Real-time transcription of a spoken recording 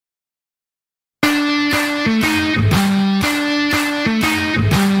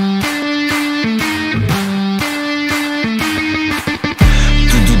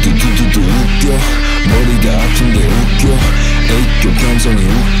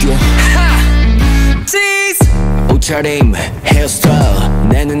옷차림 헤어스타일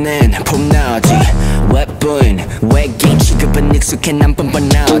내 눈엔 폼나지 웹부인 외계인 취급은 익숙해 난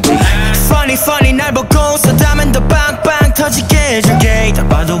뻔뻔하지 Funny funny 날 보고 서다면 더 빵빵 터지게 해줄게 딱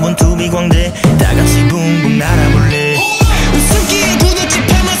봐도 원투비 광대 다같이 붕붕 날아볼래 웃음기에 구두집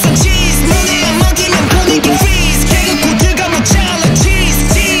파마산 치즈 눈에 안 먹이면 분위기 freeze 개그 코드가 모자라 cheese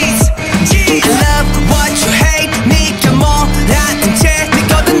cheese cheese I love what you hate 니가 뭐라든 채 네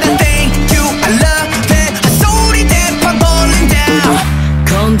거든 다 thank you I love that 한 소리 대판 벌린다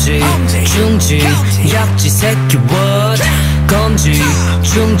검지 중지 약지 새끼 what 검지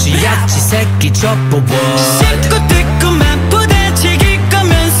중지 약지 새끼 접어 what 씹고 뜯고 맛보다치기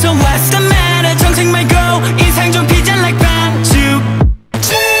거면서 what's the matter 정색 말고 인상 좀 피자 like 반죽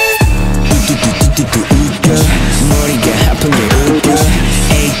뚜뚜뚜뚜뚜 웃겨 머리가 아픈 게 웃겨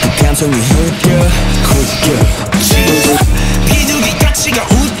A급 감성이 웃겨 비둘기 가치가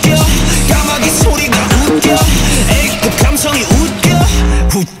웃겨 까마귀 소리가 웃겨 A급 감성이 웃겨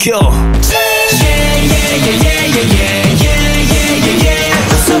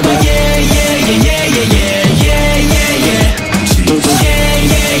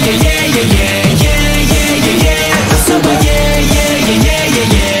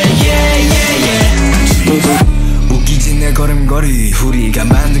웃기지 내 걸음걸이 우리가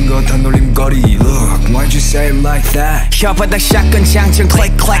만든 거 다 놀림거리 Look, why'd you say it like that 혓바닥 샷건 장전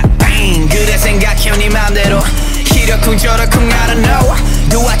click click bang 그래 생각해 네 맘대로 이러쿵 저러쿵 I don't know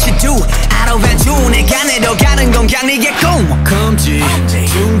Do what you do out of venture 내가 내려가는 건 그냥 네게 꿈 검지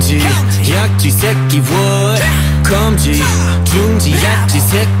중지 약지 새끼 what 검지 중지 약지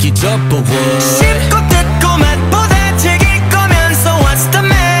새끼 접어 what 씹고 뜯고 맛보다 즐길 거면서 What's the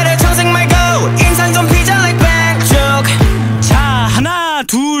matter 정색 말고 인상 좀 피자 like 반죽 자 하나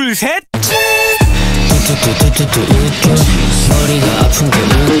둘 셋 뚜뚜뚜뚜뚜 웃겨 머리가 아픈 게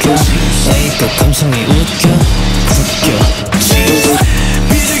웃겨 A급 감성이 웃겨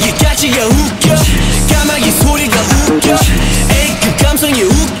비둘기 가치가 웃겨 까마귀 소리가 웃겨 A급 감성이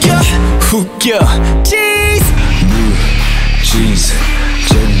웃겨 Cheese Cheese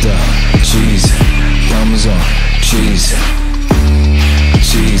cheddar cheese parmesan cheese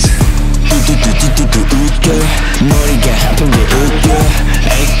cheese 뚜뚜뚜뚜뚜 웃겨 머리가 아픈 게 웃겨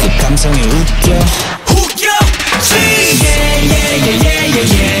A급 감성이 웃겨 Cheese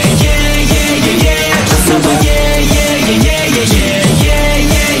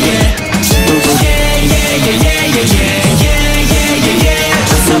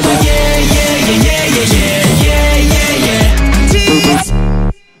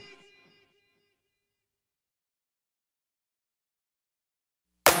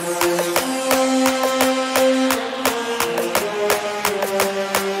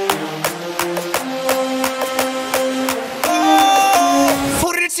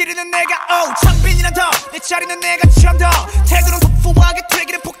지르는 내가 창빈이란 더내 자리는 내가 참 더 태도는 터프하게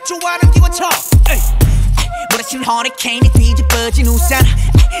되기를 폭주하는 기관총 몰아친 허리케인이 뒤집어진 우산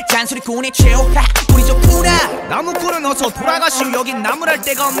잔소리꾼의 최후 우리 좋구나 나무꾼은 어서 돌아가시오 여긴 나무랄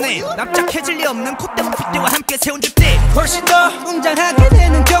데가 없네 납작해질 리 없는 콧대와 핏대와 함께 세운 집들 훨씬 더 웅장하게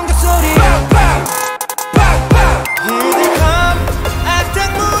되는 경적 소리 Here they come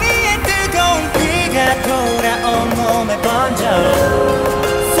악당무리의 뜨거운 비가 돌아온 몸에 번져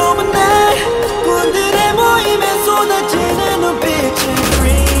군들의 모임에 쏟아지는 눈빛은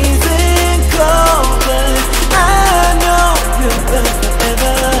freezing cold but I know you'll be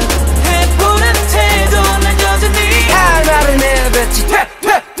forever 해보라는 태도 난 여전히 할 말을 내뱉지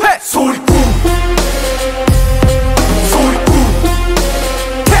퇴퇴퇴 소리꾸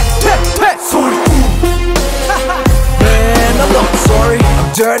퇴퇴퇴 소리꾸 Man I'm not sorry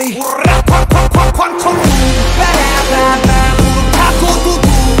I'm dirty 쾅쾅쾅쾅쾅 빠라바바 무릎 팍고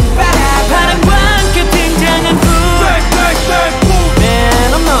바람과 함께 등장한 불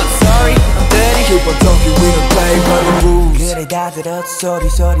Man I'm not sorry I'm dirty Keep on talking we don't play by the rules 그래 다 들었어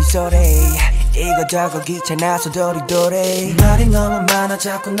소리 이거저거 귀찮아서 도리도리 말이 너무 많아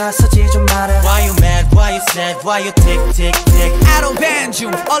자꾸 나서지 좀 마라 Why you mad, why you sad, why you tick tick tick I don't ban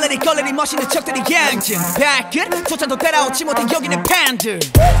중 얼레리 걸레리 멋있는 척들이 양증 발끝 조차도 따라오지 못해 여기는 팬들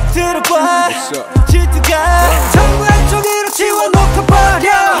들어봐 질투가 전부 한쪽으로 지워놓고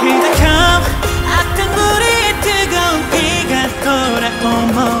버려 Here they come 악당무리의 뜨거운 비가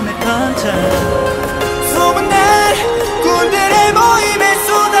돌아온 몸에 번져 소문 날 꾼들의 모임에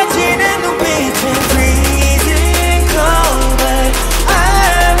쏟아지는 눈빛은 freezing cold but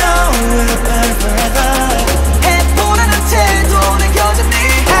I know we'll burn forever 해보라는 태도는 여전히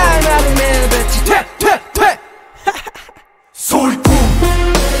할 말을 내뱉지 퇴퇴퇴 소리꾸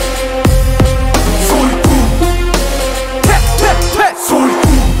퇴퇴퇴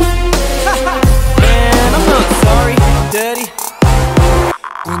소리꾸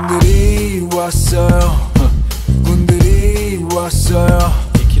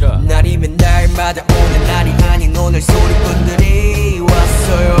찾아오는 날이 아닌 오늘 소리꾼들이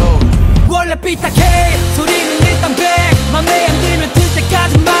왔어요. 원래 삐딱해 소리는 일단 100 맘에 안 들면 들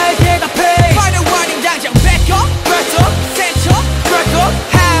때까지 말 대답해. Final warning 당장 back up press up set up break up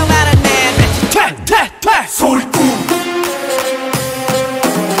how 말하네 퇴 소리꾼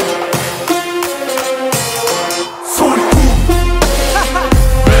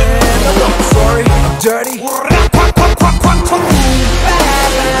sorry, I'm dirty. 꽉꽉꽉꽉 쳐.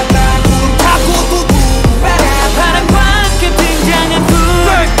 바람과 함께 등장한 불.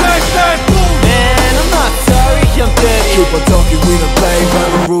 Man, I'm not sorry, I'm dirty. Keep on talking, we don't play by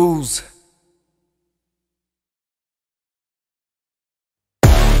the rules.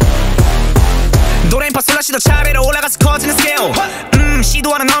 노래인파 슬러시도 차례로 올라가서 커지는 스케일.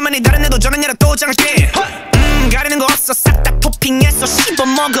 시도하는 너만이 다른 애도 저는 얘랑 또 장할게. 가리는 거 없어 싹 다 토핑해서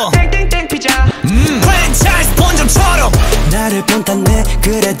씹어먹어. 땡땡땡 피자 프랜차이즈 본점처럼 나를 본따네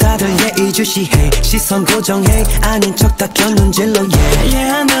그래 다들 예의주시해. 시선 고정해 아닌 척 다 곁눈질로 yeah.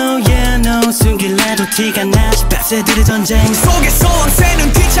 Yeah I know 숨길래도 티가 나지 빡새들의 전쟁 속에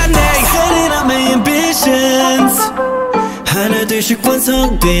소원새는 귀찮네. Setting up my ambitions 하나 둘씩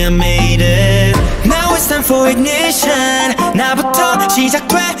완성돼 I made it. Now it's time for ignition. 나부터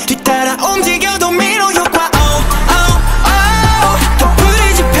시작돼 뒤따라 움직여도 미로 효과. Oh oh oh 더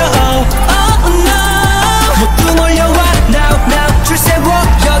불이 지펴. Oh oh no 모두 몰려와 now 줄 세워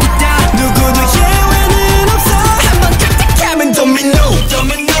여기다. 누구도 예외는 없어. 한번 깜짝하면 도미노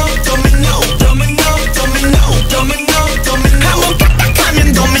한번 깜짝하면 도미노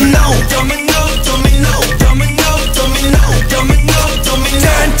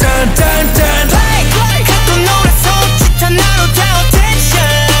딴딴딴딴 갖고 놀아서 짙은 나로 다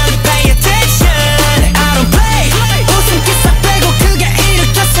attention pay attention I don't play 웃음 기사 빼고 그게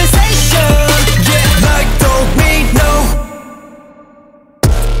일으켜 sensation yeah like don't mean no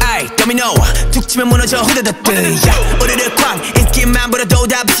아이 도미노 툭 치면 무너져 후다다뜨 우리를 쾅 인기만 부려도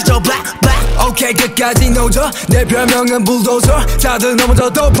다 부서져 black 오케이 끝까지 노져 내 별명은 불도저 다들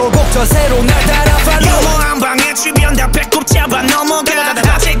넘어져도 보복저 새로 날 따라 follow 유머한 방에 주변 다 배꼽 잡아 넘어가.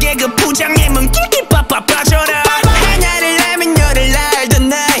 아재 개그 부장님은 끼끼빠빠 빠져라. 하나를 알면 열을 알던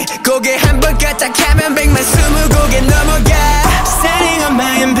나이 고개 한번 까딱하면 100만 20곡에 넘어가. Setting up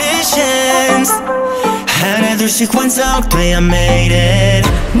my ambitions 하나 둘씩 완성돼 I made it.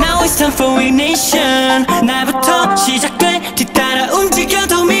 Now it's time for ignition 나부터 시작돼 뒤따라 움직여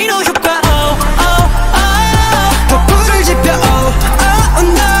도미노 효과. Oh oh oh 더 불을 지펴. Oh oh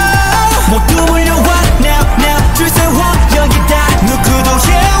no 모두 몰려와 now 줄 세워 여기다. 누구도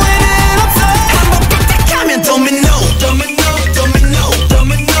예외는 없어. 한번 깜짝하면 도미노 한번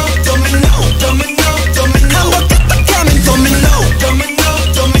깜짝하면 도미노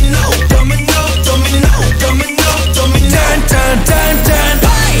딴딴딴딴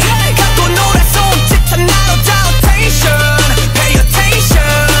갖고 놀아서 짙은 나로 다 attention pay attention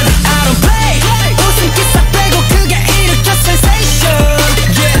I don't play 웃음 기사 빼고 그게 일으켜 sensation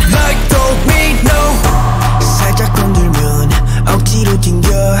yeah like don't mean no 살짝 건들면 억지로 튕겨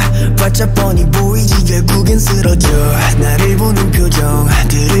바짝 뻔히 보이지 결국엔 쓰러져. 나를 보는 표정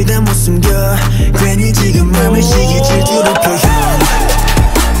들을 다 못 숨겨 괜히 지금 맘을 시기 질투로 표현.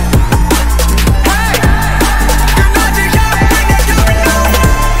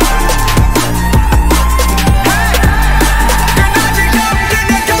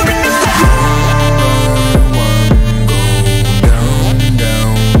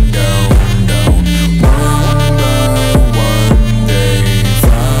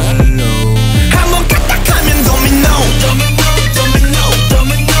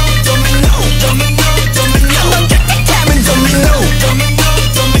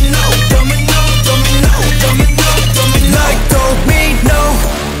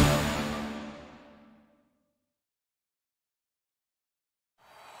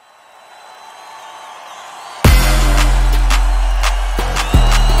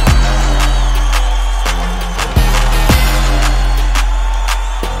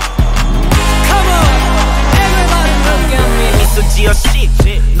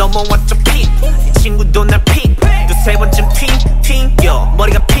 넘어왔죠 픽 이 친구도 날 픽 두세 번쯤 튕겨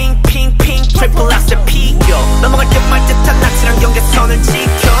머리가 핑핑핑 트리플 악셀 피겨 넘어갈 듯 말 듯한 낯이란 경계선을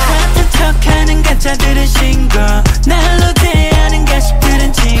지켜. 같은 척하는 가짜들은 신고 날로 대하는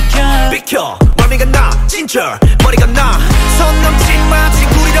가식들은 지켜. 비켜 멀미가 나 진짜 머리가 나 선 넘지 마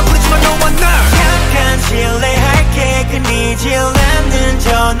친구리라 부르지만 너와 날 잠깐 실례할게 끊이질 않는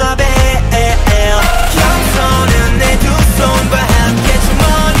전화벨 겸손은 내 두 손과 함께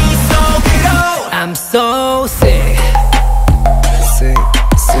주머니 속으로. I'm so sick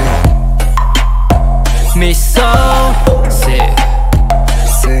Me so sick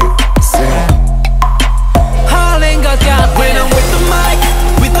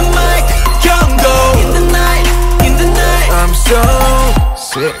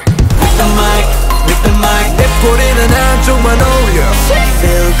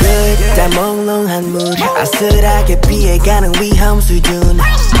어떻게 피해가는 위험 수준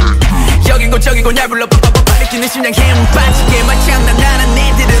여기고 저기고 날 불러 빨리 뛰는 심장 힘 빠지게 말장난하는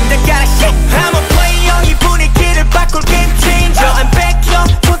애들은 다 가라씨 I'm a player 이 분위기를 바꿀 game changer I'm back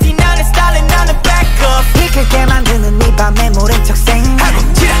up 푸틴 나는 스타일은 나는 back up 이끌게 만드는 네 밤에 모른 척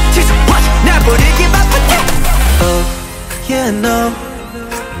생하고 지수 watch 날 버리기 바쁜데 Oh yeah I know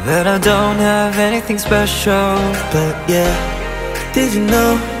that I don't have anything special But yeah did you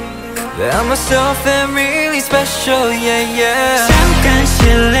know that I myself am really special yeah yeah 잠깐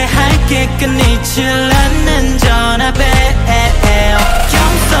실례할게 끊이질 않는 전화벨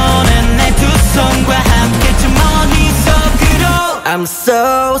겸손은 내 두 손과 함께 주머니 속으로 I'm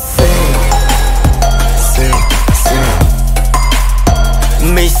so sick sick sick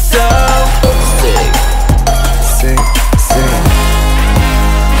me so sick sick sick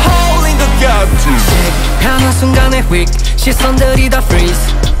Holding the gap 하는 순간에 휙 시선들이 다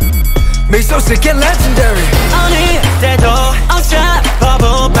freeze Me so sick and legendary 어느 때도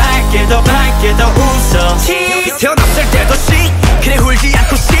어차퍼보 밝게 더 웃어 태어났을 때도 씩 그래 울지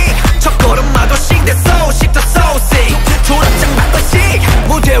않고 씩 첫 걸음마도 씩 내 소식 더 소식 졸업장 받고 씩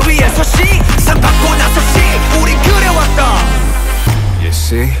무대 위에서 씩상 받고 나서 씩 우린 그래왔다 You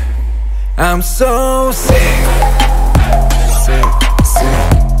see I'm so sick Sick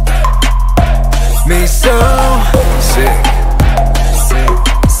sick Me so sick Sick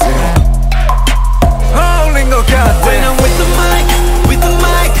sick Holding the goddamn When I'm with the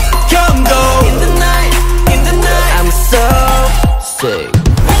mic come go In the night I'm so sick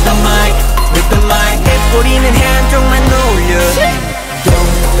with the mic 뿌리는 한쪽만 올려 둥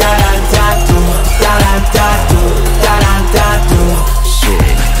따란따 둥 따란따 둥 따란따 둥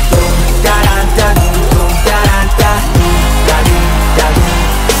Shit 둥 따란따 둥 따란따 둥 따둥 따둥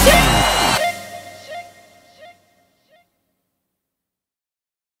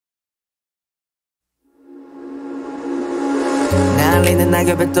날리는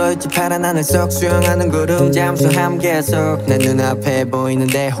낙엽에 떠있지 파란 하늘 속 수영하는 구름 잠수함 계속 내 눈앞에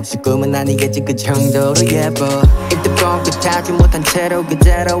보이는데 혹시 꿈은 아니겠지 그 정도로 예뻐 입도 뻥끗 하지 못한 채로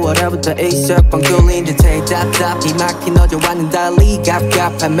그대로 얼어붙어 있어 뻥 뚫린 듯해 답답 이 막힌 어제와는 달리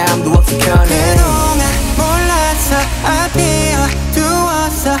갑갑한 마음도 없어 편해 그동안 몰랐어 어디어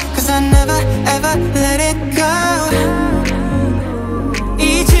두었어 Cause I never ever let it go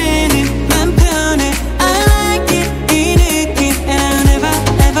이제는 맘 편해 I like it 이 느낌 And I'll never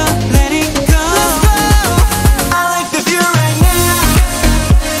ever let it go Let's go I like the view right now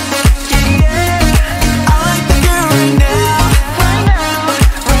Yeah yeah I like the view right now Right now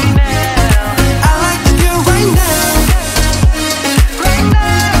Right now I like the view right now Right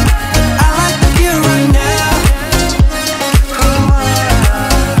now I like the view right now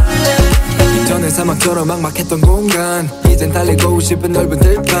전에 사막처럼 막막했던 공간 이젠 달리고 싶은 넓은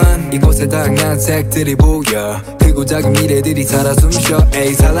들판 이곳에 다양한 색들이 보여 크고 작은 미래들이 살아 숨쉬어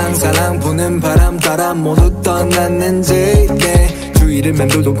에이 살랑살랑 부는 바람 따라 모두 떠났는지 내 주위를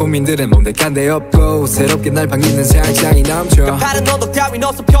맴돌던 고민들은 몽득한 데 없고 새롭게 날 반기는 상상이 넘쳐 다른 도덕 따윈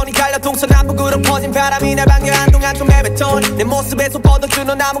없어 편히 갈려 동서남북으로 퍼진 바람이 날 반겨 한동안 좀 헤매던 내 모습에서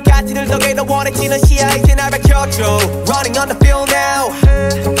뻗어주는 나뭇가지를 더게 더 원해지는 시야 이제 날 밝혀줘 Running on the field now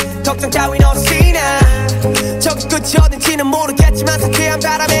걱정 따윈 없이 나 저기 끝이 어딘지는 모르겠지만 상쾌한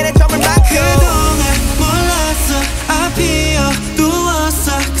바람에 내 점을 막혀 그동안 몰랐어 앞이어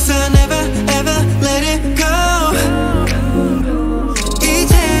두었어 Cause I never ever let it go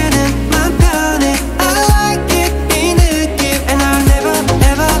이제는 맘 편해 I like it 이 느낌 And I'll never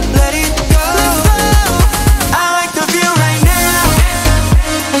ever let it go Let's go I like the view right now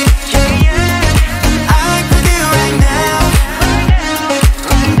Yeah yeah I like the view right now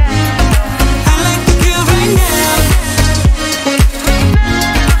I like the view right now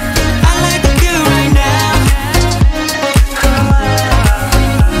I like the view right now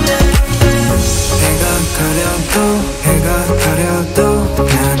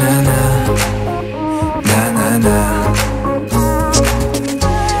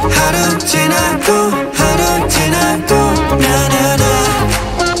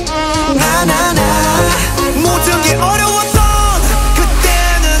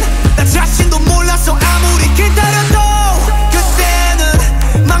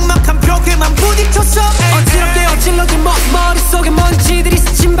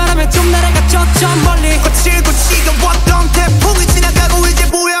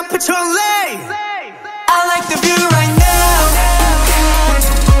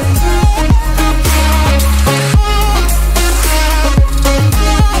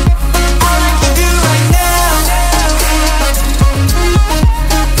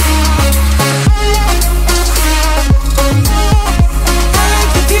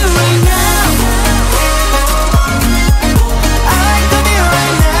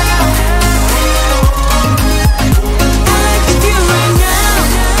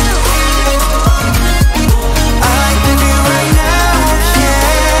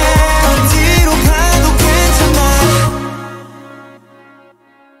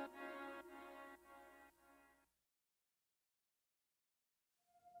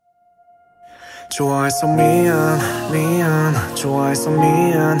좋아해서 미안 좋아해서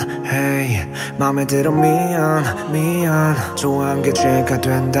미안 hey 맘에 들어 미안 좋아한 게 죄가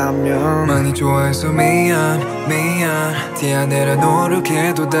된다면 많이 좋아해서 미안 티아내려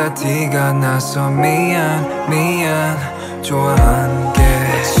노력해도 다 티가 나서 미안 좋아한 게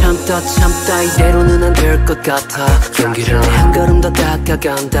참다 이대로는 안 될 것 같아 용기를 내 한 걸음 더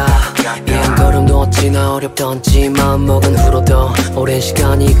다가간다 이 한 걸음도 어찌나 어렵던지 마음먹은 후로도 오랜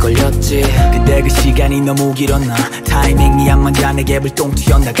시간이 걸렸지 근데 그 시간이 너무 길었나 타이밍이 안 맞아 내게 불똥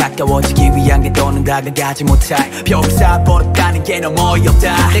튀었나 가까워지기 위한 게 더는 다가가지 못할 벽을 쌓아버렸다는 게 너무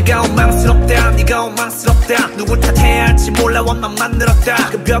어이없다 내가 원망스럽다 네가 원망스럽다 누굴 탓해야 할지 몰라 원망 만들었다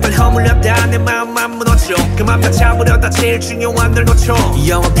그 벽을 허물렸다 내 마음만 무너져 그만 잡으려다 제일 중요한 널 놓쳐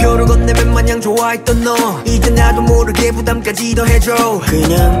영화표를 건네면 마냥 좋아했던 너 이제 나도 모르게 부담까지 더해줘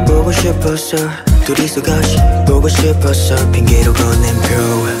그냥 보고 싶었어 둘이서 같이 보고 싶었어 핑계로 건넨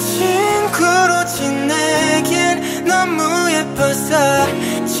표 친구로 지내길 너무 예뻤어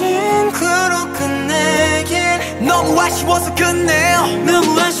친구로 끝내길 너무 아쉬워서 끝내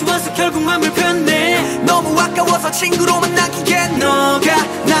너무 아쉬워서 결국 맘을 편내 너무 아까워서 친구로만 남기겠 너가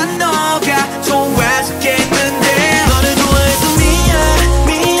난 너가 좋아 죽겠는데 너를 좋아해서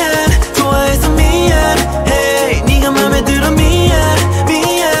미안 좋아해서 미안 hey 네가 맘에 들어 미안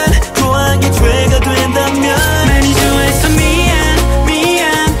좋아한 게 죄가 된다면 많이 좋아해서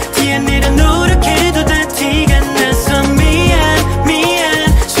미안 티아내려 노력해도 다 티가 나서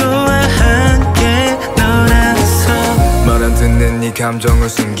미안 좋아한 게 너라서 말 안 듣는 네 감정을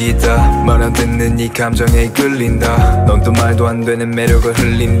숨기다 말 안 듣는 네 감정에 끌린다 넌 또 말도 안 되는 매력을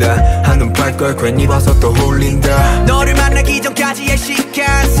흘린다 한눈 팔걸 괜히 봐서 또 홀린다 너를 만나기 전까지의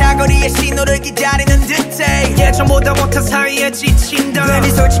시간 사거리의 신호를 기다리는 듯해 예전보다 못한 사이에 지친다 괜히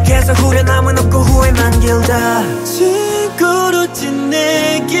솔직해서 후련함은 없고 후회만 길다 친구로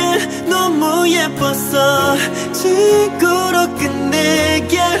지내길 너무 예뻤어 친구로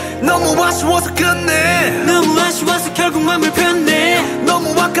끝내길 너무 아쉬워서 끝내 너무 아쉬워서 결국 맘을 편내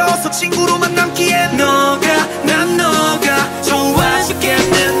너무 아까워서 친구로만 남기엔 너가 난 너가 좋아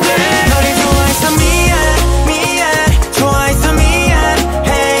죽겠는데 너를 좋아해서 미안 좋아해서 미안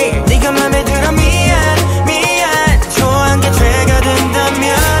hey 네가 맘에 들어 미안 좋아한 게 죄가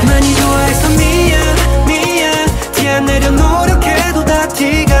된다면 많이 좋아해서 미안 티아내려 노력해도 다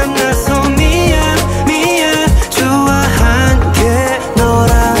티가 나서 미안 좋아한 게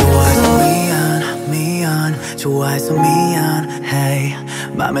너라서 미안 좋아해서 미안 hey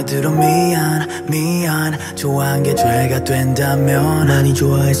맘에 들어 미안 좋아한 게 죄가 된다면 많이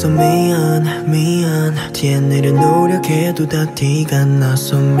좋아해서 미안 뒤에 내려 노력해도 다 티가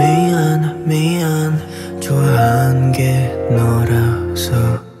나서 미안 좋아한 게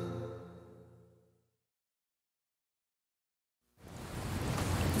너라서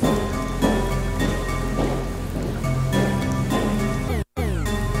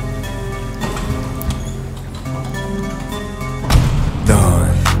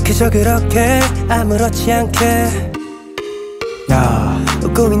그저 그렇게 아무렇지 않게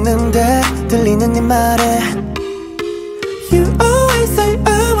웃고 있는데 들리는 네 말에 You always say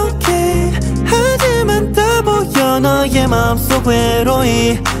I'm okay 하지만 다 보여 너의 마음속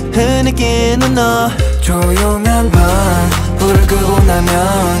외로이 흐느끼는 너 조용한 밤 불을 끄고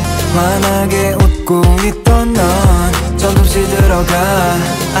나면 환하게 웃고 있던 넌 정없이 들어가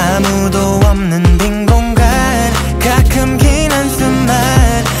아무도 없는 빈 공간 가끔 긴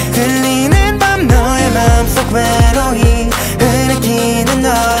한숨만 들리는 밤 너의 마음속 외로이 흐느끼는 너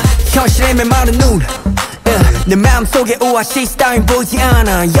현실의 메마른 눈 내 마음속에 오아시스 따윈 보이지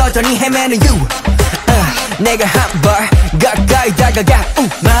않아 여전히 헤매는 you 내가 한 발 가까이 다가가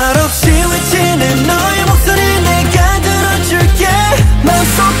말없이 외치는 너의 목소리 내가 들어줄게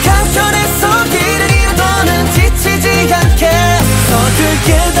마음속 한켠에서 길을 잃어도는 지치지 않게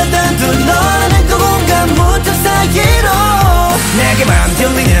서툴게 닫아둔 너라는 그 공간 문틈 사이로 내게만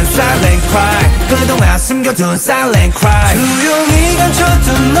들리는 silent cry 그동안 숨겨둔 silent cry 조용히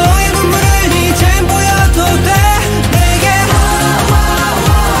감춰둔 너의 눈물을 이젠 보여도 돼 내게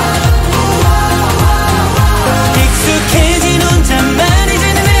익숙해진 혼잣말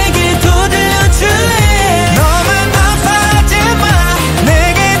이제는 내게도 들려줄래 너만 아파하지마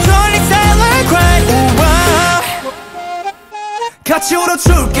내게 졸린 silent cry 같이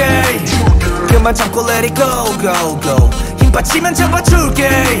울어줄게 그만 참고 let it go go go 힘 빠지면 잡아줄게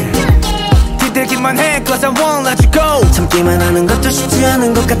기대기만 해 cause I won't let you go 참기만 하는 것도 쉽지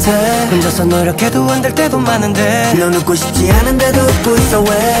않은 것 같아 혼자서 노력해도 안 될 때도 많은데 넌 웃고 싶지 않은데도 웃고 있어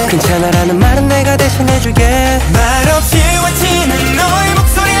왜 괜찮아라는 말은 내가 대신해줄게 말없이 외치는 너의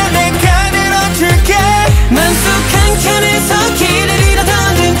목소리를 내가 들어줄게 맘속 한켠에서 길을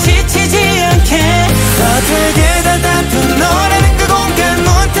잃어도는 지치지 않게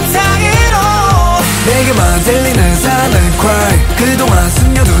그동안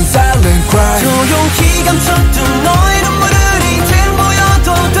숨겨둔 silent cry 조용히 감췄던 너의 눈물을 이젠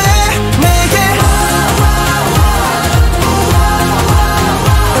보여도 돼 내게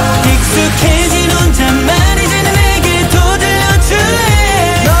익숙해진 혼잣말 이제는 내게도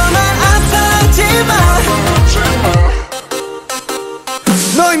들려줄래 너만 아파하지 마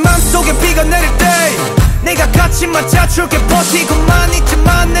너의 맘속에 비가 내릴 때 내가 같이 맞아줄게 버티고만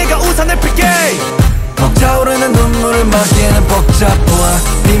있지만 내가 우산을 필게 벅차오르는 눈물을 막기에는 벅차보아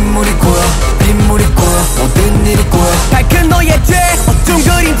빗물이 고여 빗물이 고여 모든 일이 고여 밝은 너의 죄 어두운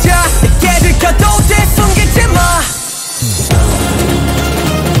그림자 내게 들켜도 돼 숨기지 마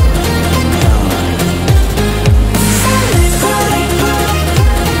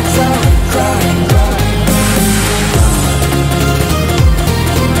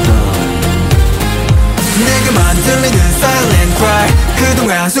내게만 들리는 silent cry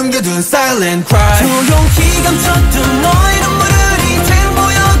그동안 숨겨둔 silent cry 조용히 감췄던 너의 눈물을 이젠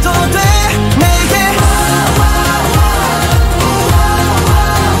보여도 돼 내게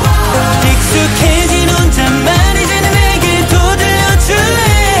익숙해진 혼잣말 이제는 내게도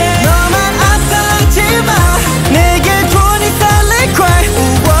들려줄래 너만 아파하지 마 내게 준 이 silent cry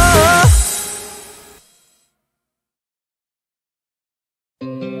우와.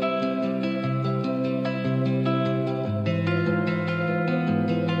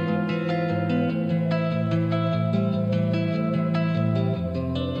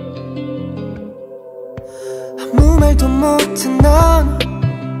 아무 말도 못한 넌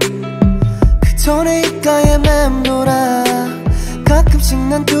그저 내 입가에 맴돌아 가끔씩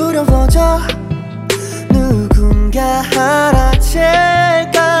난 두려워져 누군가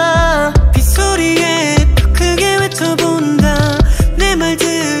알아챌까 빗소리에 더 크게 외쳐본다 내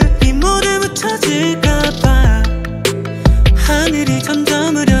말들이 모두 묻혀질까봐 하늘이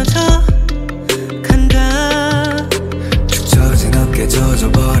점점 흐려져 간다 축 처진 어깨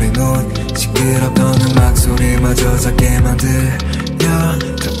젖어버린 옷 시끄럽던 음악 소리마저 작게 만들려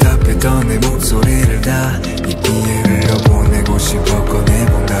답답했던 내 목소리를 다 이 비에 흘려보내고 싶어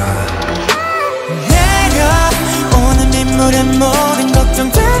꺼내본다 내려오는 빗물에 모든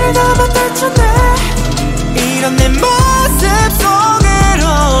걱정들을 담아 떨쳐내 이런 내 모습 속으로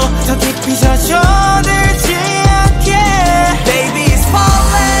더 깊이 젖어들지 않게 Baby it's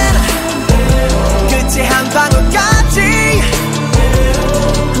falling 끝에 한 방울까지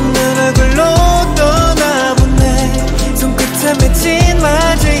내 얼굴로 떠나보내 손끝에 맺힌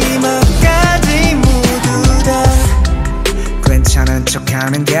마지막까지 모두 다 괜찮은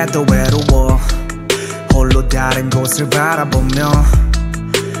척하는데도 외로워 홀로 다른 곳을 바라보며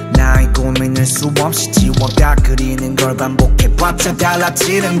나의 고민을 수없이 지워다 그리는 걸 반복해봤자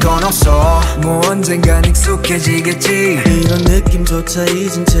달라지는 건 없어 뭐 언젠간 익숙해지겠지 이런 느낌조차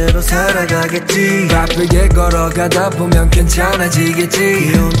잊은 채로 살아가겠지 바쁘게 걸어가다 보면 괜찮아지겠지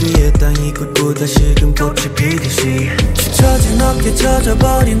비온 뒤에 땅이 굳고 다시금 꽃이 피듯이 젖은 어깨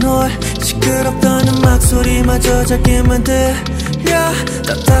젖어버린 홀 시끄럽던 음악 소리마저 작게 만들려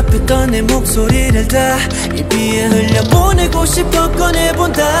답답했던 내 목소리를 다 이 비에 흘려보내고 싶어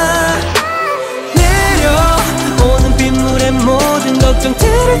꺼내본다 내려오는 빗물에 모든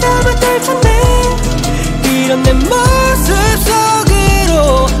걱정들을 담아 떨쳐내 이런 내 모습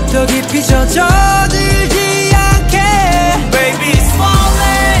속으로 더 깊이 젖어들지 않게 Baby it's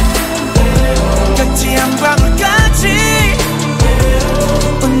falling 끝이 한 방울까지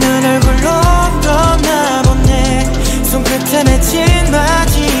웃는 얼굴로 떠나보내 손끝에 맺힌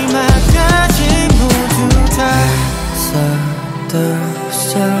마지막까지 모두 다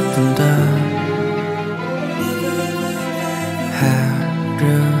시작된다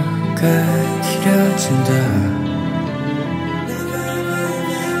하루가 길어진다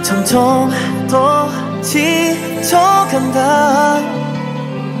점점 더 지쳐간다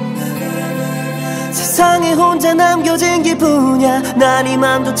세상에 혼자 남겨진 기분이야 난 이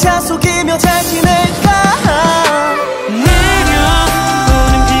맘조차 속이며 잘 지낼까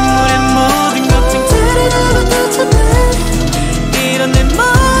내려오는 빗물에 모든 걱정들을 담아 떨쳐내 이런 내 모습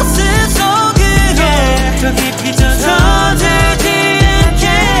속으로 더 깊이 젖어들지 않게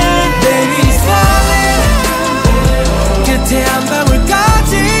Baby it's falling 끝에 한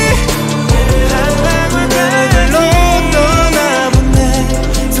방울까지 하늘로 떠나보내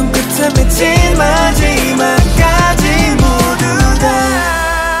손끝에 맺힌 마지막까지 모두 다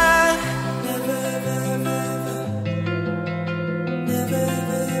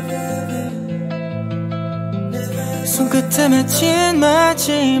손끝에 맺힌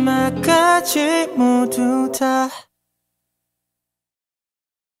마지막까지 모두 다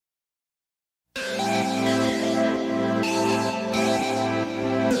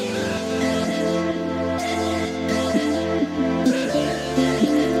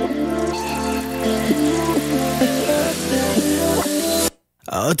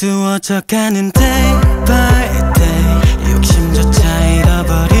어두워져가는 day by day 욕심조차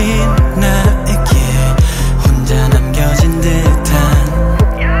잃어버린 나에게 혼자 남겨진 듯한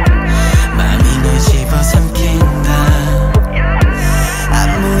마음을 집어삼킨다.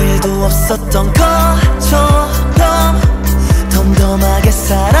 아무 일도 없었던 것처럼 덤덤하게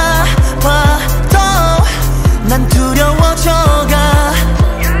살아봐도 난 두려워져가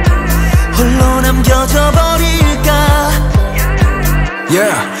홀로 남겨져 버릴까.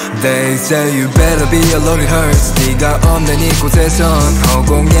 Yeah, they say you better be alone, it hurts. 네가 없는 이곳에선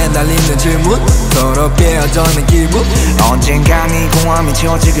허공에 날리는 질문, 더럽게 어쩌는 기분. 언젠간 이 공허함이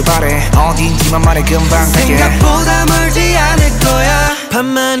채워지길 바래. 어딘지만 말해 금방 갈게. 생각보다 멀지 않을 거야.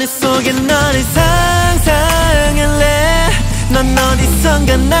 밤하늘 속에 너를 상상할래. 넌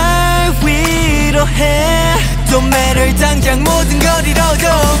어디선가 날 위로해. Don't matter 당장 모든 걸 잃어도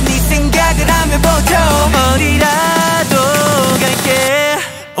네 생각을 하면 보죠. 어디라도 갈게.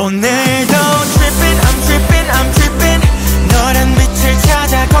 오늘도 tripping, I'm tripping, I'm tripping. 너란 빛을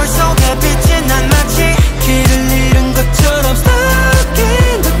찾아 거울 속에 비친 난 마치 길을 잃은 것처럼 stuck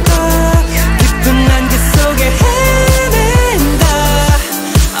in the dark. 깊은 안개 속에 헤맨다.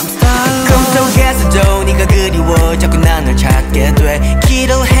 I'm stuck. 꿈속에서도 네가 그리워 자꾸 난 널 찾게 돼.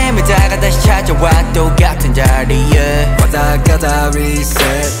 길을 헤매다가 다시 찾아와 똑같은 자리에 왔다 갔다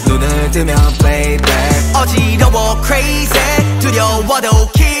reset. 눈을 뜨면 playback. 어지러워 crazy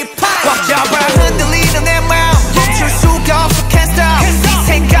두려워도 keep on 꽉 잡아 흔들리는 내 마음 멈출 수가 없어 can't stop 네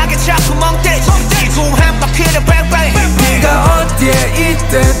생각에 자꾸 멍때려 지구 한 바퀴를 뱅뱅 네가 어디에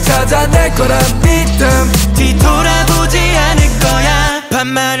있든 찾아낼 거란 믿음. 뒤돌아보지 않을 거야.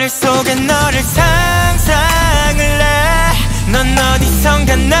 밤하늘 속에 너를 상상할래. 넌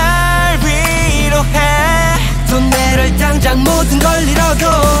어디선가 날 위로해. Don't matter 당장 모든 걸 잃어도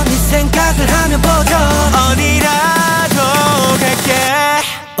네 생각을 하면 보죠. 어디라도 갈게.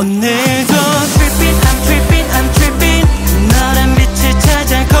 오늘도 tripping, I'm tripping, I'm tripping. 너란 빛을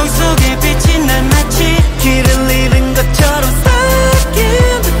찾아 거울 속에 비친 난 마치 길을 잃은 것처럼 stuck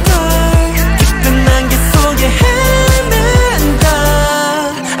in the dark. 깊은 안개 속에 헤맨다.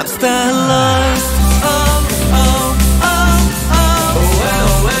 I'm still lost.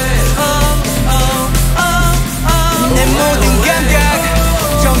 내 모든 감각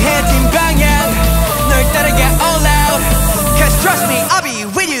정해진 방향 널 따라가 all out. Cause trust me I'll be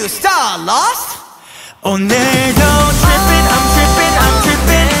with you star lost. 오늘도 tripping, I'm tripping, I'm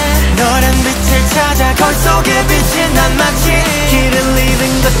tripping. 너란 빛을 찾아 거울 속에 비친 난 마치 길을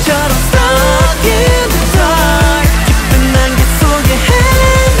잃은 것처럼 stuck in the dark. 깊은 안개 속에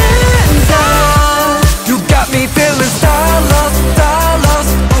헤맨다. You got me feeling star lost, star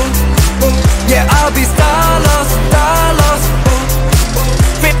lost. Yeah, I'll be star lost, star lost.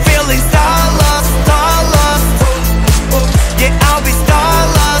 Feeling star lost, star lost. Yeah, I'll be star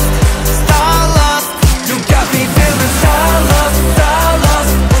lost, star lost. You got me feeling star lost, star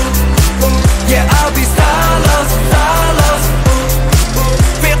lost. Yeah, I'll be star lost, star lost.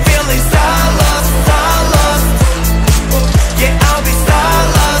 Feeling star lost, star lost. Yeah, I'll be star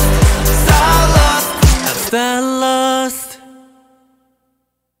lost, star lost. Star lost.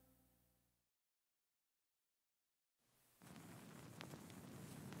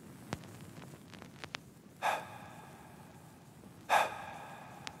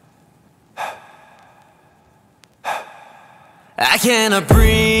 I cannot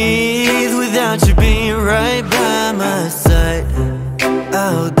breathe without you being right by my side.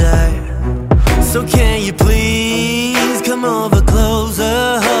 I'll die. So can you please come over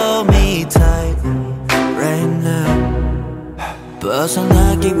closer, hold me tight right now.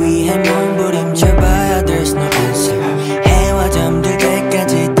 벗어나기 위해 몸부림쳐봐야 there's no answer. 해와 잠들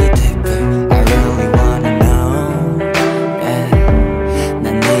때까지 또 deeper. I really wanna know. Yeah.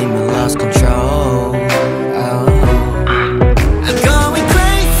 난 이미 lost control. I'm going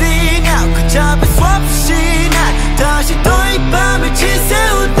crazy now. 그 잡을 수 없이 난 다시 또 이 밤을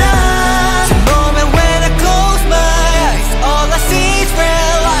지새운다. 제 몸에 when I close my eyes all I see is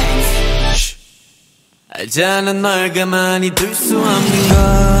red lights. 알잖아 널 가만히 둘 수 없는 걸.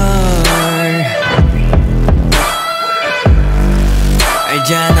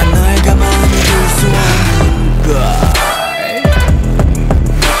 알잖아 널 가만히 둘 수 없는 걸.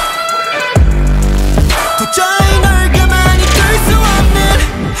 도저히 널 가만히 둘 수 없는.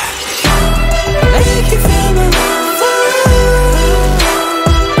 Make you feel my love.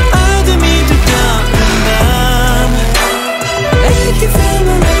 어둠이 두꺼운 밤. Make you feel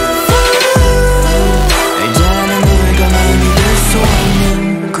my love. 알잖아 널 가만히 둘 수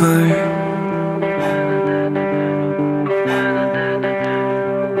없는 걸.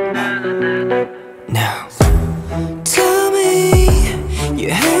 Now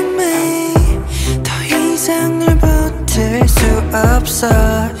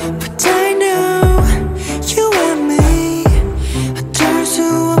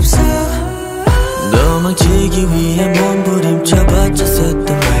빠지기 위해 몸부림쳐봤자 set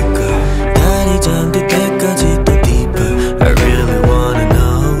the mic up. 달이 잠들 때까지 또 deeper. I really wanna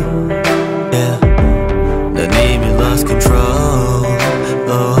know, yeah. 난 이미 lost control.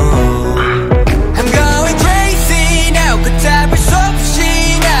 I'm going crazy now. 걷잡을 수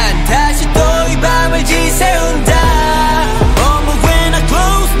없이 난 다시 또 이 밤을 지새운다. Oh, but when I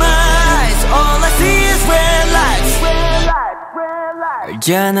close my eyes, all I see is red lights.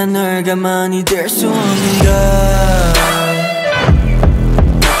 알잖아 널 가만히 들 수 없는 걸.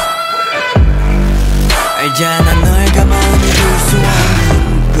 알잖아 널 가만히 둘 수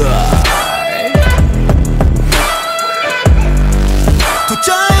없는 걸.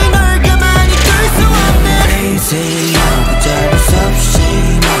 도저히 널 가만히 둘 수 없는 crazy. 걷잡을 수 없이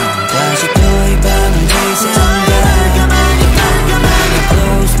난 다시 또 이 밤을 지새운다.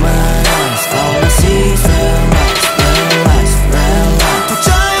 Close my eyes, all I see is red lights, red lights, red lights.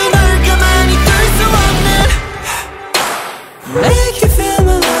 도저히 널 가만히 둘 수 없는 Make you feel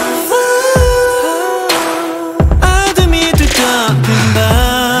my love. 어둠이 뒤덮인 밤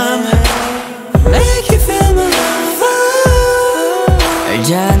Make you feel my love.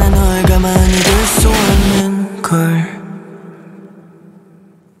 알잖아 널 가만히 둘 수 없는 걸.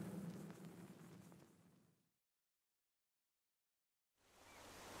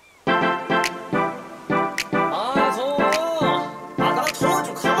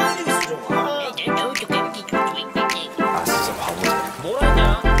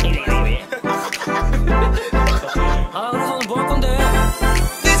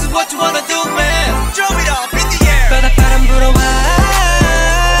 This is what you wanna do, man. Throw it up in the air. 바닷바람 불어와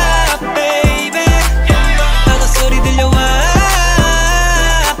baby. 바다 소리 들려와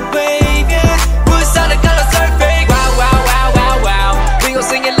baby. 물살을 깔아 surfing. Wow, wow, wow, wow, wow. We gon'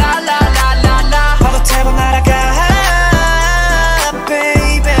 sing it la la la la la. 파도 타고 날아가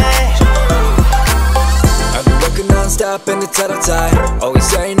baby. I've been working non-stop and it's out of time. Always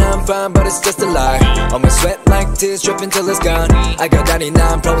saying I'm fine, but it's just a lie. All my sweat like tears dripping till it's gone. I got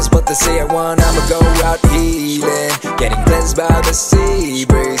 99 problems, but they say I want. I'ma go out healing, getting cleansed by the sea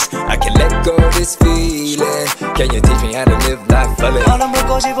breeze. I can let go of this feeling. Can you teach me how to live life fully? 얼음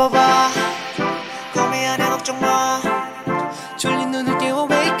불고 집어봐. 고민 안해 걱정 마. 졸린 눈을 깨워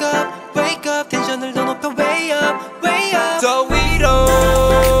wake up, wake up. 텐션을 더 높여 way up, way up. 더 위로,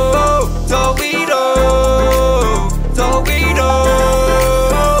 더 위로, 더 위로.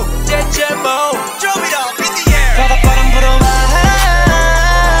 제제모. Throw it up in the air. 바닷바람 불어와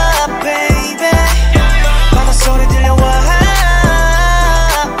baby. 바다 소리 들려와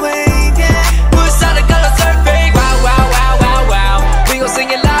baby. 물살을 깔아 surfing. Wow, wow, wow, wow, wow. We gon' sing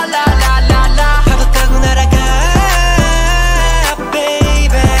it la la la la la. 파도 타고 날아가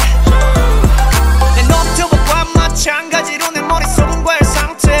baby. 내 노트북과 마찬가지로 내 머릿속은 과열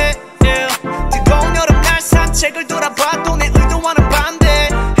상태. Yeah. 뜨거운 여름날 산책을 돌아봐도 내 의도와는 반대.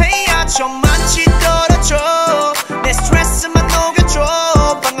 Hey, 좀만치 떨어져. 내 스트레스만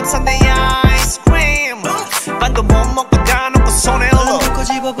녹여줘. 방금 산 내 아이스크림. 반도 못 먹고 다 놓고 손에 얼음 올려. 불고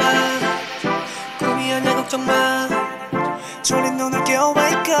집어봐. 꿈이 아냐 걱정 마. 졸린 눈을 깨워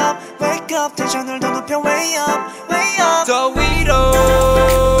wake up, wake up. 텐션을 더 높여 way up, way up. 더 위로,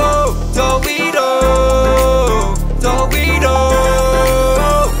 더 위로, 더 위로.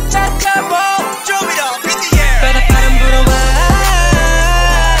 짜짜모. Throw it up in the air. 바닷바람 불어와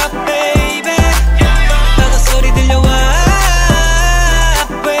baby. 바다 소리 들려와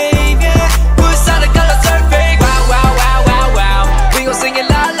baby. 물살을 깔아 surfing. Wow, wow, wow, wow, wow. We gon' sing it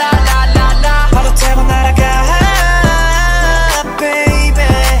la la la la la. 파도 타고 날아가 baby.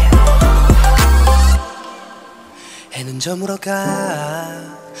 해는 저물어 가.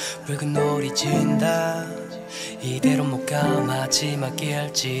 붉은 놀이 진다. 이대로 못 가. 마지막이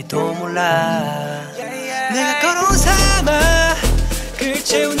할지도 몰라. 내가 걸어온 사막 글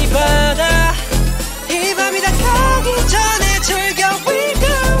채운 이 바다. 이 밤이 다 가기 전에 즐겨 we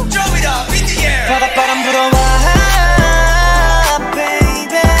go. Throw it up in the air. 바닷바람 불어와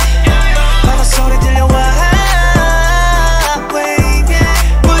baby. 바다 소리 들려와 baby.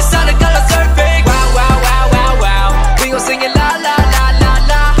 물살을 깔아 surfing. Wow, wow, wow, wow, wow. We gon' sing it la la la la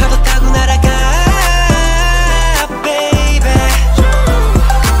la. 파도 타고 날아가 baby.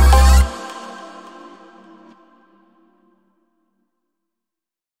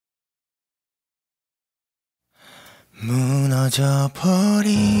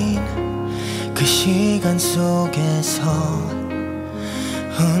 무너져버린 그 시간 속에서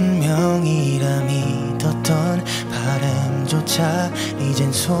운명이라 믿었던 바람조차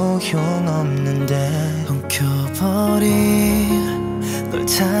이젠 소용없는데 엉켜버린 널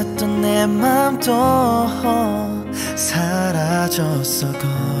찾던 내 맘도 사라졌어.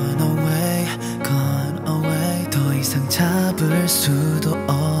 Gone away, gone away. 잡을 수도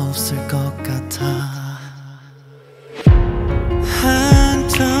없을 것 같아.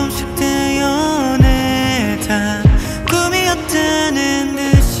 한점씩 떼어내다 꿈이었다는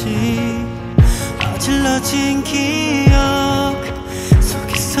듯이 어질러진 기억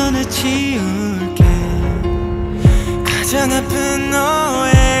속에서 지울게. 가장 아픈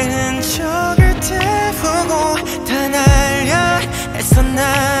너의 흔적을 태우고 다 날려 애써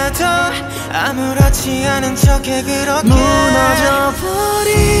나도 아무렇지 않은 척해. 그렇게 무너져버린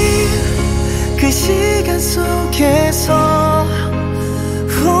그 시간 속에서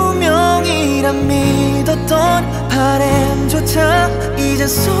운명이란 믿었던 바람조차 이젠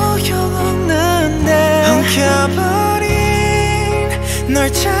소용없는데, 엉켜버린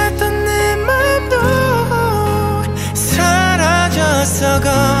널 찾던 내 맘도 사라졌어.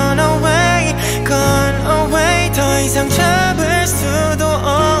 Gone away, gone away. 더 이상 잡을 수도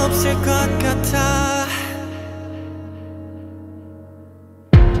없을 것 같아.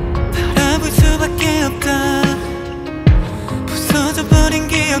 바라볼 수밖에 없다. 부서져버린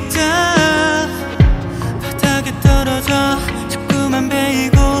기억들 바닥에 떨어져 자꾸만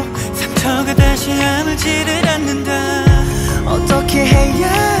베이고 상처가 다시 아물지를 않는다. 어떻게 해야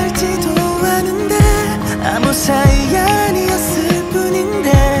할지도 아는데 아무 사이 아니었을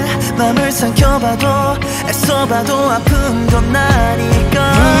뿐인데, 맘을 삼켜봐도 애써봐도 아픈 건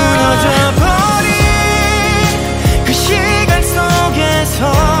나니까. 무너져버린 그 시간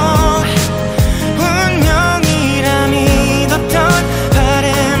속에서 운명이라 믿었던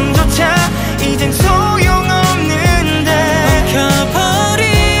바람조차 이젠 소용없는데, 엉켜버린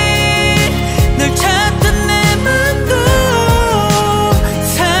널 찾던 내 맘도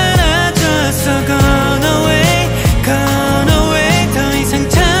사라졌어. Gone away, gone away. 더 이상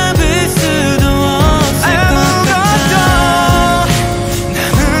잡을 수도 없을 것 같아.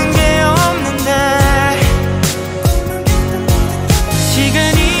 남은 게 없는데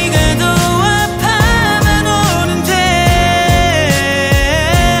시간이 가도 아파만 오는데.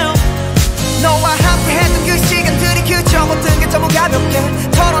 너와 함께 했던 그 시간들이 그저 모든 게 너무 가볍게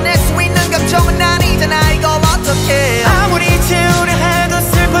털어낼 수 있는 감정은 아니잖아. 이걸 어떡해. 아무리 채우려 해도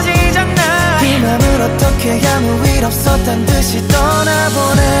슬퍼지잖아. 이 맘을 어떻게 아무 일 없었단 듯이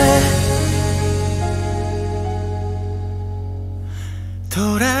떠나보내.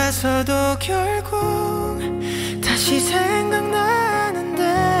 돌아서도 결국 다시 생각나는데,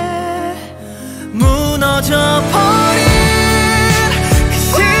 무너져버린 그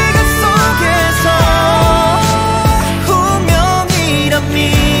시간 속에서 운명이란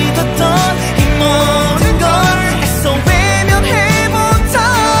믿었던 이 모든 걸 애써 외면해보다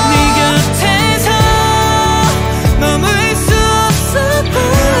네 곁에서 머물 수 없었고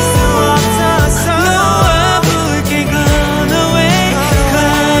놓아볼게. Gone away,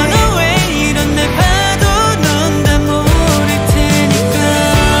 gone away. 이런 날 봐도 넌 다 모를 테니까.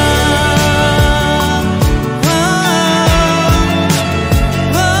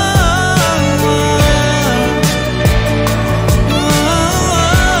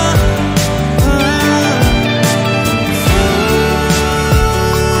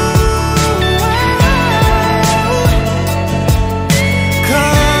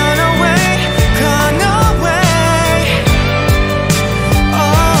 Gone away, gone away.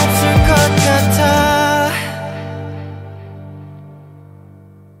 없을 것 같아.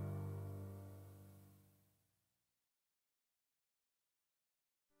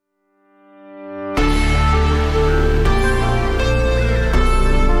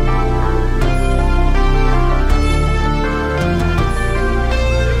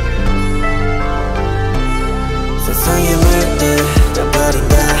 세상에 물들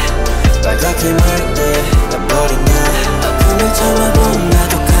떠버린다. 빨갛게 물들 떠버린다. 아픔을 참아본다.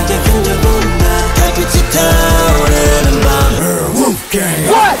 독하게 견뎌본다. 달빛이 타오르는 밤.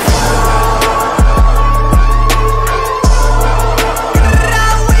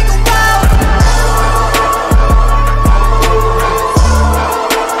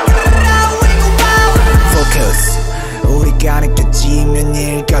 Focus. 우리가 느껴지면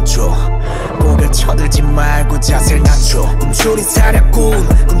읽어줘. 고개 쳐들지 말고 자세를 낮춰. 꿈추린 사냥꾼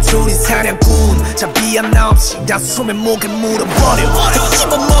자비함 나 없이 다 숨에 목에 물어버려. 다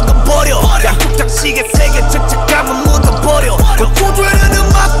씹어먹어버려. 약국 장식에 세게 착착함은 묻어버려. 고조되는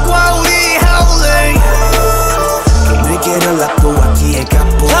음악과 우리 howling 그늘길을 놔두었기에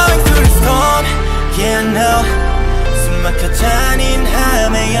갚고 Plowing through the storm, yeah I know. 숨막혀 잔인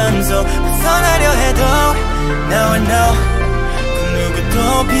함의 연속. 벗어나려 해도 now I know. 그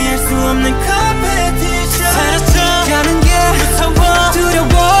누구도 피할 수 없는 competition. 사라져 가는 게 무서워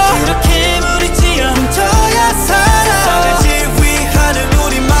두려워. 그렇게 무리지어 훔쳐야 살아. 상을 지휘하는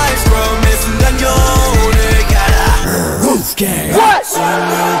우리 마일스로 매 순간 요를 가라.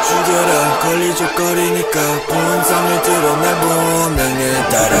 걸리적거리니까 본성을 드러내 본능을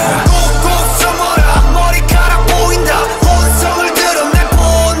따라 꾹꾹 숨어라 머리카락 보인다 본성을 드러내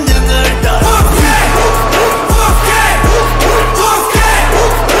본능을 따라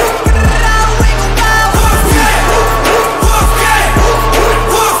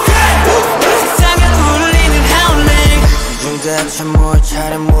대체 뭘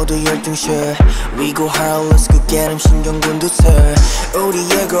차례 모두 12시 We go hard, let's go get 'em 신경군두세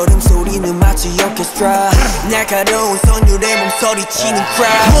우리의 걸음소리는 마치 오케스트라 날카로운 선율에 몸서리치는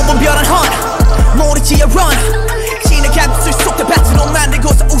crowd 몸은 변한 헌 모리지어 run 지나간 술 속에 배트로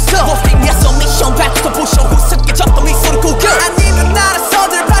만들고서 웃어 고스팅에서 미션 배트도 부셔 우습게 졌던 미소를 구겨 아니면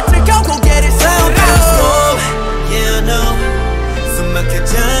나라서들 배트를 걸고 고개를 세우고 Yeah I know 숨 막혀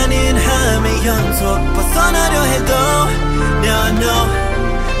잔인함의 연속 벗어나려 해도 Yeah I know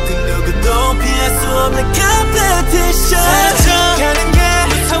그 누구도 피할 수 없는 competition 사라져가는 게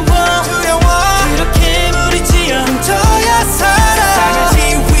무서워 두려워 그렇게 무리지어 훔쳐야 살아 당연히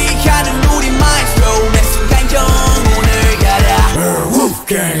위하는 우리 마인드로 매 순간 영혼을 갈아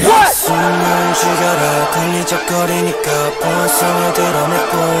숨을 죽여라 걸리적거리니까 본성을 드러내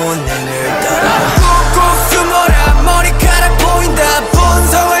본능을 따라 꾹꾹 숨어라 머리카락 보인다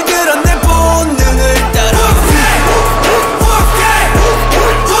본성을 드러내 본능을 따라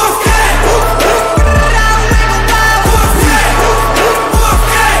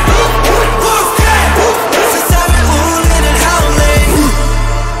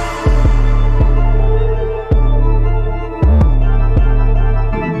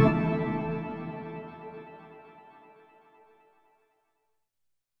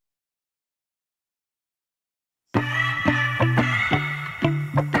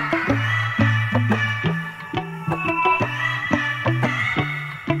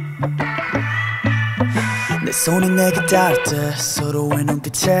내 손이 내게 닿을 때 서로의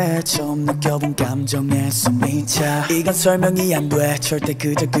눈빛에 처음 느껴본 감정의 숨이 차 이건 설명이 안 돼 절대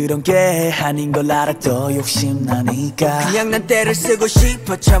그저 그런 게 아닌 걸 알아도 욕심나니까 그냥 난 때를 쓰고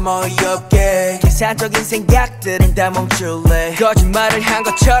싶어 참 어이없게 계산적인 생각들은 다 멈출래 거짓말을 한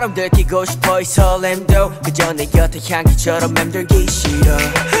것처럼 들키고 싶어 이 설렘도 그저 내 곁에 향기처럼 맴돌기 싫어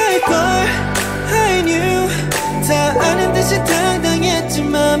Hey boy, I knew 다 아는 듯이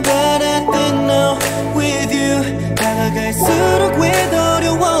당당했지만 But I didn't know with you 다가갈수록 왜 더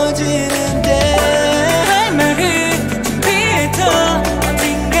어려워지는데 할 말을 준비해도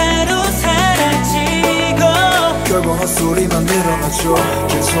어딘가로 사라지고 결국 헛소리만 늘어나죠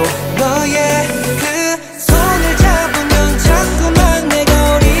계속 너의 그 손을 잡으면 자꾸만 내가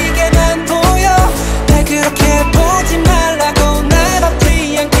어리게만 보여 날 그렇게 보지 말라고 날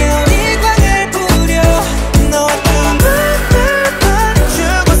아프지 않게 어리광을 부려 너와 눈을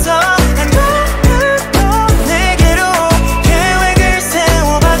죽어서 난 너를 또 내게로 계획을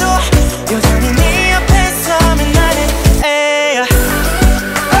세워봐도 여전히 네 앞에 서면 나는 에야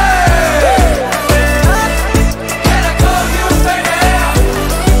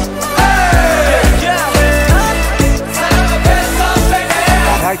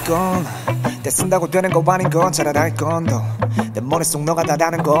건 때 쓴다고 되는 거 아닌 건 잘 알아 건도 내 머릿속 너가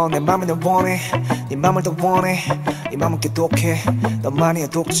다라는 건 내 맘을 더 원해 네 맘을 더 원해 이 맘은 깨독해 너만이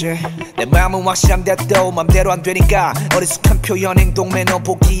독재 내 맘은 확실한데도 맘대로 안 되니까 어리숙한 표현 행동 매너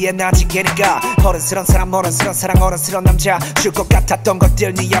보기엔 아직 애니까 어른스런 사람 어른스런 사랑 어른스런 남자 줄 것 같았던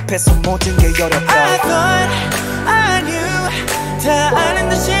것들 네 앞에서 모든 게 어렵다 I thought I knew 다 아는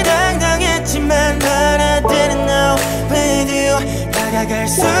듯이 당당했지만 But I didn't know with you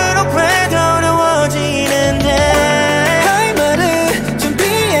다가갈수록 왜 더 어려워지는데 할 말을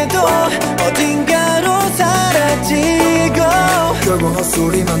준비해도 어딘가로 사라지고 결국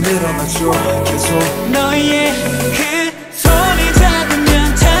헛소리만 늘어나죠 계속 너의 그 손이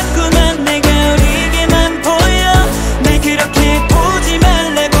잡으면 자꾸만 내가 어리게만 보여 날 그렇게 보지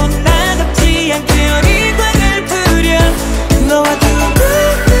말라고 나답지 않게 어리광을 부려 너와 눈을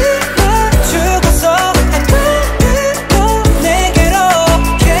죽어서 안 그래도 내게로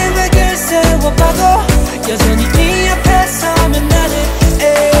계획을 세워봐도 여전히 네 앞에 서면 나는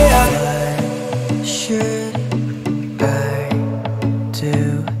애야 What should I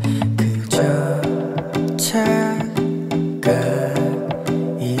do 그저 착각일까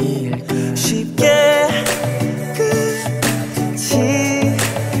쉽게 끝이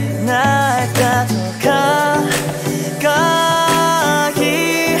날까 더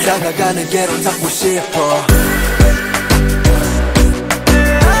가까이 다가가는 게로 잡고 싶어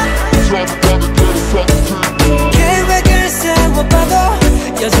계획을 세워봐도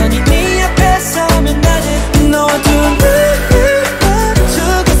여전히 네 앞에 서면 나는 너와 눈을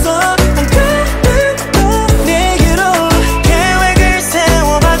죽어서 안 그래도 내게로 계획을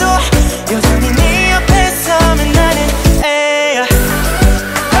세워봐도 여전히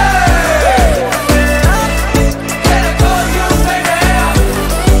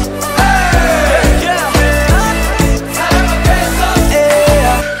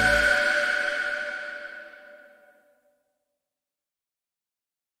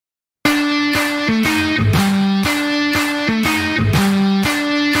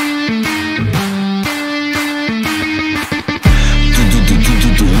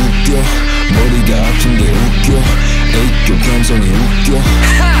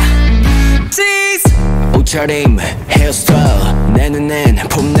옷차림 헤어스타일 내 눈엔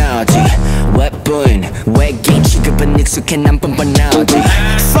폼나지 웹보인 외계인 취급은 익숙해 난 뻔뻔하지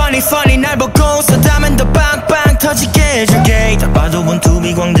Funny funny 날 보고 웃어다면 더 빵빵 터지게 해줄게 딱 봐도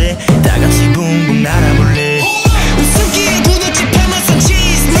원투비 광대 다같이 붕붕 날아볼래 웃음기에 구두집 파마산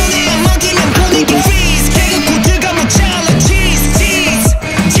치즈 눈에 안 먹이면 보내기 freeze 개그 코드가 모자라 cheese cheese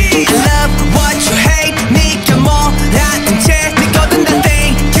cheese I love what you hate 니가 뭐라는 채 믿거든 다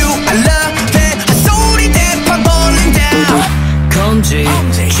thank you I love that 헛소리 대판 벌린다 검지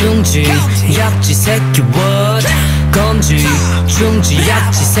중지 약지 새끼 what 검지 중지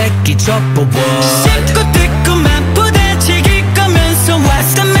약지 새끼 접어 what 씹고 뜯고 맛부대치기 거면서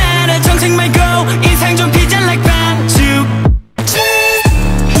What's the matter 정색 말고 인상 좀 피자 like 반죽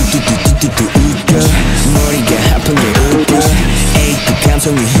뚜뚜뚜뚜뚜 웃겨 머리가 아픈 게 웃겨 A급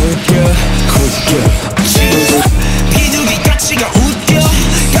감성이 웃겨 비둘기 가치가 웃겨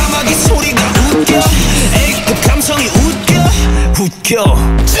까마귀 소리가 웃겨 A급 감성이 웃겨 Yeah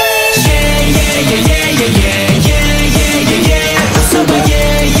yeah yeah yeah yeah yeah yeah yeah yeah 웃어봐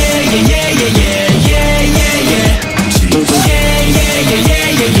yeah yeah yeah yeah yeah yeah yeah yeah yeah yeah yeah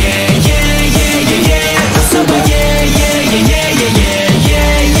yeah yeah yeah yeah yeah yeah 웃어봐 yeah yeah yeah yeah yeah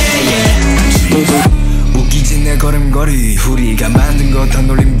yeah yeah yeah 웃기지 내 걸음걸이 우리가 만든 거 다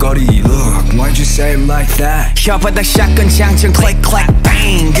놀림거리 Look, why'd you say it like that? 혓바닥 샷건 장전 클릭 클릭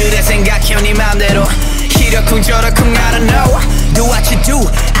bang 그래 생각해 네 맘대로 이러쿵 저러쿵 I don't know Do what you do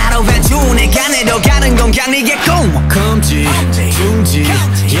I don't want you 내가 내려가는 건 그냥 네게 꿈 검지 중지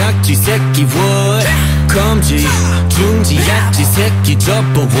약지 새끼 what 검지 중지 약지 새끼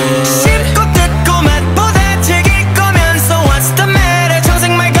접어 what 씹고 뜯고 맛보다 즐길 거면서 What's the matter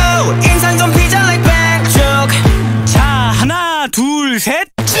정색 말고 인상 좀 피자 like 반죽 자 하나 둘 셋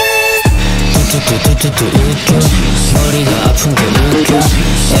뚜뚜뚜뚜뚜 웃겨 머리가 아픈 게 웃겨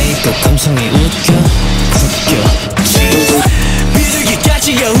A급 감성이 웃겨 비둘기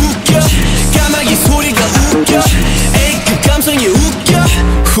가치가 웃겨 까마귀 소리가 웃겨 A급 감성이 웃겨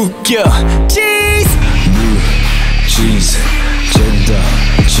Cheese Cheese, cheddar,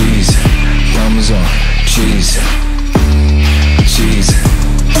 cheese, parmesan, cheese, cheese.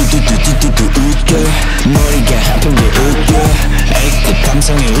 뚜뚜뚜뚜뚜 웃겨 머리가 아픈 게 웃겨 A급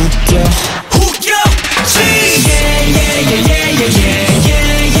감성이 웃겨 Cheese Yeah yeah yeah yeah yeah yeah yeah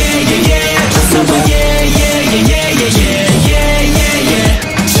yeah yeah 웃어봐 yeah yeah yeah yeah yeah yeah yeah yeah yeah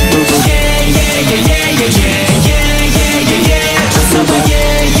yeah yeah yeah yeah yeah yeah yeah 웃어봐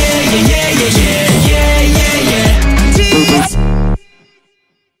yeah yeah yeah yeah yeah yeah yeah yeah Cheese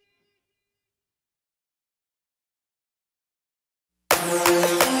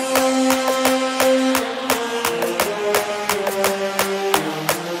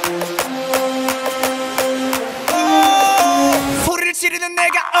소리를 지르는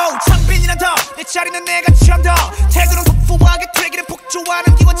내가 창빈이란 더내 자리는 내가 취한다 태도는 독보하게 되기를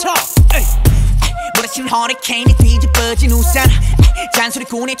폭주하는 기관차 몰아친 허리케인이 뒤집어진 우산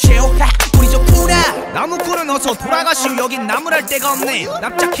잔소리꾼의 최후 우리 좋구나 나무꾼은 어서 돌아가시오 여긴 나무랄 데가 없네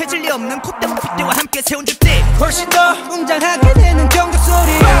납작해질 리 없는 콧대와 핏대와 함께 세운 줏대 훨씬 더 웅장하게 되는 경적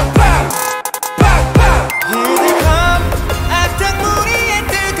소리 악당 무리의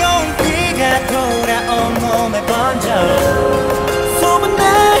뜨거운 비가 돌아온 몸에 번져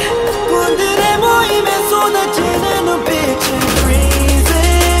소문난 군들의 모임에 쏟아지는 눈빛은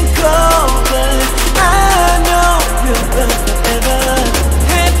freezing cold but I know you'll love forever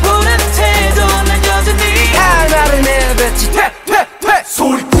해보는 태도 난 여전히 할 말을 내뱉지 퇴퇴퇴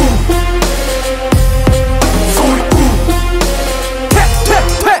소리꾼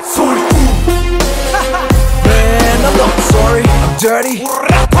퇴퇴퇴 소리꾼 Man, I'm not sorry, I'm dirty.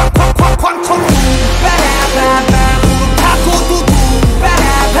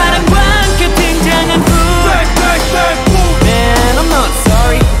 바람과 함께 등장한 불 Man, I'm not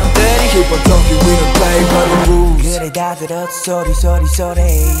sorry, I'm dirty. Keep on talking, we don't play by the rules. 그래 다 들었어 소리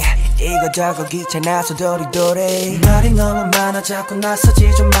이거저거 귀찮아서 도리도리 말이 너무 많아 자꾸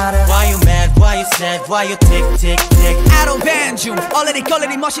나서지 좀 마라 Why you mad, why you sad, why you tick tick tick I don't ban 중 얼레리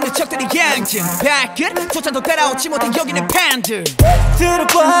걸레리 멋있는 척들이 양진 발끝 조차도 따라오지 못해 여기는 팬들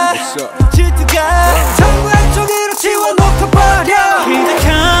들어봐 질투가 전부 한쪽으로 지워놓고 버려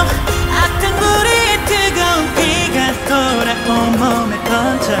휘적함 악당 무리의 뜨거운 비가 돌아온 몸에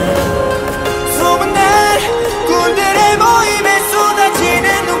번져 소문난 군들의 모임에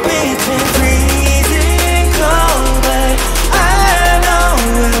쏟아지는 눈빛은 freezing cold but I know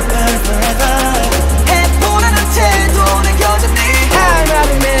we'll burn forever 해보라는 태도는 여전히 할 말을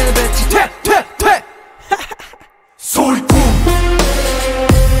내뱉지 퇴퇴퇴 소리꾼,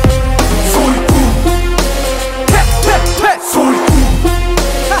 퇴퇴퇴 소리꾼.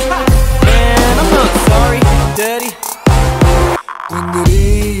 Man, I'm not sorry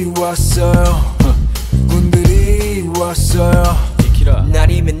왔어요. 군들이 왔어요.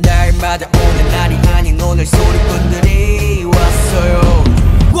 날이면 날마다 오는 날이 아닌 오늘 소리꾼들이 왔어요.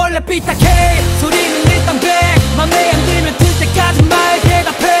 원래 삐딱해 소리는 일단 100 맘에 안 들면 들 때까지 말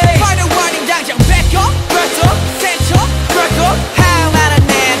대답해. Final warning 당장 back up breath up set up break up 하나는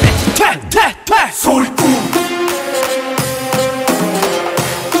내 매치 퇴 소리꾼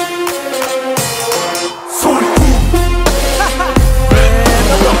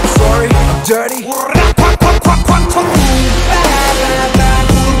Sorry, I'm dirty.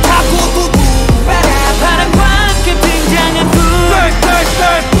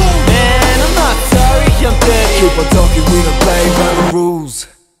 Keep on talking, we don't play by the rules.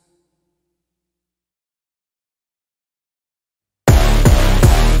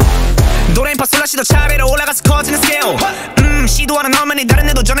 노래인 파솔라시도 차례로 올라가서 커지는 스케일. 시도하는 어머니 다른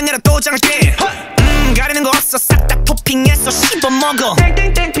애도 저는 얘라 또 장할게. 가리는 거 없어 싹 다 토핑해서 씹어먹어.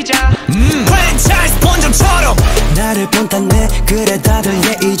 땡땡땡 피자 프랜차이즈 본점처럼 나를 본따네 그래 다들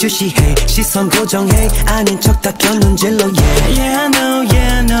예의 주시해. 시선 고정해 아닌 척 다 곁눈질로 Yeah I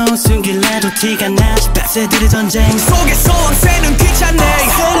know 숨길래도 티가 나지 빡세들의 전쟁 속에서 왕새는 귀찮네.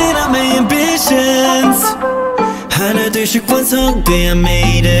 Setting up my ambitions 하나 둘씩 완성돼 I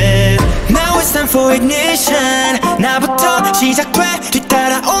made it. Now it's time for ignition. 나부터 시작돼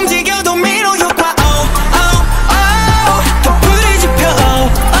뒤따라 움직여 도미노 효과. 더 불이 지펴 no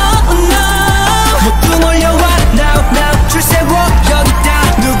모두 몰려와 now 줄 세워 여기다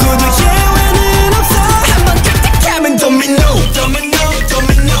누구도 예외는 없어. 한번 깜짝하면 도미노 한번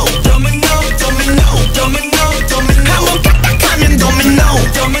깜짝하면 도미노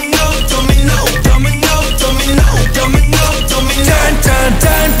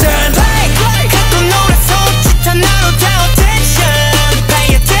딴딴딴딴 갖고 놀아서 짙은 나로 다 attention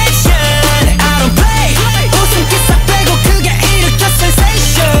pay attention I don't play 웃음기 싹 빼고 그게 일으켜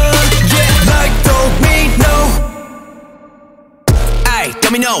sensation Yeah like domino 아이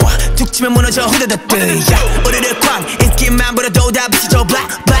도미노 툭 치면 무너져 후다다뜨 우리를 쾅 인기만 부려도 다 부시죠 black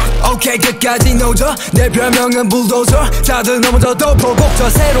오케이 끝까지 노져 내 별명은 불도저. 다들 넘어져도 보복저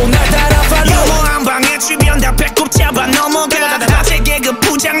새로 날 따라 follow. 유머 한 방에 주변 다 배꼽 잡아 넘어가. 제 개그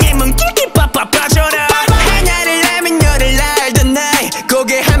부장님은 끼끼빠빠 빠져라. 하나를 알면 열을 알던 나이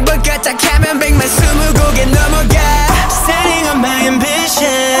고개 한번 까딱하면 100만 20곡에 넘어가. Setting up my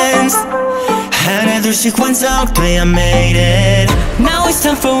ambitions 하나 둘씩 완성돼 I made it. Now it's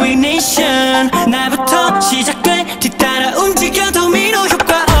time for ignition. 나부터 시작돼 뒤따라 움직여 도미노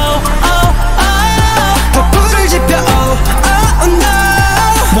효과. 더 불을 지펴 no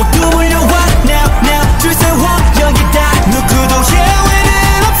모두 몰려와 now 줄 세워 여기다 누구도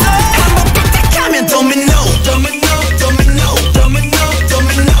예외는 없어. 한번 깜짝하면 도미노 한번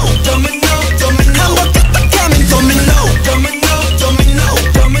깜짝하면 도미노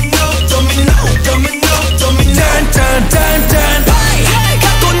딴딴딴딴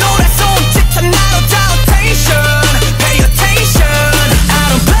갖고 놀아서 짙은 나로 다 attention pay attention I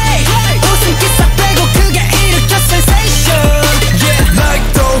don't play 웃음기 싹 빼고 그게 일으켜 sensation Yeah like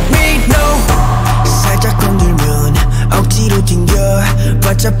domino. 살짝 건들면 억지로 튕겨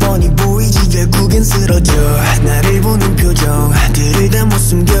바짝 뻔히 보이지 결국엔 쓰러져. 나를 보는 표정 들을 못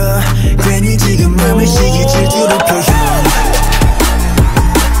숨겨 괜히 지금 맘을 시기 질투로 표현.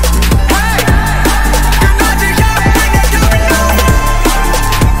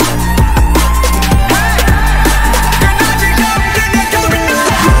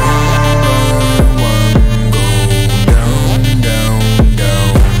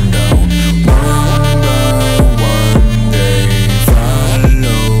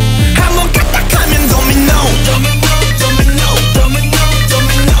 한번 까딱하면 도미노 한번 까딱하면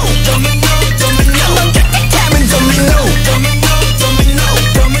도미노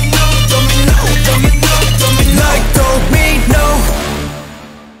Like domino.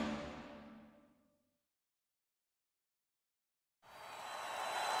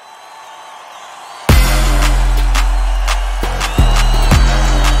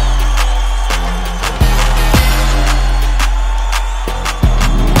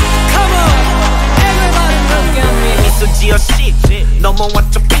 미소 지어 씨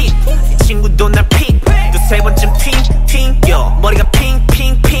넘어왔죠 픽 친구도 날 픽 두세 번쯤 튕겨 머리가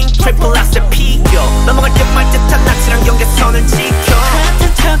핑핑핑 트리플 악셀 피겨 넘어갈 듯 말 듯한 낯이랑 경계선을 지켜.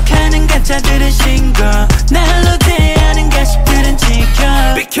 같은 척하는 가짜들은 신고 날로 대하는 가식들은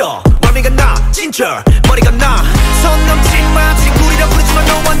지켜. 비켜 멀미가 나 진짜 머리가 나 선 넘지 마 친구이라 부르지만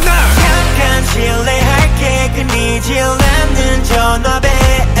너와 나 잠깐 실례할게 끊이질 않는 전화벨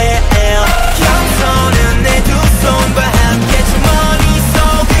겸손은 내 두 손과 함께 주머니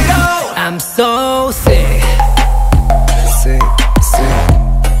속으로. I'm so sick. Sick.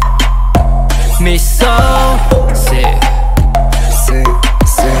 me so sick.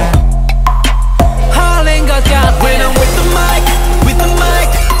 Hurling 것 같아. When I'm with the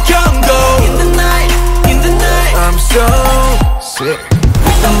mic, 경고. In the night, I'm so sick.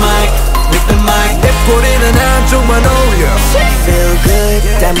 With the mic, 내 뿌리는 한쪽만 어울려. Feel good,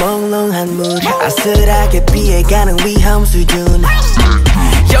 다 몽롱한 mood. 아슬하게 피해가는 위험 수준.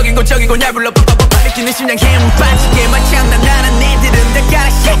 여긴고 저긴고 날 불러 빨리 뛰는 심장 힘 빠지게만 장난하는 니들은 다 가라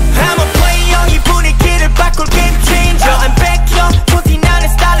shit. I'm a player, 이 분위기를 바꿀 game changer. I'm back up, pussy 나는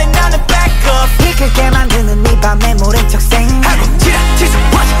style 나는 back up. 이끌게 만드는 이 밤의 모른 척 생하고 지수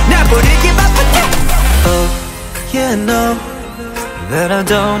watch 나 부리기 바쁘게. Oh, you know that I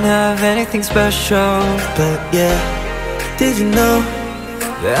don't have anything special. But yeah, did you know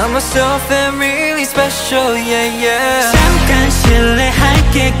that I'm myself and really special, yeah, yeah. 잠깐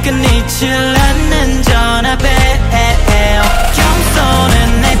실례할게 끊이질 않는 전화벨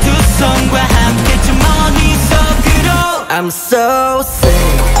겸손은 내 두 손과 함께 주머니 속으로 I'm so sick.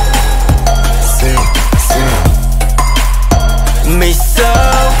 Me so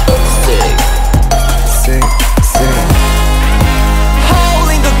sick.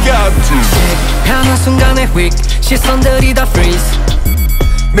 Holding the gap 하는 순간에 휙 시선들이 다 freeze.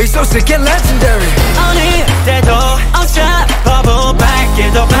 Me so sick and legendary. 어느 때도 어차퍼보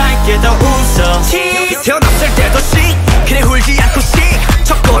밝게 더 웃어 태어났을 때도 씩 그래 울지 않고 씩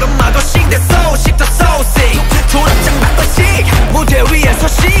첫걸음마도 씩 내 소식 더 so sick 졸업장 받고 씩 무대 위에서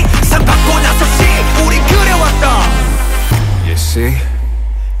씩 상 받고 나서 씩 우리 그래왔다. You see,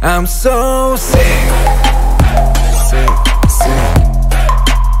 I'm so sick.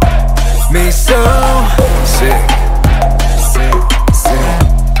 Me so sick.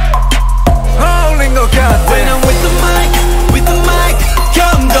 Holding 것 같아. When I'm with the mic,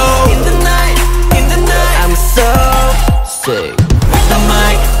 경고. In the night, I'm so sick.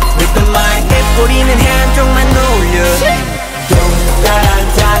 with the mic, 내 뿌리는 한쪽만 어울려. Shit.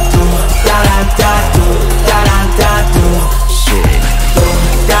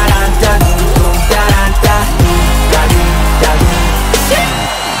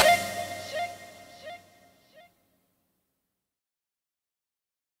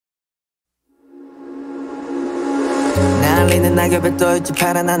 날리는 낙엽에 떠있지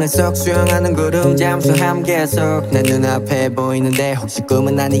파란 하늘 속 수영하는 구름 잠수함 계속 내 눈앞에 보이는데 혹시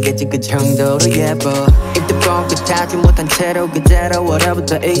꿈은 아니겠지 그 정도로 예뻐 입도 뻥끗하지 못한 채로 그대로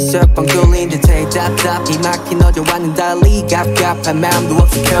얼어붙어 있어 뻥 뚫린 듯해 답답히 막힌 어제와는 달리 갑갑한 마음도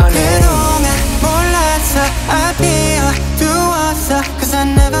없이 편해 그동안 몰랐어 I 비워두었어 Cause I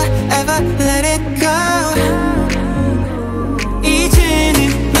never ever let it go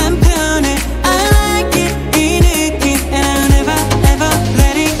이제는 맘 편해 I like it 이 느낌 And I'll never ever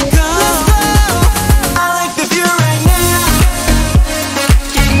let it go Let's go I like the view right now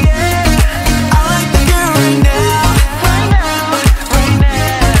I like the view right now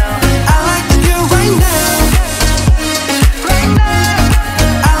I like the view right now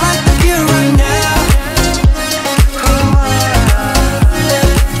I like the view right now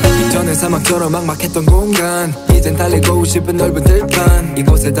이전엔 사막처럼 막막했던 공간 이젠 달리고 싶은 넓은 들판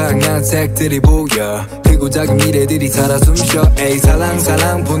이곳에 다양한 색들이 보여 크고 작은 미래들이 살아 숨쉬어 에이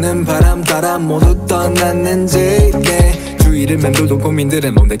살랑살랑 부는 바람 따라 모두 떠났는지 내 주위를 맴돌던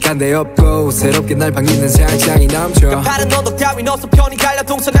고민들은 뭔데간 데 없고 새롭게 날 반기는 상상이 넘쳐 파란 너도 따윈 없어 편히 갈려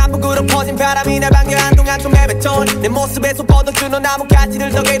동서남북으로 퍼진 바람이 날 반겨 한동안 좀 헤맸던 내 모습에서 뻗어주는 나뭇가지를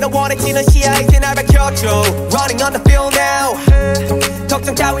덕에 더 원해지는 시야 이제 날 밝혀줘 Running on the field now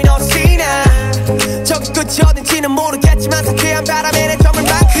걱정 따윈 없이나 저기 끝이 어딘지는 모르겠지만 상쾌한 바람에 내 점을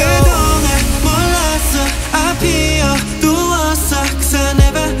만큼 그동안 몰랐어 I 비워두었어 Cause I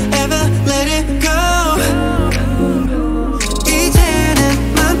never ever let it go 이제는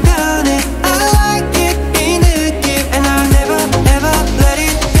맘 편해 I like it 이 느낌 And I'll never ever let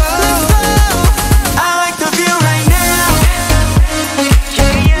it go Let's go I like the view right now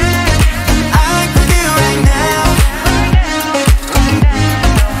I like the view right now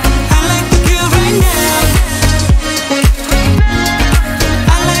I like the view right now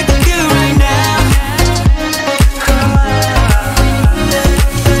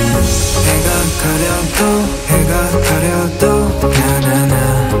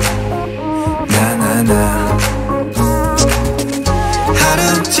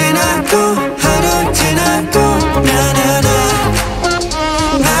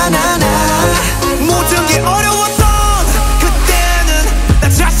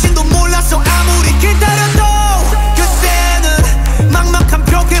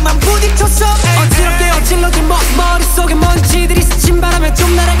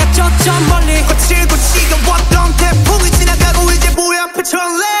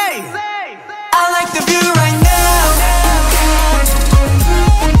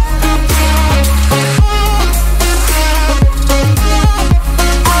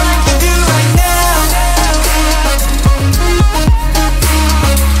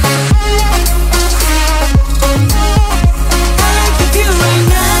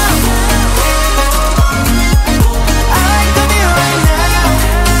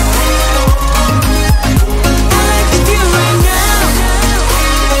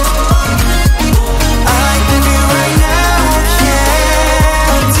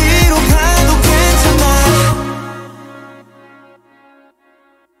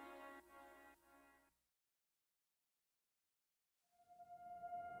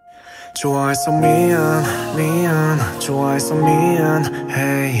좋아해서 미안 미안 좋아해서 미안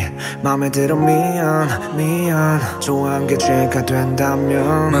hey 맘에 들어 미안 미안 좋아한 게 죄가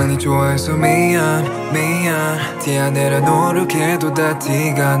된다면 많이 좋아해서 미안 미안 티가 내려 노력해도 다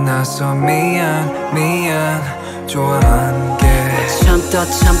티가 나서 미안 미안 좋아한 게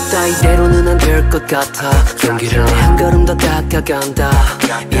참다 이대로는 안 될 것 같아 용기를 내 한 걸음 더 다가간다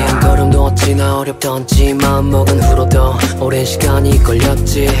이 한 걸음도 어찌나 어렵던지 마음먹은 후로도 오랜 시간이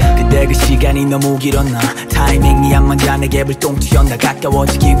걸렸지 그때 그 시간이 너무 길었나 타이밍이 안 맞아 내게 불똥 튀었나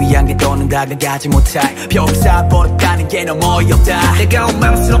가까워지기 위한 게 더는 다가가지 못할 벽을 쌓아버렸다는 게 너무 어이없다 내가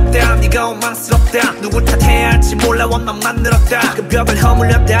원망스럽다 네가 원망스럽다 누굴 탓해야 할지 몰라 원망만 늘었다 그 벽을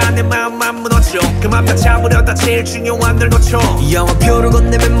허물렸다 내 마음만 무너져 그맘만 참으려다 제일 중요한 널 놓쳐 영화표를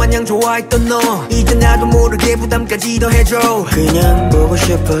건네면 마냥 좋아했던 너 이제 나도 모르게 부담까지 더해줘 그냥 보고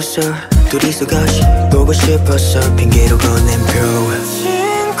싶었어 둘이서 같이 보고 싶었어 핑계로 건넨 표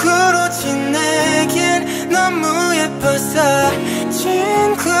친구로 지내긴 너무 예뻤어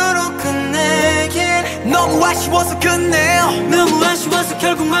친구로 끝내긴 너무 아쉬워서 끝내 너무 아쉬워서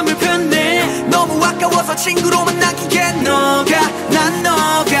결국 맘을 폈네 너무 아까워서 친구로만 남기겠네 너가 난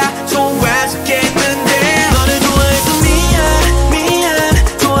너가 좋아졌겠는데 너를 좋아해서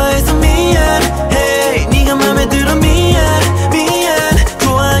미안 좋아해서 미안 hey 네가 맘에 들어 미안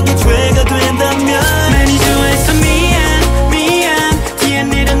좋아한 게 죄가 된다면 많이 좋아해서 미안 뒤에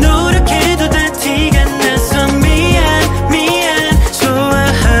내려 노력해도 다 티가 나서 미안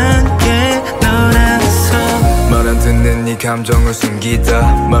좋아한 게 너라서 말 안 듣는 네 감정을 숨기다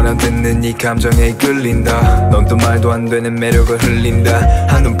말 안 듣는 네 감정에 이끌린다 넌 또 말도 안 되는 매력을 흘린다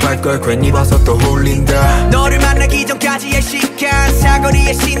한눈 팔걸 괜히 봐서 또 홀린다 너를 만나기 전까지의 시간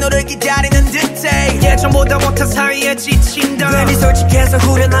사거리의 신호를 기다리는 듯해 예전보다 못한 사이에 지친다 괜히 솔직해서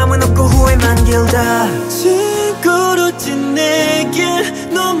후련함은 없고 후회만 길다 친구로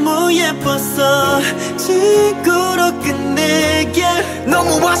지내길 너무 예뻤어 친구로 끝내길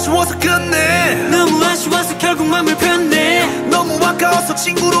너무 아쉬워서 끝내 너무 아쉬워서 결국 맘을 폈네 너무 아까워서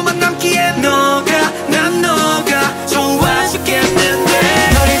친구로만 남기엔 너가 난 너가 좋아 죽겠는데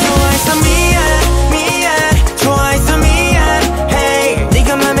너를 좋아해서 미안 좋아해서 미안 hey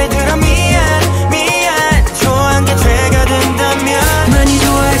네가 맘에 들어 미안 좋아한 게 죄가 된다면 많이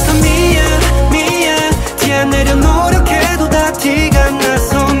좋아해서 미안 티안 내려 노력해도 다 티가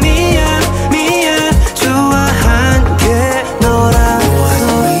나서 미안 좋아한 게 너라서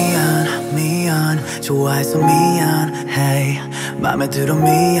미안 좋아해서 미안 hey 맘에 들어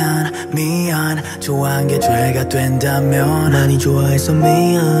미안 좋아한 게 죄가 된다면 많이 좋아해서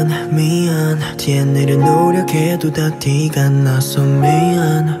미안 뒤에 내려 노력해도 다 티가 나서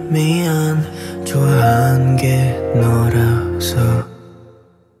미안 좋아한 게 너라서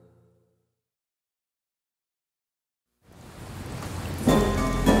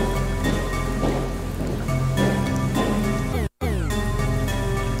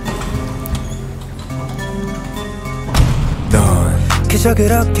그저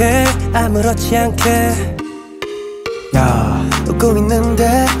그렇게 아무렇지 않게 웃고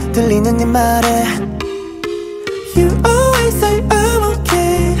있는데 들리는 네 말에 You always say I'm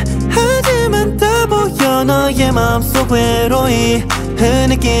okay 하지만 다 보여 너의 마음속 외로이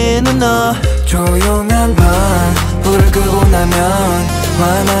흐느끼는 너 조용한 밤 불을 끄고 나면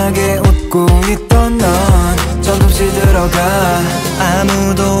환하게 웃고 있던 넌 정없이 들어가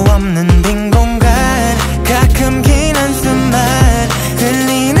아무도 없는 빈 공간 가끔 긴 한숨만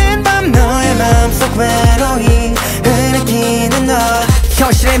들리는 밤 너의 마음속 외로이 흐느끼는 너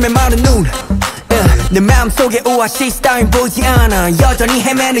현실의 메마른 눈 내 마음속에 오아시스 따윈 보이지 않아 여전히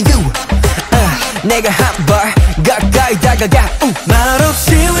헤매는 you 내가 한 발 가까이 다가가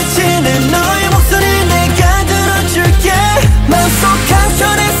말없이 외치는 너의 목소리 내가 들어줄게 마음속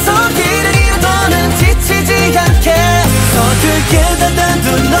한켠에서 길을 잃어도는 지치지 않게 서툴게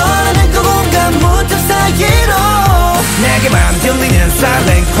닫아둔 너라는 그 공간 문틈 사이로 내게만 들리는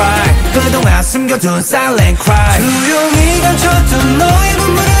silent cry 그동안 숨겨둔 silent cry 조용히 감춰둔 너의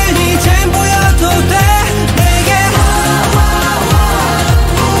눈물을 이젠 보여도 돼 내게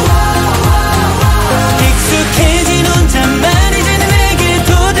익숙해진 혼잣말 이제는 내게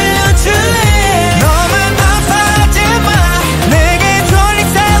또 들려줄래 너만 아파하지 마 내게 졸린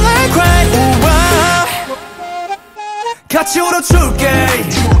silent cry 같이 울어줄게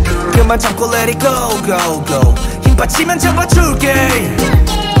그만 참고 let it go go go 힘 빠지면 잡아줄게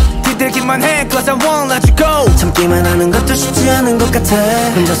기대기만 해 cause I won't let you go 참기만 하는 것도 쉽지 않은 것 같아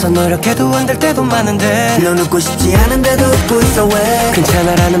혼자서 노력해도 안 될 때도 많은데 넌 웃고 싶지 않은데도 웃고 있어 왜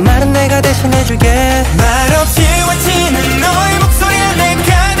괜찮아라는 말은 내가 대신해줄게 말없이 외치는 너의 목소리에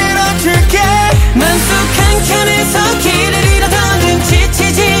내가 들어줄게 맘속 한켠에서 길을 잃어도는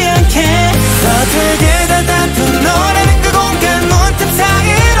지치지 않게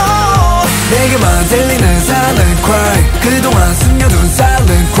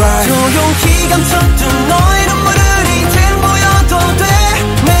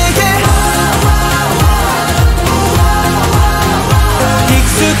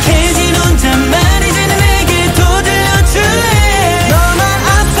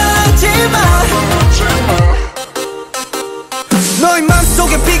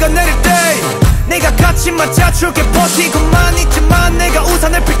속에 비가 내릴 때 내가 같이 맞아줄게. 버티고만 있지만 내가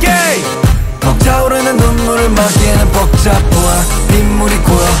우산을 필게. 벅차오르는 눈물을 막기에는 복잡해. 빗물이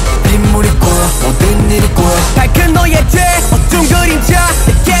고여 빗물이 고여 모든 일이 고여. 밝은 너의 뒤 어두운 그림자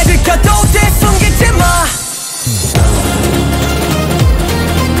내게 들켜도 돼 숨기지 마.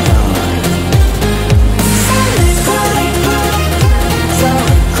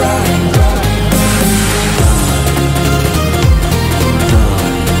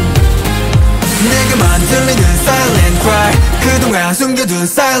 내게만 들리는 silent cry. 그동안 숨겨둔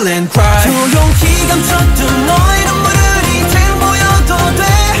silent cry. 조용히 감췄던 너의 눈물을 이제 보여도 돼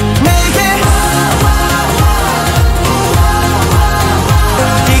내게.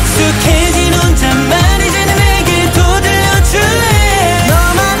 익숙해진 혼잣말 이제는 내게 또 들려줄래.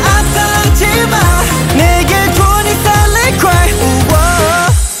 너만 앞서지 마 내게 주는 이 silent cry.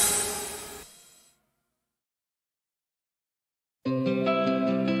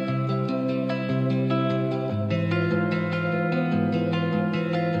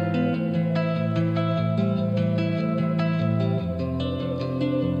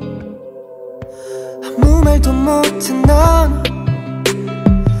 아무 말도 못한 넌 그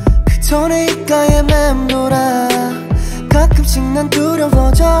내 입가에 맴돌아. 가끔씩 난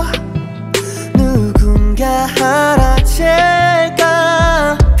두려워져. 누군가 알아챌까.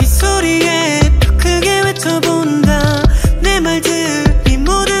 빗소리에 더 크게 외쳐본다. 내 말들이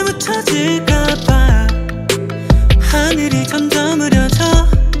모두 묻혀질까봐. 하늘이 점점 흐려져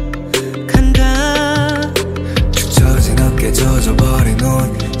간다. 젖은 어깨 젖어버린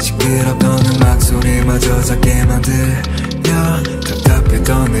옷. 시끄럽던 음악 소리마저 작게 만들려.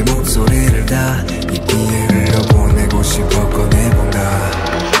 답답했던 내 목소리를 다 이 귀에 흘려보내고 싶어 꺼내본다.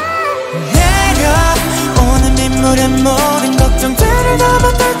 내려오는 빗물에 모든 걱정들을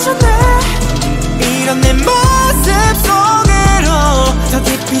담아 떨쳐내. 이런 내 모습 속으로 더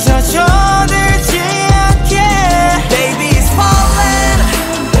깊이 젖어들지 않게. Baby is falling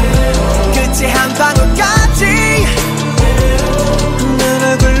끝에 한 방울까지 내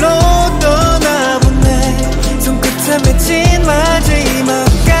얼굴로 떠나보내. 손끝에 맺힌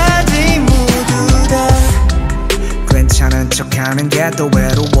마지막까지 모두 다. 괜찮은 척하는 게 또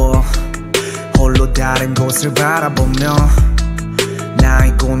외로워. 홀로 다른 곳을 바라보며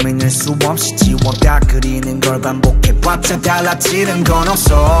나의 고민을 수없이 지워가 그리는 걸 반복해봤자 달라지는 건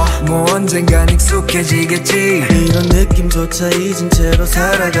없어. 뭐 언젠간 익숙해지겠지. 이런 느낌조차 잊은 채로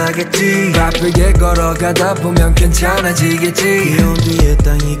살아가겠지. 바쁘게 걸어가다 보면 괜찮아지겠지. 비온 뒤에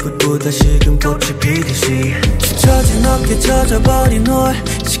땅이 꽃보다 식은 꽃이 피듯이. 젖은 어깨 젖어버린 홀.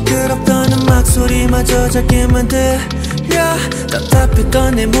 시끄럽던 음악 소리마저 작게 만들려.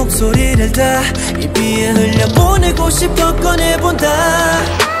 답답했던 내 목소리를 다 이 비에 흘려보내고 싶어 꺼내본다.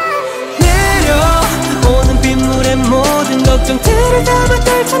 내려오는 빗물에 모든 걱정들을 담아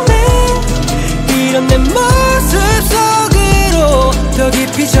떨쳐내. 이런 내 모습 속으로 더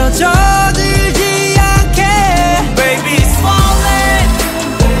깊이 젖어들지 않게. Baby is falling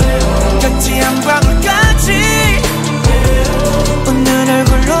끝이 한 방울까지 웃는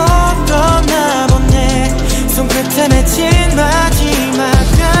얼굴로 떠나보내. 손끝에 맺힌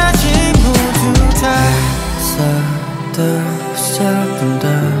마지막까지 모두 다 시작된다.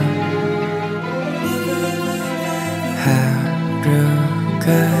 하루가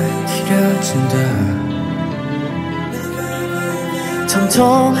길어진다.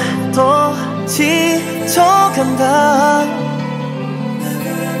 점점 더 지쳐간다.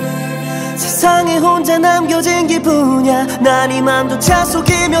 세상에 혼자 남겨진 기분이야. 난 이 맘조차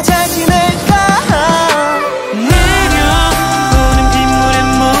속이며 잘 지낼까. 내려오는 빗물에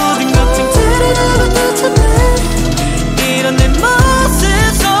모든 걱정들을 담아 떨쳐내. 이런 내 모습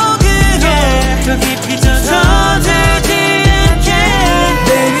속으로 더 깊이 젖어들지 않게.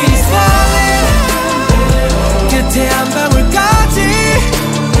 Baby is falling 끝에 한 방울까지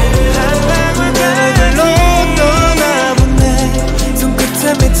내 얼굴로 떠나보내. 손끝에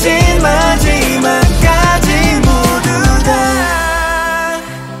맺힌 마지막까지 모두 다.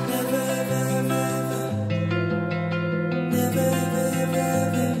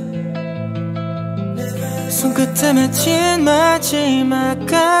 손끝에 맺힌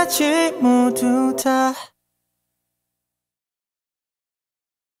마지막까지 모두 다.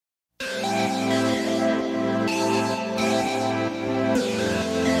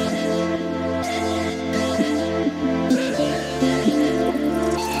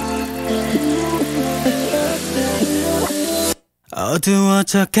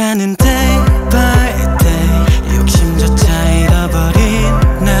 어두워져가는 day by day. 욕심조차 잃어버린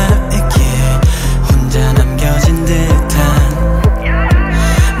나에게 혼자 남겨진 듯한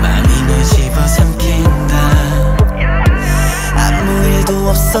맘이 널 집어삼킨다. 아무 일도 아무도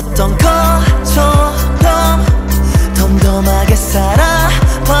없었던 것처럼 덤덤하게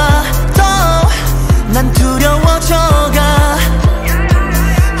살아봐도 난 두려워져가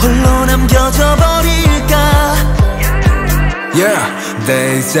홀로 남겨져 버릴까. Yeah,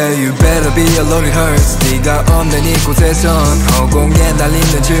 they say you better be a lonely hearse. 네가 없는 이곳에선 허공에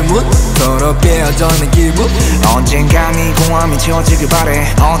날리는 질문 더럽게 어쩌는 기분. 언젠간 이 공허함이 채워지길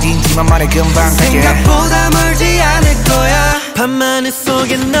바래. 어딘지만 말해 금방 갈게. 생각보다 멀지 않을 거야. 밤하늘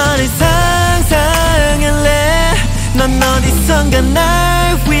속에 너를 상상할래. 넌 어디선가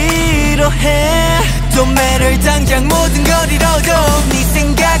날 위로해. Don't matter 당장 모든 걸 잃어도 네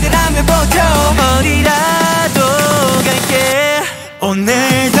생각을 하면 보죠. 어디라도 갈게.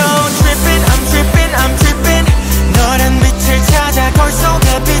 오늘도 trippin', I'm trippin', I'm trippin'. 너란 빛을 찾아 거울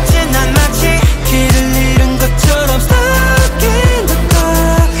속에 비친 난 마치 길을 잃은 것처럼 stuck in the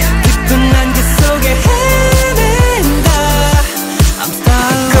dark. 깊은 안개 속에 헤맨다. I'm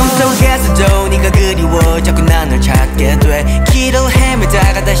stuck. 꿈속에서도 네가 그리워 자꾸 난 널 찾게 돼. 길을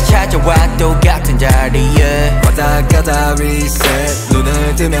헤매다가 다시 찾아와 똑같은 자리에 왔다 갔다 reset.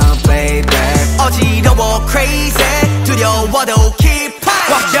 눈을 뜨면 playback. 어지러워 crazy 두려워도 keep on.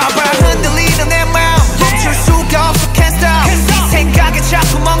 꽉 잡아 흔들리는 내 마음 멈출 수가 없어 can't stop. 네 생각에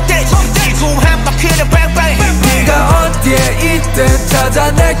자꾸 멍 때리지 지구 한 바퀴를 뱅뱅. 네가 어디에 있든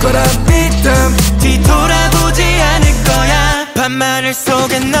찾아낼 거란 믿음. 뒤돌아보지 않을 거야. 밤하늘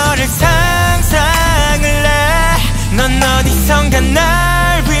속에 너를 상상할래. 넌 어디선가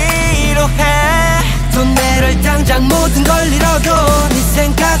날 위로해. Don't matter 당장 모든 걸 잃어도 네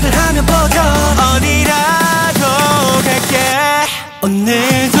생각을 하면 보죠. 어디라도 갈게.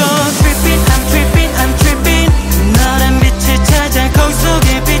 오늘도 trippin', I'm trippin', I'm trippin'. 너란 빛을 찾아 거울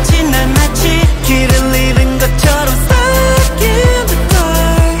속에 비친 난 마치 길을 잃은 것처럼 stuck in the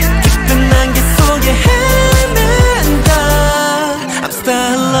dark. 깊은 안개 속에 헤맨다. I'm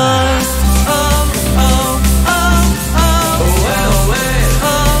still lost.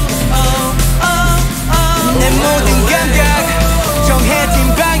 내 모든 감각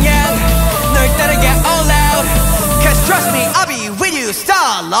정해진 방향 널 따라가 all out. Cause trust me I'll be with you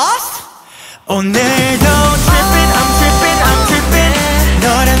star lost. 오늘도 trippin', I'm trippin', I'm trippin'.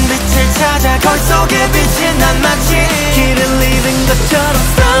 너란 빛을 찾아 거울 속에 비친 난 마치 길을 잃은 것처럼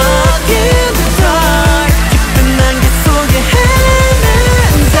stuck in the dark. 깊은 안개 속에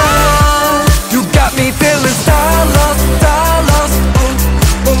헤맨다. You got me feeling star lost, star lost.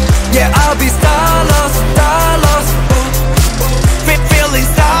 Yeah, I'll be star lost, star lost. Feeling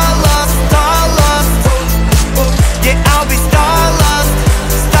star lost, star lost. Yeah I'll be star lost,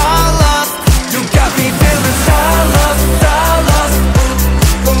 star lost. You got me feeling star lost, star lost.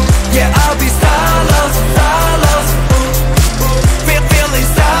 Yeah, I'll be star lost, star lost. Feeling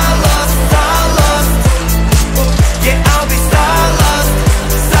star lost, star lost. Yeah I'll be star lost,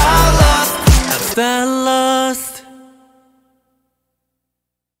 star lost. I'm still lost.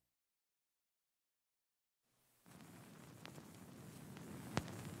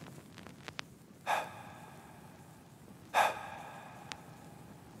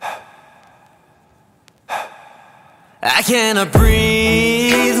 I cannot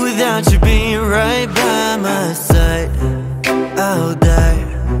breathe without you being right by my side. I'll die.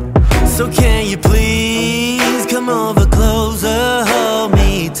 So can you please come over closer, hold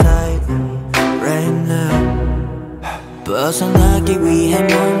me tight right now. 벗어나기 위해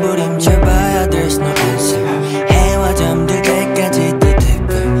몸부림쳐봐야 there's no answer. 해와 잠들 때까지 또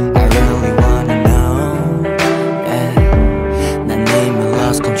댓글 I really wanna know. Yeah. 난 이미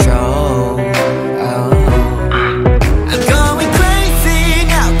lost control.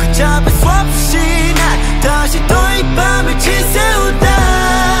 다시 또 이 밤을 지새우다.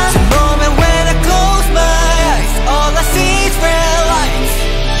 The moment when I close my eyes, all I see is red lights.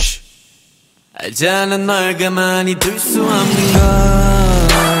 알잖아 널 가만히 둘 수 없는 걸.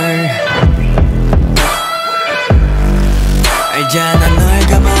 알잖아 널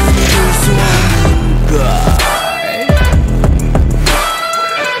가만히 둘 수 없는 걸.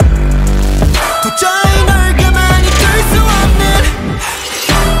 도저히 널 가만히 둘 수 없는.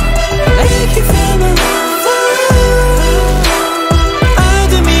 I can feel my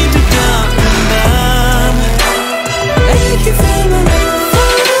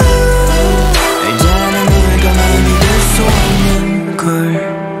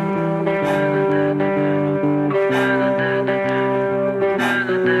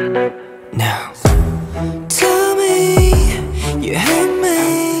Now tell me you hate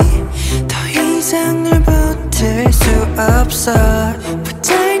me. 더 이상 널 버틸 수 없어.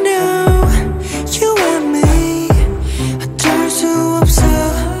 But I know you and me 어쩔 수 없어.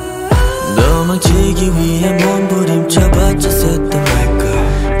 도망치기 위해 몸부림쳐봤자 썼던 말까.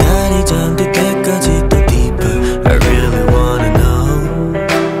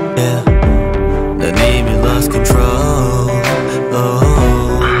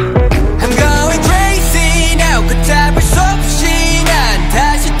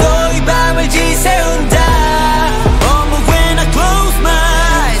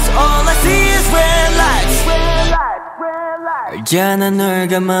 알잖아 널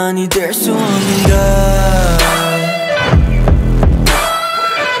가만히 둘 수 없는 걸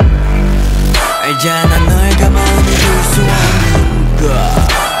알잖아 널 가만히 둘 수 없는 걸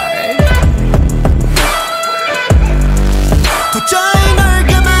도저히 널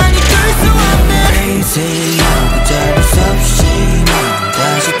가만히 둘 수 없는 Crazy 잡을 수 없이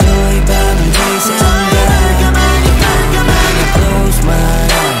다시 또 이 밤을 지샌다 Close my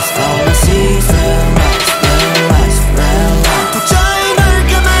eyes all I see is real life real life real life 도저히 널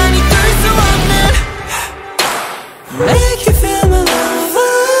가만히 둘 수 없는 Make you feel my love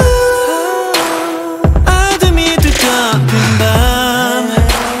어둠이 뒤덮인 밤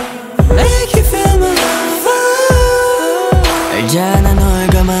Make you feel my love 알잖아 널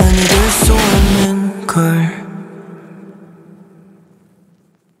가만히 둘 수 없는 걸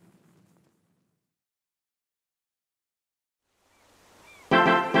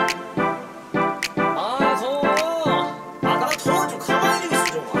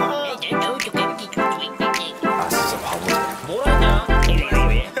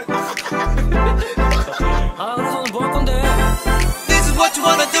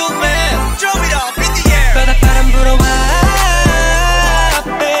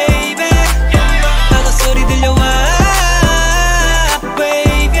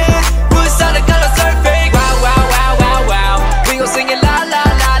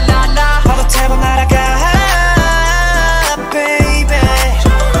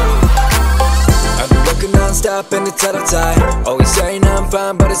And it's out of time. Always saying I'm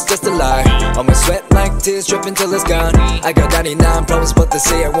fine, but it's just a lie. All my sweat like tears dripping till it's gone. I got 99 problems, but they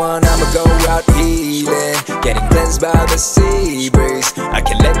say I won. I'ma go out healing, getting cleansed by the sea breeze. I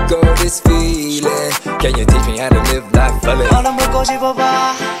can't let go of this feeling. Can you teach me how to live life fully? 얼른 보고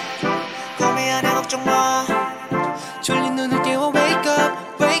집어봐 고민 안해 걱정 마 졸린 눈을 깨워 wake up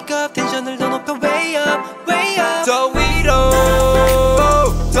wake up 텐션을 더 높여 way up way up 더 위로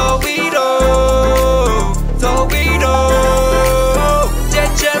더 위로 더 위로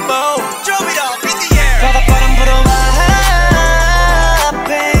제제모 Throw it up in the air 바닷바람 불어와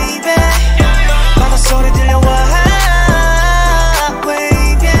baby 바닷소리 들려와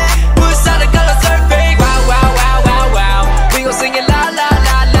baby 물살을 갈라 surfing Wow wow wow wow wow We gon' sing it la la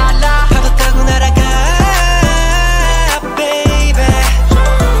la la la 파도 타고 날아가 baby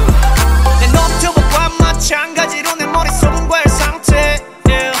내 노트북과 마찬가지로 내 머릿속은 과열 상태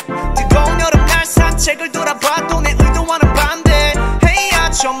yeah. 뜨거운 여름날 산책을 돌아봐도 내 의도와는 반대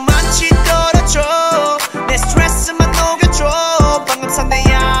Hey 좀만 치더라줘 내 스트레스만 녹여줘 방금 산 내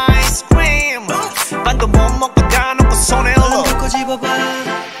아이스크림 반도 못 먹고 다 놓고 손에 얼른 올려 들고 집어봐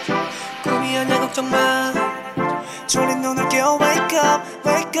꿈이 아냐 걱정 마 졸린 눈을 깨워 wake up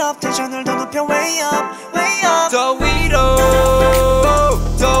텐션을 더 높여 way up way up 더 위로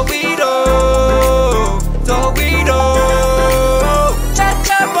더 위로 더 위로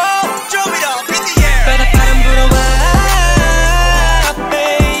짜짜보 Throw it up in the air 바닷바람 불어와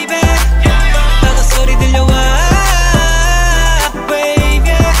baby 바닷소리 들려와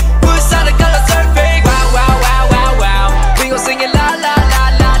baby 물살을 갈라 surfing Wow wow wow wow wow We gon' sing it la la la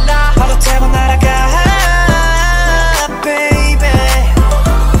la la 파도 타고 날아가 baby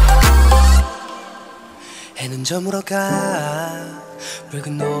해는 저물어 가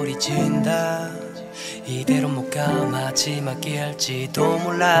붉은 놀이 진다 이대로 못 가 마지막이 할지도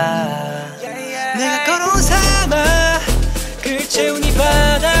몰라 내가 걸어온 사막을 채운 이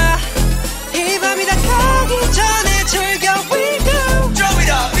바다 이 밤이 다 가기 전에 즐겨 we go Throw it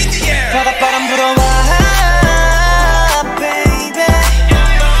up in the air 바닷바람 불어와 baby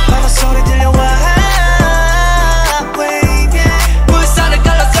바닷소리 들려와 baby 물살을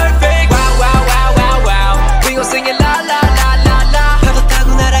갈라 surfing Wow wow wow wow wow We gon' sing it la la la la la 파도 타고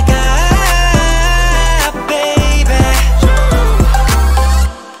날아가 baby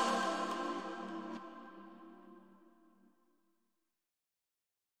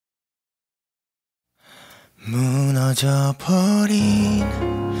무너져 버린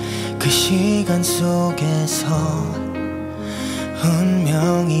그 시간 속에서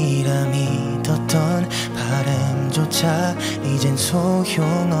운명이라 믿었던 바람조차 이젠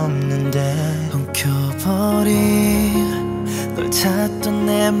소용없는데 엉켜버린 널 찾던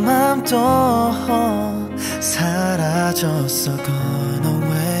내 맘도 사라졌어 Gone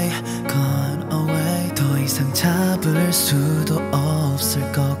away, gone away 더 이상 잡을 수도 없을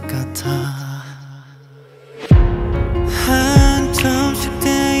것 같아 한 tom씩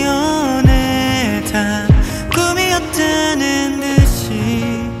떼어내다 꿈이었다는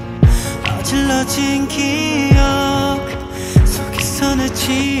듯이 어질러진 기억 속에서 날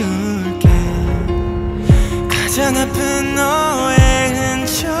지울게 가장 아픈 너의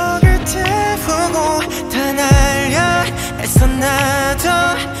흔적을 태우고 다 날려 날 그래서 나도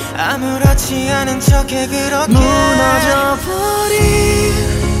아무렇지 않은 척해 그렇게 무너져버린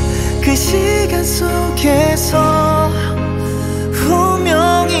그 시간 속에서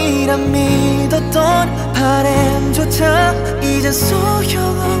운명이란 믿었던 바람조차 이젠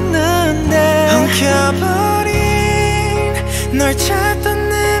소용없는데 엉켜버린 널 찾던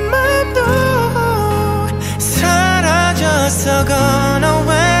내 맘도 사라졌어. Gone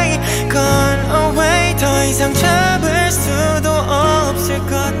away, gone away. 더 이상 잡을 수도 없을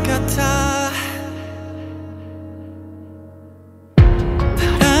것 같아.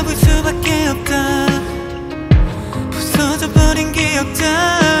 바라볼 수밖에 없다. 부서져버린 기억들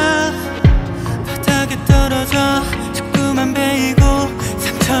바닥에 떨어져 자꾸만 베이고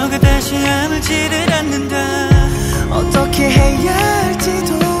상처가 다시 아물지를 않는다. 어떻게 해야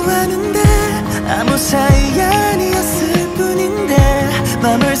할지도 아는데 아무 사이 아니었을 뿐인데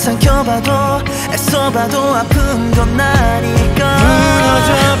맘을 삼켜봐도 애써봐도 아픈 건 나니까.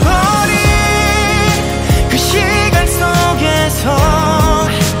 무너져버린 그 시간 속에서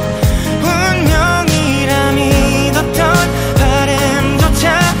운명이라 믿었던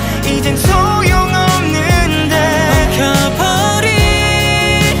바람조차 이젠 소용없는데 엉켜버린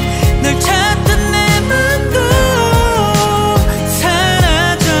널 찾던 내 맘도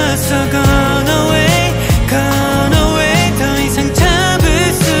사라졌어. Gone away, gone away. 더 이상 잡을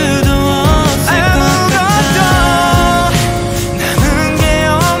수도 없을 것 같아. 남은 게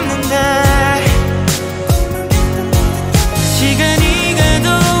없는데 시간이 가도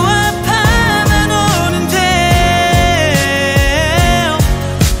아파만 오는데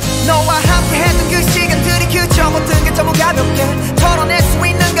너와 함께 했던 그 시간들이 그저 모든 게 너무 가볍게 털어낼 수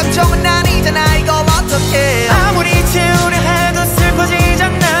있는 걱정은 아니잖아. 이걸 어떡해. 아무리 채우려 해도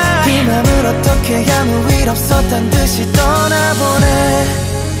슬퍼지잖아. 이 맘을 어떻게 아무 일 없었단 듯이 떠나보내.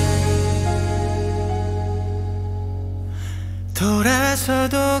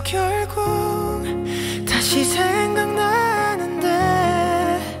 돌아서도 결국 다시 생각나는데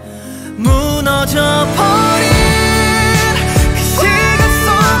무너져버린 그 시간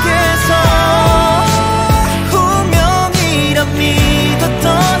속에서 운명이라 믿었던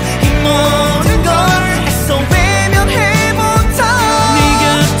이 모든 걸 애써 외면해본다. 네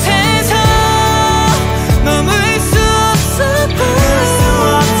곁에서 머물 수 없었던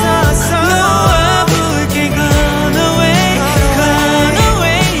놓아볼게. Gone away, gone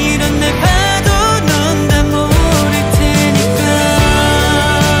away. 이런 날 봐도 넌 다 모를 테니까.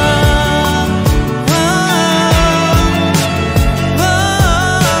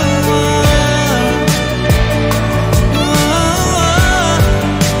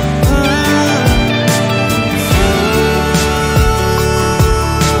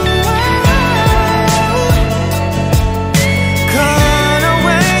 Gone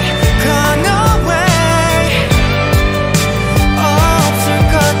away, gone away. 없을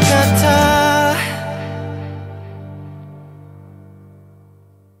것 같아.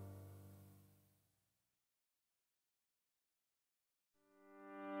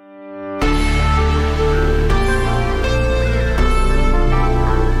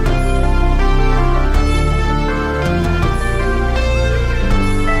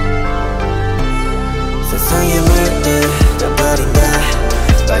 세상에 물들 다 버린다.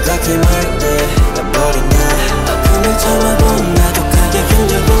 빨갛게 물들 다 버린다. 아픔을 참아본다. 독하게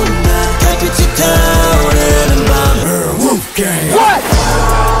견뎌본다. 달빛이 타오르는 밤.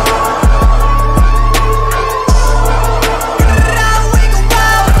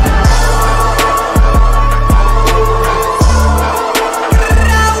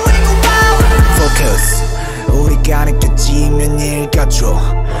 Focus. 우리가 느껴지면 읽어줘.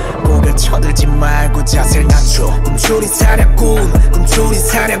 고개 쳐들지 말고 자세를 낮춰. 꿈초리 사냥꾼, 꿈초리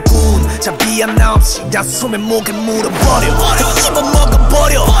사냥꾼. 잡이 하나 없이 다 숨에 목에 물어버려. 다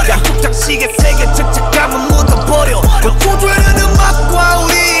씹어먹어버려. 약국장식의 세계 착착감은 묻어버려. 고조되는 음악과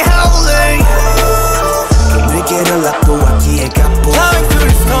우리 howling. 물기를 납도하기에 갚고 Plowing through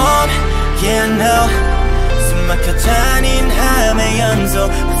the storm, yeah I know. 숨 막혀 잔인 함의 연속.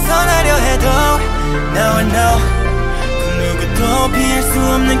 벗어나려 해도 Now I know. 그 누구도 피할 수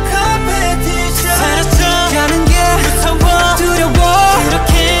없는 competition. 사라져 가는 게 무서워 두려워.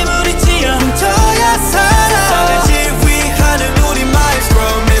 그렇게 무리지어 훔쳐야 살아. 세상을 지휘하는 우리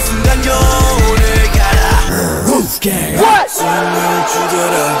마일스트롬. 내 순간 요를 가라. 숨을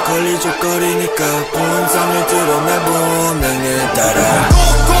죽여라. 걸리적거리니까 본성을 드러내 본능을 따라.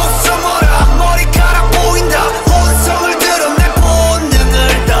 꼭꼭 숨어라. 머리카락 보인다. 본성을 드러내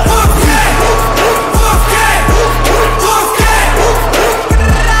본능을 따라.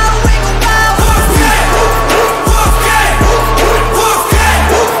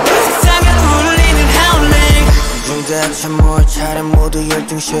 세상에 울리는 howling. 대체 뭐야 차례 모두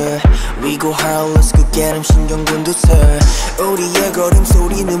 12시 We go hard let's go get 'em 신경군두세 우리의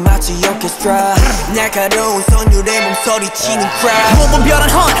걸음소리는 마치 오케스트라 날카로운 선율에 몸서리치는 crowd 몸은 변한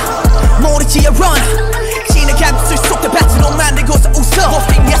헌 모리지의 run 진흙한 술 속에 배트로 만들고서 웃어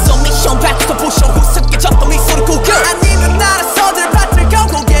워핑에서 미션 배트도 부셔 우습게졌던 미소를 구겨 아니면 나라서들 밭을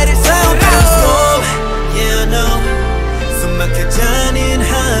걸고 get it sound out Yeah I know 숨막혀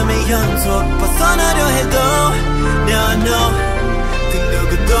잔인함의 연속 벗어나려 해도 Now I know 그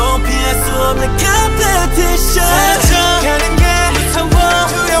누구도 피할 수 없는 competition 가는 게 무서워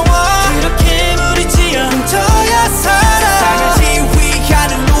두려워 그렇게 무리지어 훔쳐야 살아 삶을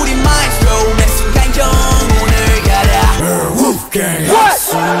지휘하는 우리 마인드로 매 순간 영혼을 갈아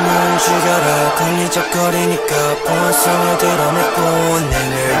숨을 죽여라 걸리적거리니까 본성을 드러내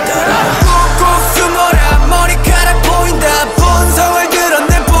본능을 따라 꾹꾹 숨어라 머리카락 보인다 본성을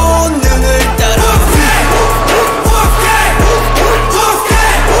드러내 본능을 따라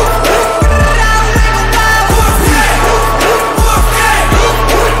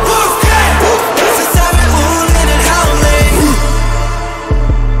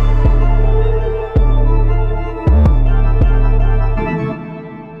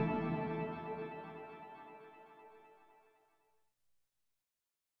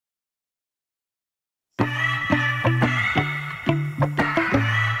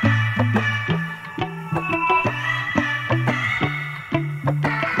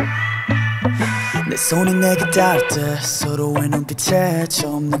내 손이 내게 닿을 때 서로의 눈빛에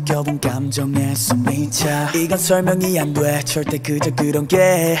처음 느껴본 감정에 숨이 차 이건 설명이 안 돼 절대 그저 그런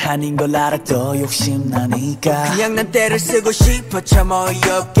게 아닌 걸 알아도 욕심나니까 그냥 난 때를 쓰고 싶어 참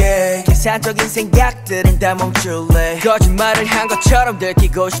어이없게 계산적인 생각들은 다 멈출래 거짓말을 한 것처럼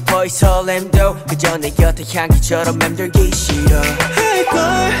들키고 싶어 이 설렘도 그저 내 곁에 향기처럼 맴돌기 싫어 할걸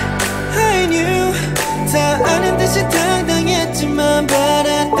I knew 다 아는 듯이 당당했지만 But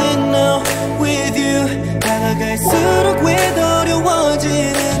I didn't know with you 다가갈수록 왜 더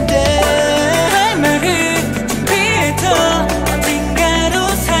어려워지는데 할 말을 준비해도 어딘가로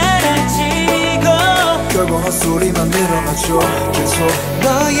사라지고 결국 헛소리만 늘어나죠 계속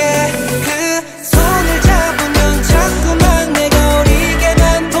너의 그 손을 잡으면 자꾸만 내가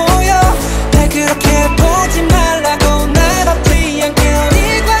어리게만 보여 날 그렇게 보지 말라고 날 아프지 않게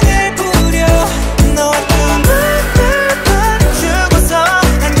어리광을 부려 너와 죽어서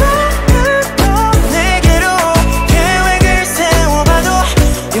내게로 계획을 세워봐도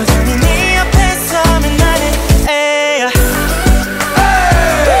여전히 네 앞에 서면 나는 에야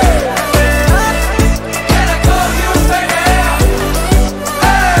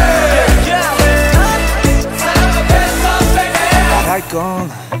알건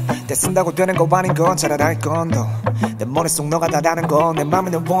떼쓴다고 되는 거 아닌 건 잘 알건 내 머릿속 너가 다라는 건 내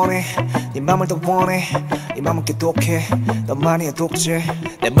맘을 더 원해 네 맘을 더 원해 이 맘은 깨독해 너만이 독재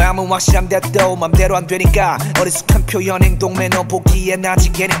내 맘은 확실한데도 맘대로 안 되니까 어리숙한 표현 행동 매너 보기엔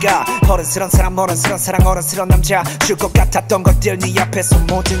아직 애니까 어른스런 사람 어른스런 사랑 어른스런 남자 줄 것 같았던 것들 네 앞에서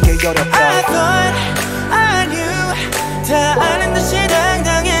모든 게 어렵다 I thought I knew 다 아는 듯이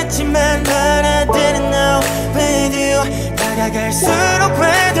당당했지만 But I didn't know with you 다가갈수록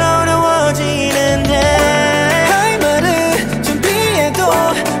왜 더 어려워지는데 할 말을 준비해도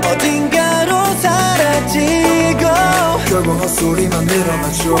어딘가로 사라지고 결국 헛소리만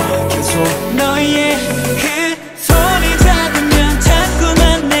늘어나죠 계속 너의 그 손이 잡으면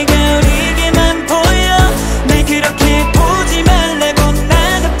자꾸만 내가 어리게만 보여 날 그렇게 보지 말라고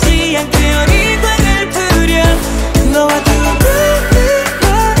나답지 않게 어리광을 부려 너와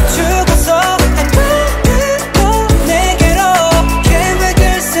죽어서 안 되고 내게로 계획을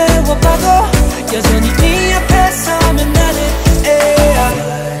세워봐도 여전히 네 앞에 서면 나는 애야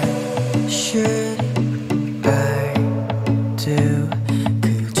Should I do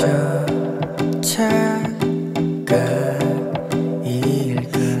그저 착각일까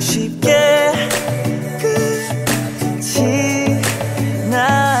쉽게 끝이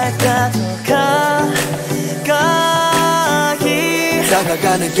날까 더 가까이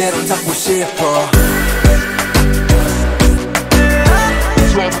다가가는 길을 잡고 싶어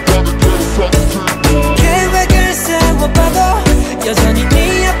계획을 세워봐도 여전히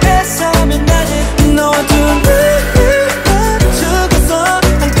네 앞에 서면 나는 너와 죽어서 안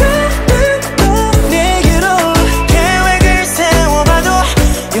가고 내게로 계획을 세워봐도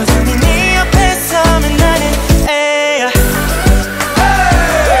여전히 네 앞에 서면 나는 애야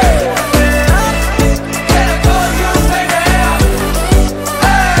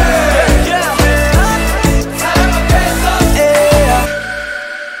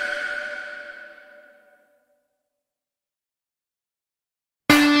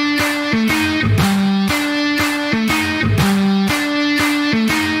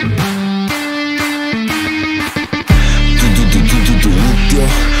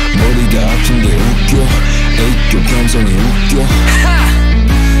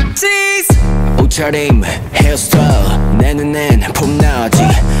차림 헤어스타일 내 눈엔 폼나지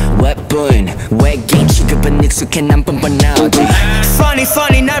웹분 외기 취급은 익숙해 난 뻔뻔하지 Funny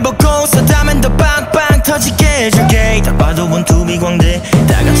funny 날 보고 서다면 더 빵빵 터지게 해줄게 딱 봐도 원투비 광대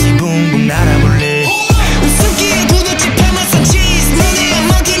다같이 붕붕 날아볼래 웃음기에 구두집 파마산 치즈 너네 안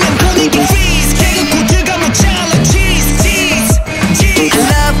먹이면 분위기 freeze 개그 코트가 모자라 cheese cheese cheese I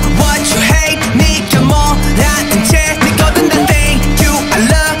love what you hate 니가 뭐라든 채 네 거든 다 thank you I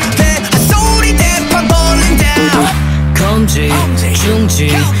love that 핫소리 대판 벌린다 검지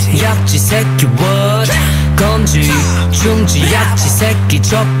중지 약지 새끼 what 검지 중지 약지 새끼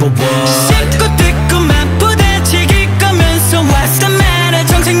접어 what 씹고 뜯고만 부대찌기 거면서 What's the matter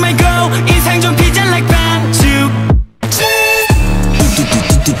정색 말고 인상 좀 피자 like 반죽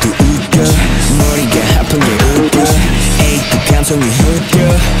뚜뚜뚜뚜뚜 웃겨 머리가 아픈 게 웃겨 A급 감성이 웃겨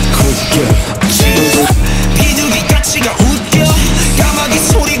비둘기 가치가 웃겨 까마귀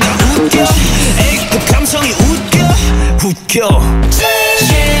소리가 웃겨 A급 감성이 웃겨 Yeah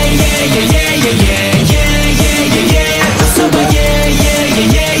yeah yeah yeah yeah yeah yeah yeah yeah 웃어봐 yeah yeah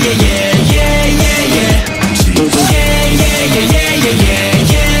yeah yeah yeah yeah yeah yeah yeah yeah yeah yeah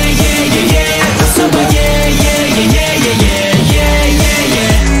yeah yeah yeah 웃어봐 yeah yeah yeah yeah yeah yeah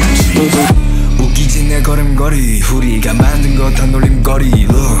yeah 웃기지 내 걸음걸이 우리가 만든 것 다 놀림거리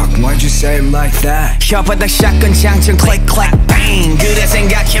Look, why'd you say it like that? 혓바닥 샷건 장전 click click bang 그래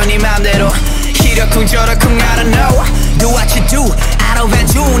생각해 네 맘대로 이러쿵 저러쿵 I don't know Do what you do I don't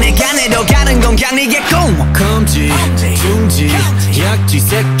want you 내가 내려가는 건 그냥 네겠고 검지 중지 약지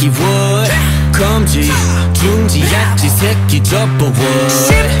새끼 what 검지 중지 약지 새끼 접어 what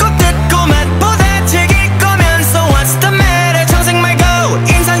씹고 뜯고만 부대찌기 거면서 What's the matter 정색 말고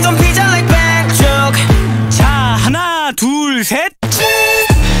인상 좀 피자 like 반죽 자 하나 둘 셋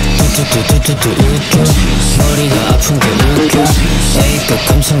뚜뚜뚜뚜뚜 웃겨 머리가 아픈 게 웃겨 A급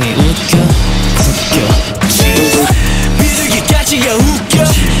감성이 웃겨 비둘기 가치가 웃겨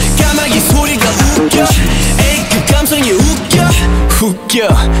까마귀 소리가 웃겨 A급 감성이 웃겨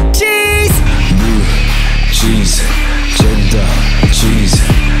Cheese Cheese, cheddar, cheese,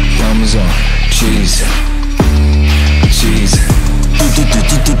 parmesan, cheese, cheese.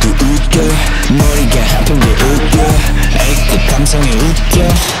 뚜뚜뚜뚜뚜 웃겨 머리가 아픈 게 웃겨 A급 감성이 웃겨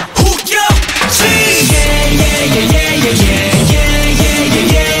Cheese Yeah yeah yeah yeah yeah yeah yeah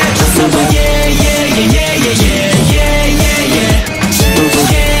yeah yeah 웃어봐 yeah yeah yeah yeah yeah yeah yeah yeah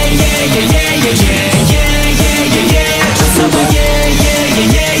yeah yeah yeah yeah 웃어봐 yeah yeah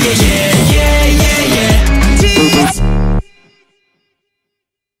yeah yeah yeah yeah yeah Cheese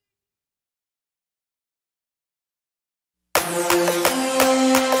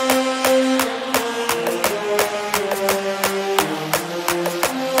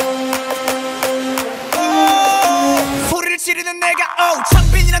소리를 지르는 내가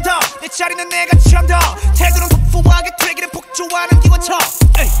창빈이란 더내 자리는 내가 참 더 태도는 폭포하게 되기를 폭주하는 기관차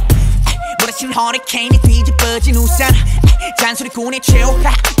몰아친 허리케인이 뒤집어진 우산 잔소리꾼의 최후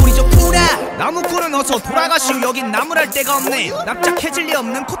우리 좋구나 나무꾼은 어서 돌아가시오 여긴 나무랄 데가 없네 납작해질 리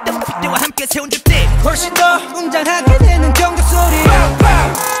없는 콧대와 핏대와 함께 세운 줏대 훨씬 더 웅장하게 되는 경적 소리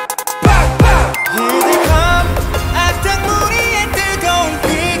악당무리의 뜨거운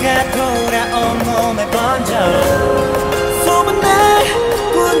피가 돌아온 몸에 번져 소문날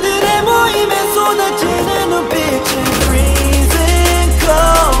분들의 모임에 쏟아지는 눈빛은 freezing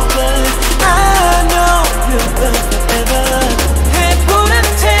cold but I know you'll be forever 해보라는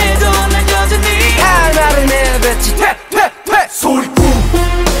태도 난 여전히 할 말을 내뱉지 퇴퇴퇴 소리꾼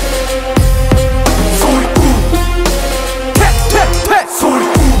퇴퇴퇴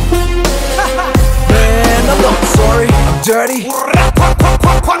소리꾼 Man, I'm not sorry, I'm dirty.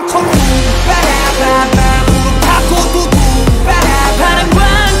 바람과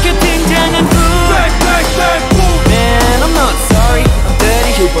함께 등장한 불 Man, I'm not sorry, I'm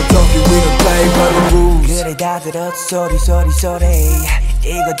dirty. Keep on talking, we don't play by the rules. 그래 다 들었어 소리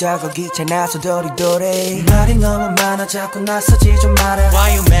이거저거 귀찮아서 도리도리 말이 너무 많아 자꾸 나서지 좀 마라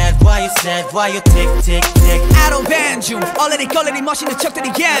Why you mad, why you sad, why you tick tick tick I don't ban 중 얼레리 걸레리 멋있는 척들이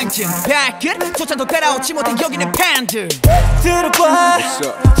양증 발끝 조차도 따라오지 못해 여기는 팬들 들어봐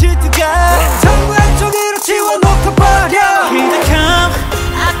질투가 전부 한쪽으로 지워놓고 버려 기득함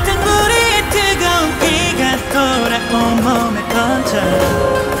악당무리의 뜨거운 피가 돌아온 몸에 번져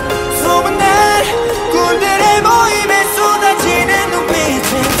소문날 꾼들의 모임에 쏟아지는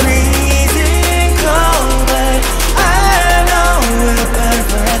눈빛은 freezing cold but I know we'll burn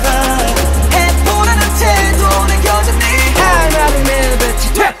forever 해보라는 태도는 여전히 할 말을 내뱉지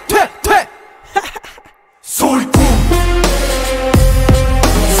퇴퇴퇴 소리꾼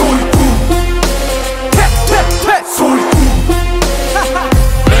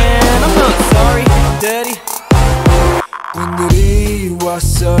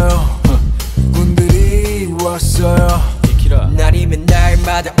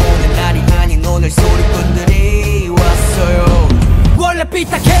오늘 소리꾼들이 왔어요. 원래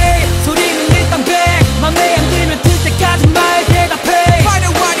삐딱해 소리는 일단 100 맘에 안 들면 들 때까지 말 대답해. Find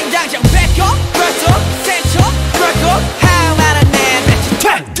a warning 당장 back up press up set up break up how 많은 내 뱉지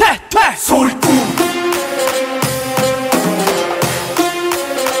퇴 소리꾼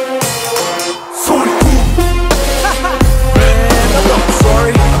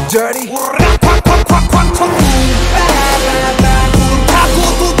Sorry, I'm dirty. 꽉꽉꽉꽉 천국.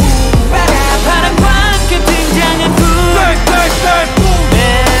 바람과 함께 등장한 불.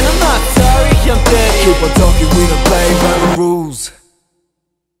 Man, I'm not sorry, I'm dirty. Keep on talking, we don't play by the rules.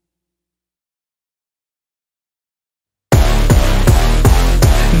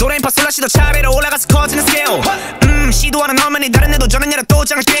 노래인 파슬라시도 차례로 올라가서 커지는 스케일. 시도하는 너만이 다른 애도 저런 애라 또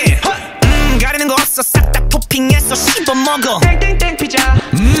장할게. 가리는 거 없어 싹 다 토핑해서 씹어먹어. 땡땡땡 피자.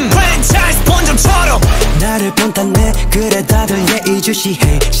 프랜차이즈 본점처럼 나를 본따내 그래 다들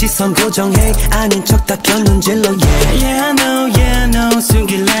예의주시해 시선 고정해 아닌 척 다 곁눈질로 Yeah I know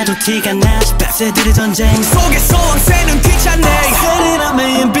숨길래도 티가 나지 빡세들의 전쟁 속에 소원새는 귀찮네. Set it up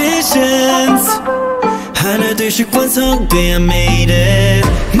my ambitions 하나 둘씩 완성돼 I made it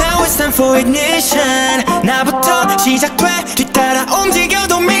Now it's time for ignition 나부터 시작돼 뒤따라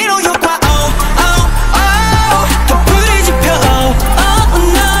움직여도 미로 효과 Oh oh oh 더 불이 지펴 Oh oh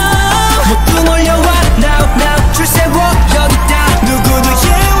no 모두 몰려와 Now 줄 세워 여기다 누구도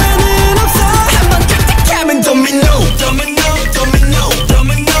예외는 없어 한번 깍딱하면 도미노 도미노 도미노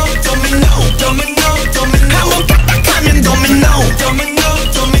도미노 도미노 도미노 도미노 한번 깍딱하면 도미노 도미노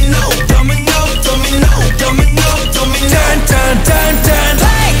도미노 도미노 도미노 도미노 도미노 Turn turn turn turn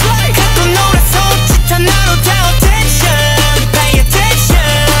Play 갖고 놀아서 추천 나로 다 attention Pay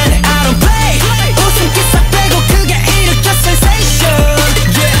attention I don't play 웃음기 싹 빼고 그게 일으켜 sensation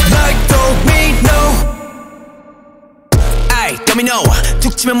Yeah like don't mean no 아이 도미노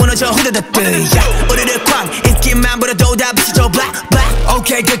툭 치면 무너져 후다다뜨 우리를 쾅 인기만 부려도 다 부서져 black black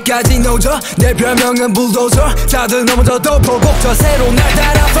오케이 끝까지 노져 내 별명은 불도저 다들 넘어져도 보복저 새로 날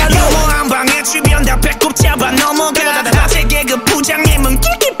따라 follow 영어 한 방에 주변 다 배꼽 잡아 넘어가 아재 개그 부장님은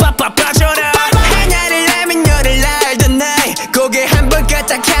끼끼빠빠 빠져라 하나를 알면 열을 알던 나이 고개 한번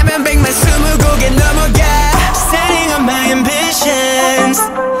까딱하면 100만 20곡에 넘어가 Setting up my ambitions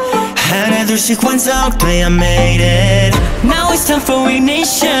하나 둘씩 완성돼 I made it Now it's time for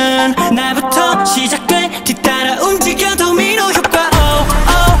ignition 나부터 시작돼 뒤따라 움직여 도미노 효과 Oh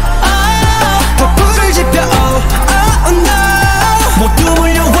oh oh 더 불을 지펴 Oh oh no 모두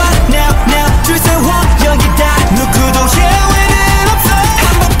몰려와 Now 줄 세워 여기다 누구도 예외는 없어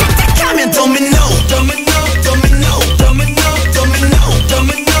한번 깍딱하면 도미노 도미노 도미노 도미노 도미노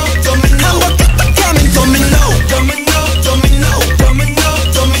도미노 도미노 한번 깍딱하면 도미노 도미노 도미노 도미노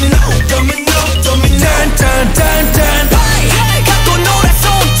도미노 도미노 도미노 Turn turn turn turn 갖고 놀아서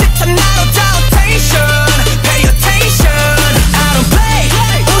짙은 나로 다 attention Pay attention I don't play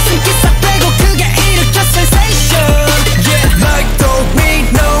웃음기 싹 빼고 그게 일으켜 sensation Yeah like don't mean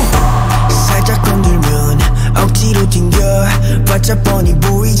no 살짝 건들면 억지로 튕겨 바짝 뻔히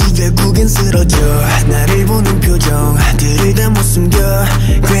보이지 결국엔 쓰러져 나를 보는 표정들을 다 못 숨겨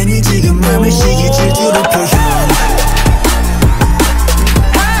괜히 지금 맘을 시기 질투로 표현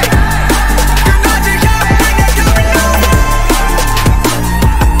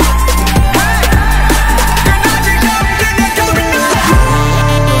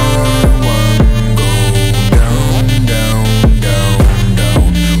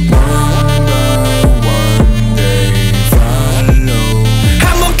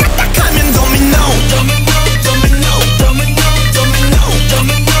한번 까딱하면 도미노 도미노 도미노 도미노 도미노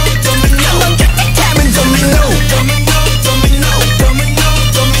도미노 도미노 한번 까딱하면 도미노 도미노 도미노 도미노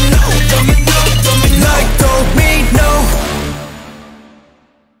도미노 도미노 도미노 Like don't mean no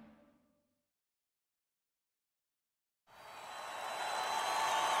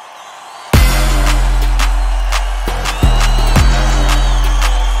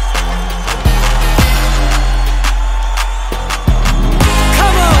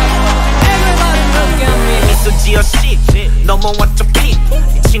Come on everybody look at me. 미소 지어 shit 넘어왔죠 픽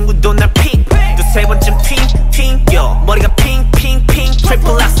이 친구도 날 픽 두세 번쯤 핑핑 머리가 핑핑핑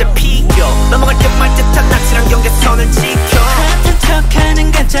트리플 악셀 피겨 넘어갈 듯 말 듯한 낯이랑 경계선을 지켜 같은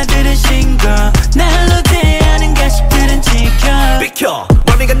척하는 가짜들은 신고 날로 대하는 가식들은 지켜 비켜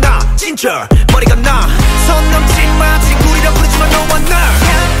멀미가 나 진짜 머리가 나선 넘지 마 친구리라 부르지만 너와 날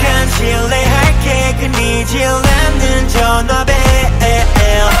잠깐 실례할게 끊이질 않는 전화벨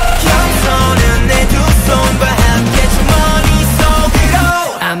겸손은 내 두 손과 함께 주머니 속으로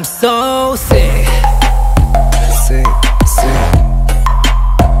I'm so sick Sick, sick,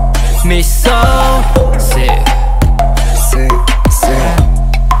 Me so sick sick, sick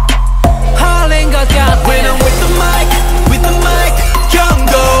Holy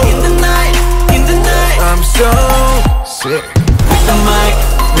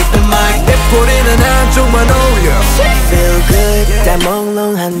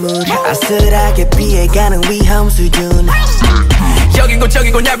몽롱한 물 아슬하게 피해가는 위험 수준 여기고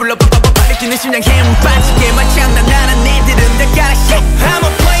저기고 날 불러 빨리 뛰는 심장 힘 빠지게만 장난하는 애들은 다 가라씨 I'm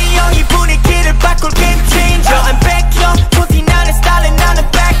a player 이 분위기를 바꿀 game changer I'm back yo 푸디 나는 스타일은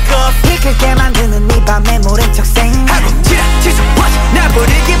나는 back up 이끌게 만드는 네 밤에 모른 척 생하고 지라 지수 watch 날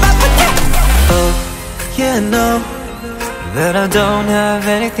부리기 바쁘게 Oh yeah no that I don't have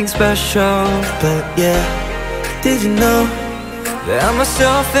anything special But yeah did you know that I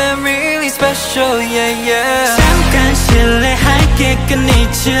myself am really special yeah yeah 잠깐 실례할게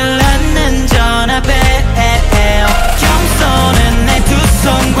끊이질 않는 전화벨 겸손은 내 두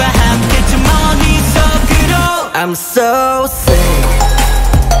손과 함께 주머니 속으로 I'm so sick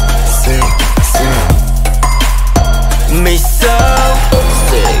Sick, sick Me so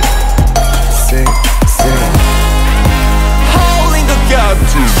sick Sick, sick Holding the gap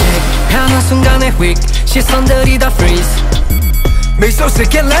하나 순간에 휙 시선들이 다 freeze Me so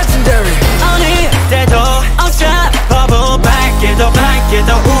sick and legendary 어느 때도 어차퍼보 밝게 더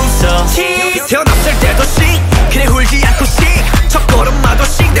웃어 태어났을 때도 씩 그래 울지 않고 씩 첫 걸음마도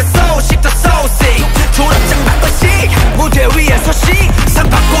씩 내 소식 더 소식 졸업장 받고 씩 무대 위에서 씩 상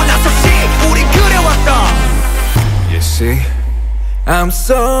받고 나서 씩 우린 그래왔다 You see I'm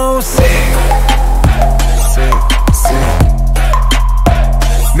so sick Sick, sick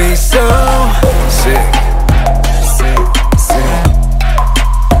Me so sick Sick, sick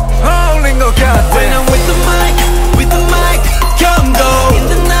Holding the goddamn When I'm with the mic come go in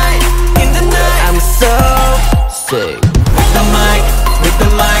the night I'm so sick with the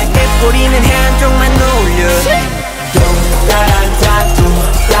mic 내 뿌리는 한쪽만 놀려 따란따뚜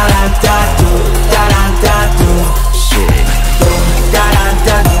따란따뚜 따란따뚜 Shit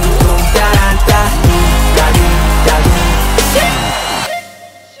따란따뚜 따란따뚜 따란따뚜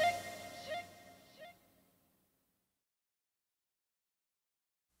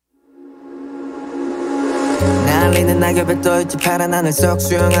날리는 낙엽에 떠있지 파란 하늘 속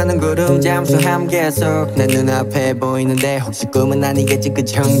수영하는 구름 잠수함 계속 내 눈앞에 보이는데 혹시 꿈은 아니겠지 그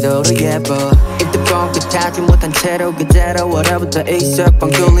정도로 예뻐 입도 뻥끗 하지 못한 채로 그대로 얼어붙어 있어 뻥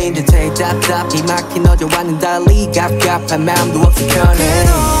뚫린 듯해 답답 이 막힌 어제와는 달리 갑갑한 마음도 없이 편해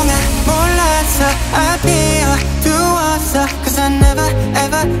그동안 몰랐어 I 비워두었어 Cause I never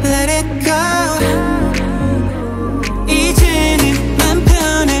ever let it go 이제는 맘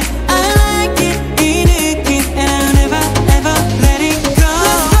편해 I like it 이 느낌 And I'll never ever let it go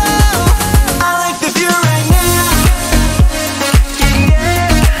Let's go I like the view right now Yeah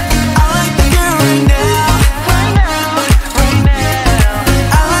yeah I like the view right now Right now Right now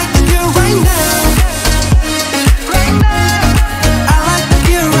I like the view right now Right now I like the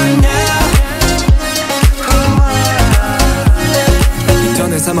view right now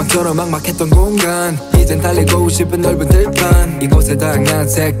전에 사막처럼 막막했던 공간 이젠 달리고 싶은 넓은 들판 이곳에 다양한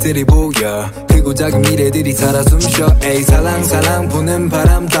색들이 보여 크고 작은 미래들이 살아 숨쉬어 에이 살랑살랑 부는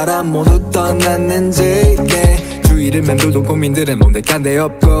바람 따라 모두 떠났는지 내 주위를 맴돌던 고민들은 몽득한 데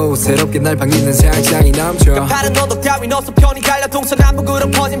없고 새롭게 날 반기는 세상이 넘쳐 다른 너도 따윈 어서 편히 갈려 동서남북으로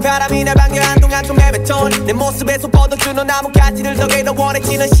퍼진 바람이 날 반겨 한동안 좀 헤맸던 내 모습에서 뻗어주는 나뭇가지를 덕에 더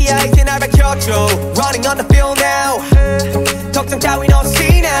원해지는 시야에 이제 날 밝혀줘 Running on the field now 걱정 따윈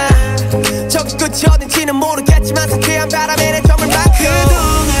없이 나 저기 끝이 어딘지는 모르겠지만 상쾌한 바람에 내 정을 맡겨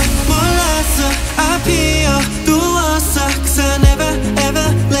그동안 몰랐어 I 비워두었어 Cause I never ever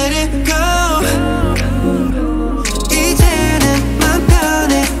let it go 이제는 맘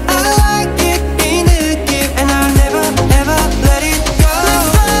편해 I like it 이 느낌 And I'll never ever let it go Let's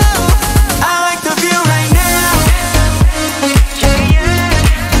go I like the view right now Yeah yeah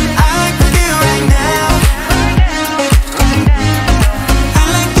I like the view right now I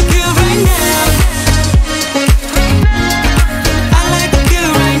like the view right now I like the view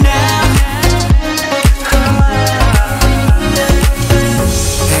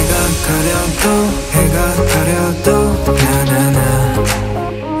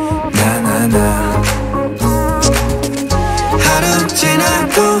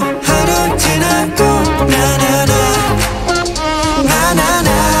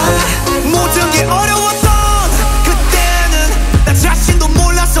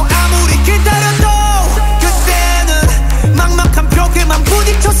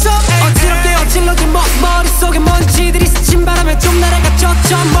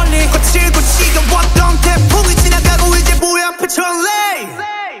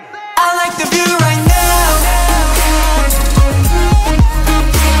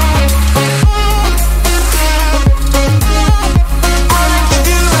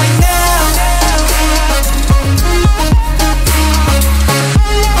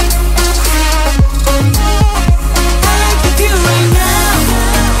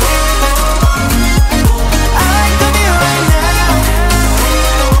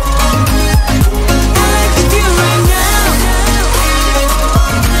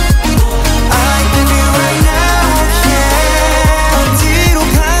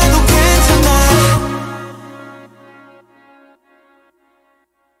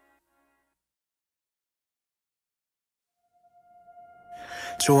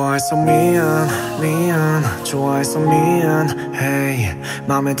좋아해서 미안 미안 좋아해서 미안 hey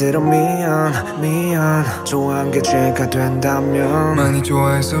맘에 들어 미안 미안 좋아한 게 죄가 된다면 많이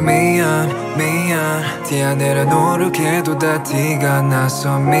좋아해서 미안 미안 티 안 내려 노력해도 다 티가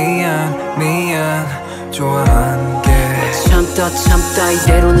나서 미안 미안 좋아한 게 참다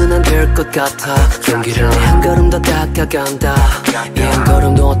이대로는 안 될 것 같아 용기를 내 한 걸음 더 다가간다 이 한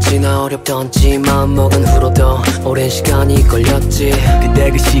걸음도 어찌나 어렵던지 마음먹은 후로도 오랜 시간이 걸렸지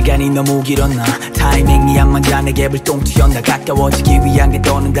근데 그 시간이 너무 길었나 타이밍이 안 맞아 내게 불똥 튀었나 가까워지기 위한 게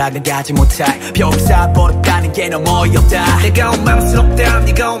더는 다가가지 못할 벽을 쌓아버렸다는 게 너무 어이없다 내가 원망스럽다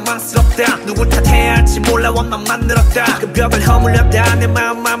네가 원망스럽다 누굴 탓해야 할지 몰라 원망만 늘었다 그 벽을 허물렸다 내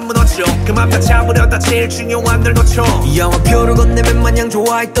마음만 무너져 그만 다 잡으려다 제일 중요한 널 놓쳐 이 영화표를 건네면 마냥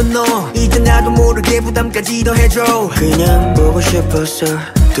좋아했던 너 이제 나도 모르게 부담까지 더해줘 그냥 보고 싶었어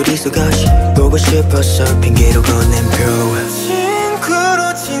둘이서 같이 보고 싶었어 핑계로 건넨 표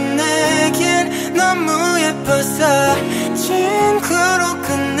친구로 지내긴 너무 예뻤어 친구로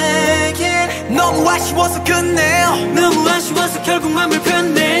끝내긴 너무 아쉬워서 끝내 너무 아쉬워서 결국 맘을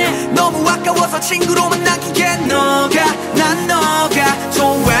폈네 너무 아까워서 친구로만 남기겠네 난 너가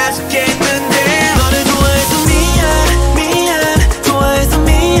좋아졌겠는데 너를 좋아해서 미안 좋아해서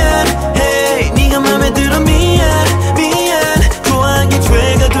미안 hey 네가 맘에 들어 미안 좋아한 게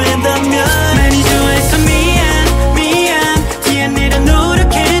죄가 된다면 많이 좋아해서 미안 티 안 내려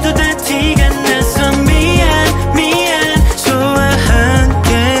노력해도 다 티가 나서 미안 좋아한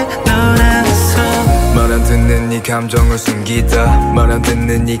게 너라서 말 안 듣는 네 감정을 숨기다 말 안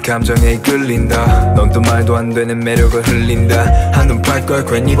듣는 네 감정에 끌린다 넌 또 말도 안 되는 매력을 흘린다 한눈 팔 걸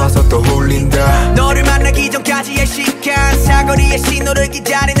괜히 봐서 또 홀린다 너를 만나기 전까지의 시간 사거리의 신호를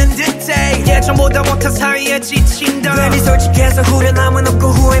기다리는 듯해 예전보다 못한 사이에 지친다 괜히 솔직해서 후련함은 없고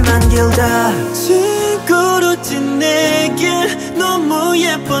후회만 길다 친구로 지내길 너무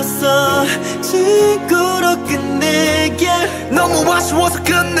예뻤어 친구로 끝내길 너무 아쉬워서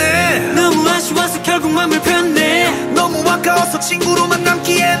끝내 너무 아쉬워서 결국 맘을 폈네 너무 아까워서 친구로만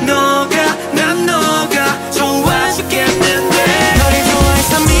남기엔 난 너가 좋아 죽겠는데 너를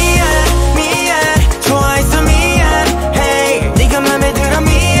좋아해서 미안 좋아해서 미안 hey 네가 맘에 들어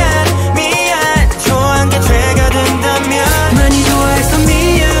미안 좋아한 게 죄가 된다면 많이 좋아해서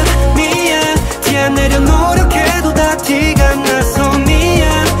미안 티 안 내려 노력해도 다 티가 나서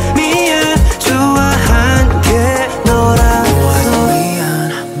미안 좋아한 게 너라서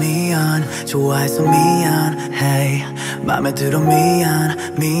미안 좋아해서 미안 hey 맘에 들어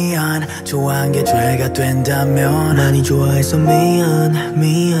미안 좋아한 게 죄가 된다면 많이 좋아해서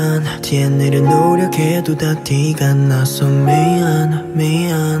미안 티 안 내려 노력해도 다 티가 나서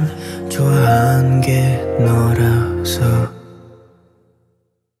미안 좋아한 게 너라서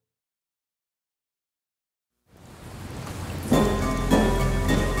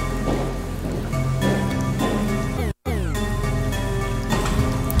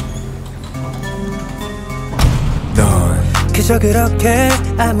그저 그렇게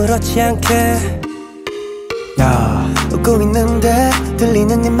아무렇지 않게 웃고 있는데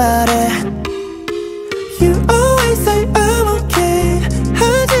들리는 네 말에 You always say I'm okay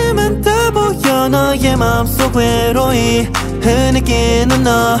하지만 또 보여 너의 마음속 외로이 흐느끼는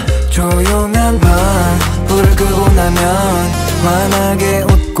너 조용한 밤 불을 끄고 나면 환하게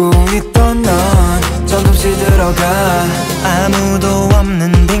웃고 있던 넌 정없이 들어가 아무도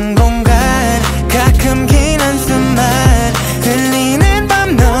없는 빈 공간 가끔 긴 한숨만 들리는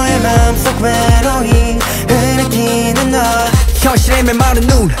밤 너의 마음속 외로이 흐느끼는 너 현실의 메마른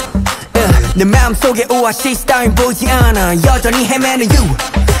눈 내 마음속에 오아시스 따윈 보지 않아 여전히 헤매는 you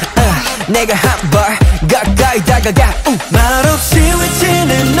내가 한 발 가까이 다가가 말없이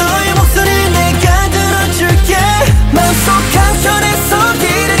외치는 너의 목소리 내가 들어줄게 마음속 한켠에서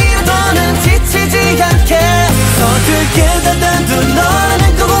길을 잃어도는 지치지 않게 서툴게 닫아둔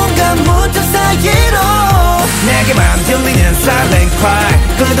너라는 그 공간 문틈 사이로 내게만 들리는 silent cry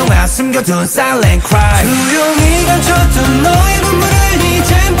그동안 숨겨둔 silent cry 조용히 감춰둔 너의 눈물을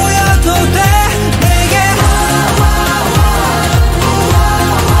이젠 보여도 돼 내게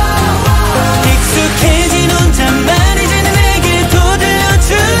익숙해진 혼잣말 이제는 내게 또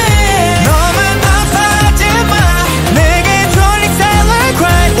들려줄래 너만 아파하지 마 내게 졸린 silent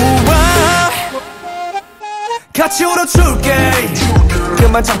cry 같이 울어줄게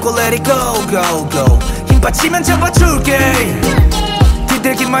그만 참고 let it go go go 힘 빠지면 잡아줄게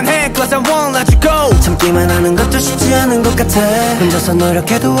기대기만 해 cause I won't let you go 참기만 하는 것도 쉽지 않은 것 같아 혼자서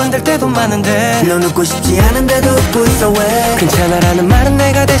노력해도 안 될 때도 많은데 넌 웃고 싶지 않은데도 웃고 있어 왜 괜찮아라는 말은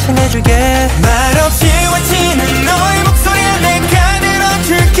내가 대신해줄게 말없이 외치는 너의 목소리에 내가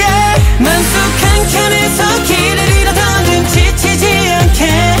들어줄게 맘속 한켠에서 길을 잃어도는 지치지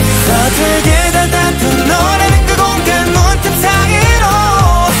않게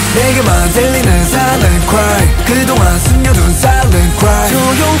그동안 숨겨둔 silent cry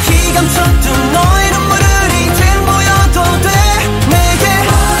조용히 감췄던 너의 눈물을 이젠 보여도 돼 내게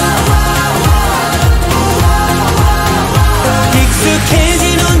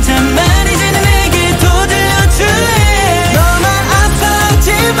익숙해진 혼잣말 이제는 내게 또 들려줄래 너만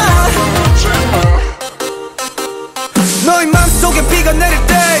아파하지마 너의 맘속에 비가 내릴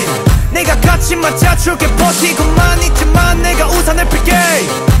때 내가 같이 맞아줄게 버티고만 있지만 내가 우산을 필게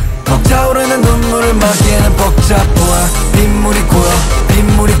벅차오르는 눈물을 막기에는 벅차보아 빗물이 고여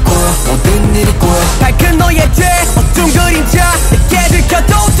빗물이 고여 모든 일이 고여 밝은 너의 죄 어두운 그림자 내게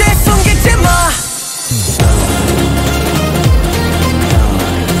들켜도 돼 숨기지 마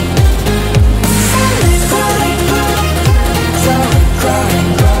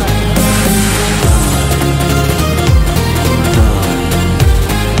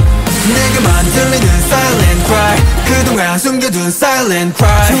내게만 들리는 silent cry 그동안 숨겨둔 silent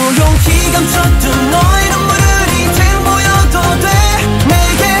cry 조용히 감췄던 너의 눈물을 이젠 보여도 돼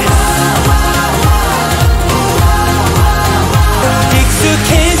내게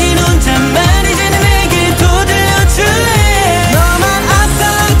익숙해진 혼잣말 이제는 내게 또 들려줄래 너만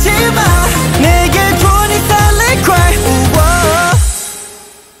아파하지마 내게 돈 이 silent cry 우와.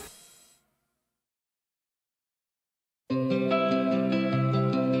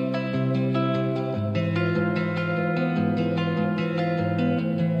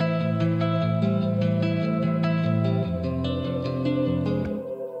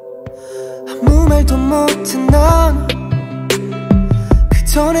 아무 말도 못한 넌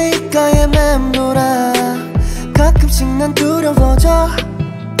그저 내 입가에 맴돌아 가끔씩 난 두려워져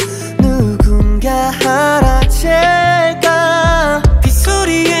누군가 알아챌까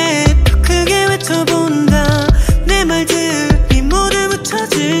빗소리에 더 크게 외쳐본다 내 말들이 모두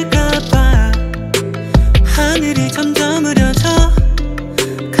묻혀질까봐 하늘이 점점 흐려져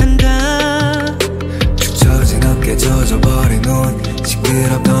간다 젖은 어깨 젖어버린 옷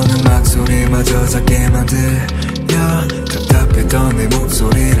시끄럽던 음악 소리마저 작게만 들려 답답했던 내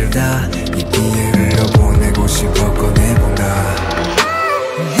목소리를 다 이 귀에 흘려보내고 싶어 꺼내본다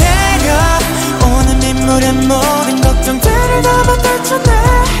내려오는 빗물에 모든 걱정들을 담아 떨쳐내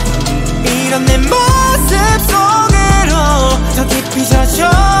이런 내 모습 속으로 더 깊이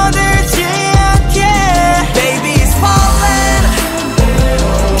젖어들지 않게 Baby it's falling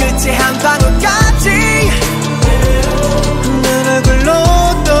끝에 한 방울까지 내 얼굴로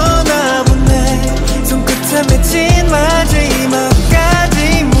떠나보내 손끝에 맺힌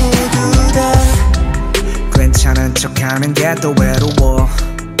마지막까지 모두 다 괜찮은 척하는 게 또 외로워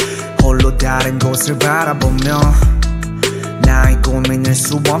홀로 다른 곳을 바라보며 나의 고민을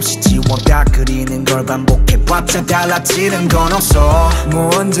수없이 지워다 그리는 걸 반복해봤자 달라지는 건 없어 뭐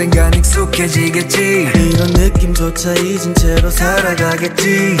언젠간 익숙해지겠지 이런 느낌조차 잊은 채로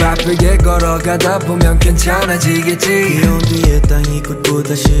살아가겠지 바쁘게 걸어가다 보면 괜찮아지겠지 비온 뒤에 땅이 굳고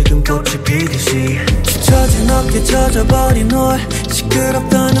다시금 꽃이 피듯이 젖은 어깨 젖어버린 홀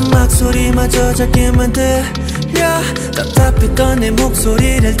시끄럽던 음악 소리마저 작게만 들려 답답했던 내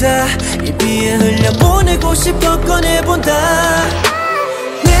목소리를 다 이 비에 흘려보내고 싶어 꺼내본다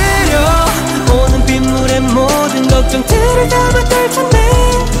내려오는 빗물에 모든 걱정들을 담아 떨쳐내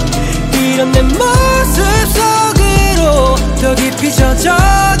이런 내 모습 속으로 더 깊이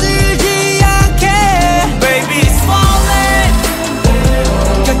젖어들지 않게 Baby it's falling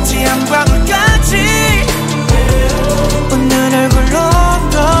끝이 한 방울까지 웃는 얼굴로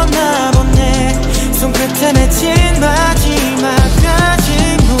떠나보내 손끝에 맺힌 마지막까지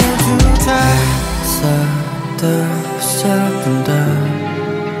모두 다 시작된다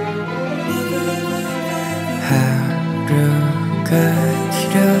하루가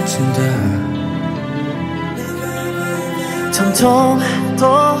길어진다 점점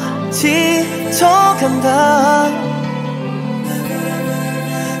더 지쳐간다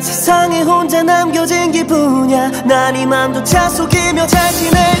세상에 혼자 남겨진 기분이야 난 이 맘조차 속이며 잘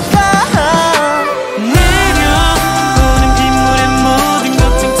지낼까 내려오는 빗물에 모든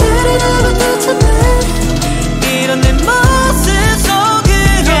걱정들을 담아 떨쳐내 이런 내 모습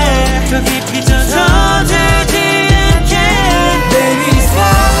속으로 더 깊이 젖어들지 않게 Baby it's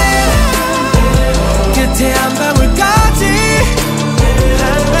falling 끝에 한 방울까지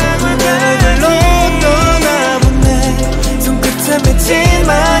얼굴로 떠나보내 손끝에 맺힌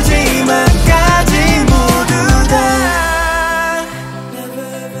마지막까지 모두 다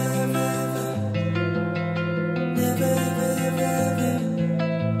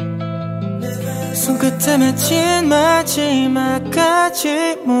손끝에 맺힌 마지막까지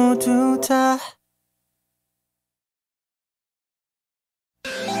모두 다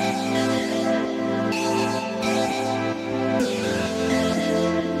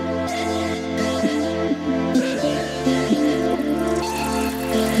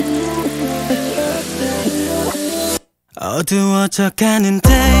어두워져가는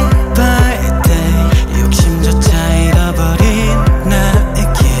day by day 욕심조차 잃어버린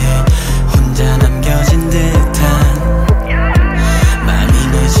나에게 혼자 남겨진 듯한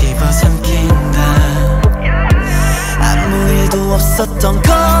맘이 집어삼킨다. 아무 일도 없었던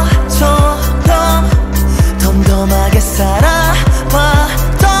것처럼 덤덤하게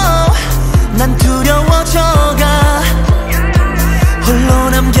살아봐도 난 두려워져가 홀로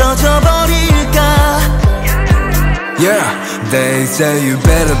남겨져 버릴까. Yeah, they say you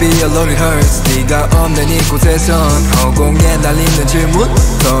better be alone, it hurts. 네가 없는 이곳에선 허공에 날리는 질문,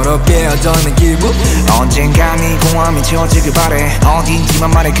 더럽게 어쩌는 기분. 언젠가 네 공허함이 채워지길 바래. 어딘지만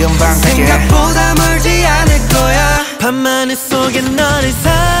말해 금방 갈게. 생각보다 멀지 않을 거야. 밤하늘 속에 너를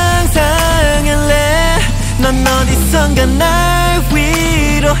상상할래. 넌 어디선가 날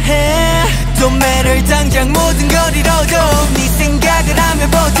위로해. Don't matter 당장 모든 걸 잃어도 네 생각을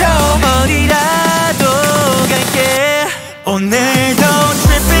하면 보통 어디라도 갈게. 오늘도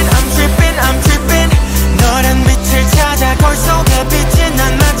trippin', I'm trippin', I'm trippin'. 너란 빛을 찾아 거울 속에 비친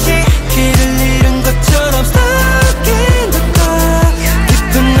난 마치 길을 잃은 것처럼 stuck in the dark.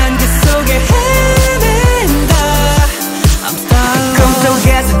 깊은 안개 속에 헤맨다. I'm stuck.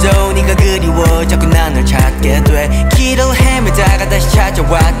 꿈속에서도 네가 그리워 자꾸 난 널 찾게 돼. 길을 헤매다가 다시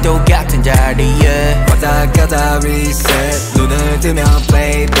찾아와 똑같은 자리에 왔다 갔다 reset. 눈을 뜨면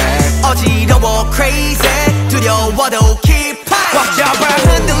playback. 어지러워 crazy. 두려워도 keep high. 꽉 잡아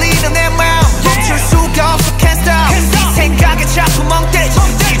흔들리는 내 마음 멈출 수가 없어 can't stop. 네 생각에 자꾸 멍 때리지.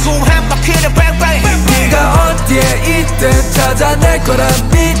 지구 한 바퀴를 bang. 네가 어디에 있든 찾아낼 거란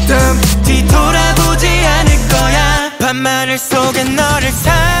믿음. 뒤돌아보지 않을 거야. 밤하늘 속에 너를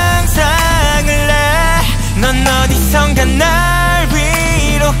상상할래. 넌 어디선가 날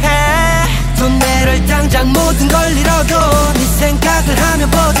위로해. Don't matter 당장 모든 걸 잃어도 네 생각을 하면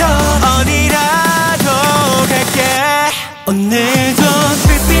보여. 어디라도 갈게. 오늘도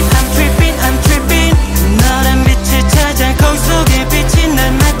trippin', I'm trippin', I'm trippin'. 너란 빛을 찾아 거울 속에 비친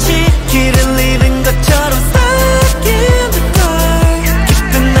난 마치 길을 잃은 것처럼 stuck in the dark.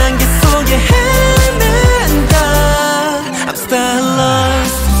 깊은 안개 속에 헤맨다. I'm still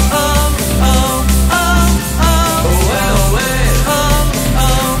lost.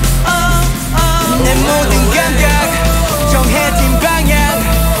 내 모든 감각 정해진 방향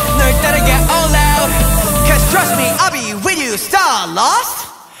널 따라가 all out. Cause trust me I'll be with you star lost.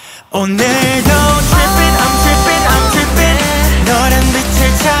 오늘도 trippin', I'm trippin', I'm trippin'. 너란 빛을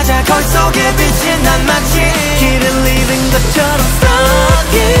찾아 거울 속에 비친 난 마치 길을 잃은 것처럼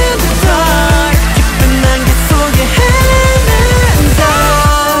stuck in the dark. 깊은 안개 속에 헤맨다.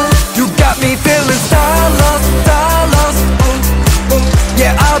 You got me feeling star lost, star lost.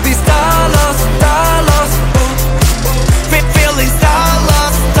 Yeah, I'll be star lost, star lost. Feeling star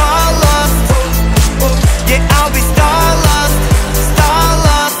lost, star lost. Yeah I'll be star lost, star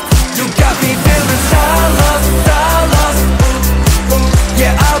lost. You got me feeling star lost, star lost.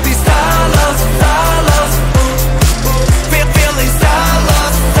 Yeah, I'll be star lost, star lost. Feeling star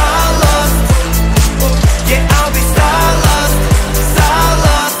lost, star lost. Yeah I'll be star lost, star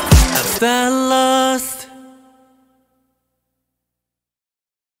lost. I'm still lost.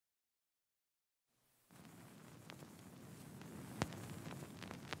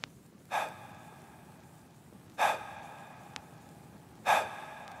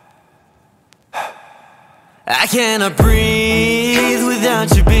 I cannot breathe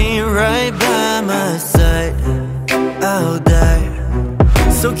without you being right by my side. I'll die.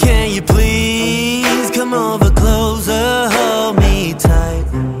 So can you please come over closer, hold me tight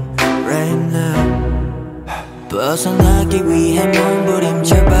right now. 벗어나기 위해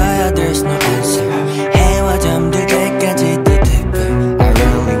몸부림쳐봐야 there's no answer. 해와 잠들 때까지 the deeper I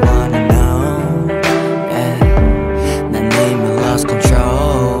really wanna know. Yeah. 난 이미 lost control.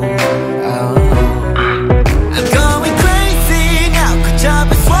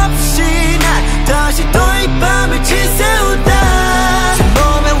 잡을 수 없이 난 다시 또 이 밤을 지새운다. 제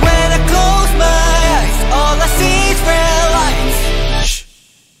몸에 when I close my eyes all I see is red lights.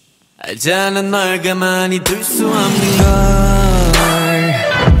 알잖아 널 가만히 둘 수 없는 걸.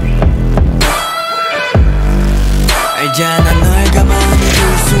 알잖아 널 가만히 둘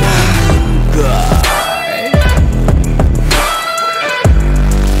수 없는 걸.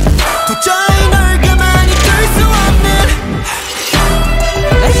 도저히 널 가만히 둘 수 없는.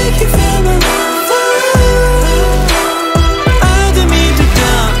 I can feel my love. 어둠이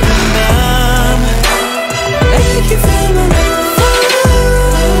두꺼운 밤. I can feel my love.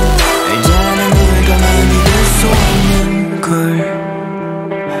 알잖아 널 가만히 둘 수 없는 걸.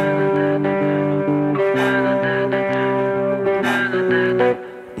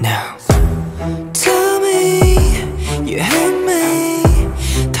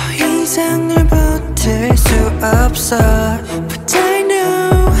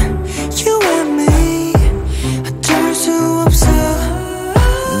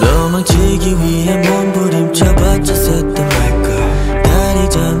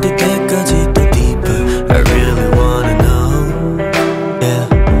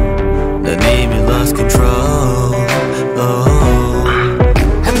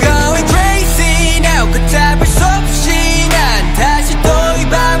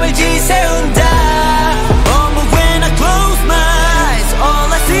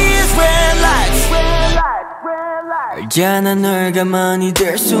 알잖아 널 가만히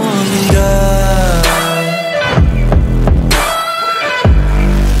둘 수 없는 걸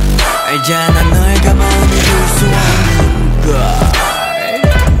알잖아 널 가만히 둘 수 없는 걸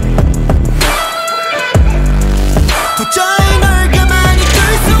도저히 널 가만히 둘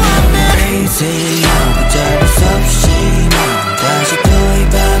수 없는 Crazy 너무 잡을 수 없이 난 다시 또 이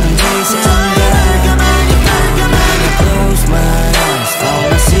밤을 지샌다 Close my eyes all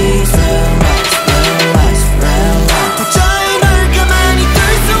I see is real life real life real life 도저히 널 가만히 둘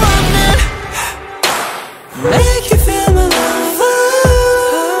수 없는 Make you feel my love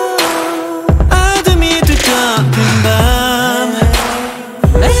어둠이 뒤덮인 밤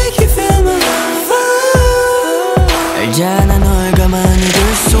Make you feel my love 알잖아 널 가만히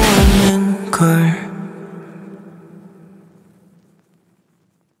둘 수 없는 걸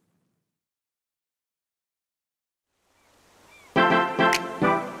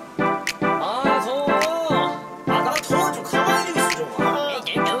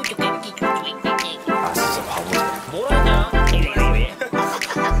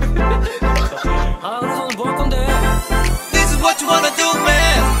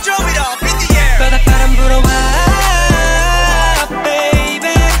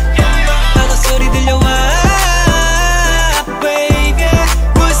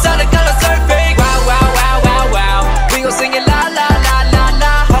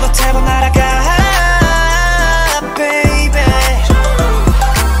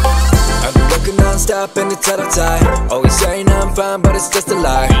And it's out of time. Always saying I'm fine, but it's just a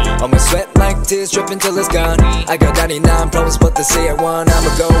lie. Almost sweat like tears dripping till it's gone. I got 99 problems, but they say I won.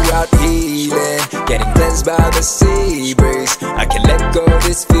 I'ma go out healing, getting cleansed by the sea breeze. I can't let go of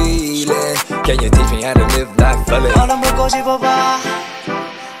this feeling. Can you teach me how to live life fully? 얼음을 꼬집어봐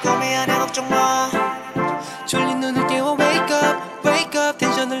꿈이 아니야 걱정 마 졸린 눈을 깨워 wake up wake up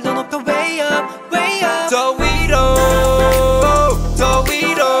텐션을 더 높여 way up way up 더 위로 더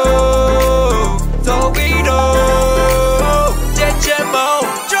위로 더 위로 제제모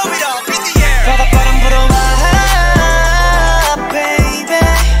Drop it up in the air 바닷바람 불어와 baby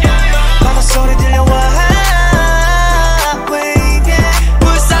바닷소리 들려와 baby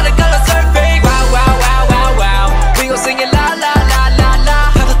물살을 걸어 surfing wow wow wow wow wow We gon' sing it la la la la la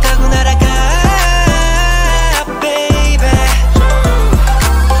파도 타고 날아가 baby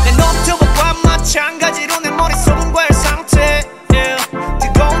내 노트북과 마찬가지로 내 머릿속은 과열 상태 yeah.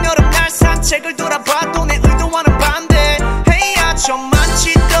 뜨거운 여름날 산책을 돌아봐도 내 의도와는 반대 Hey 야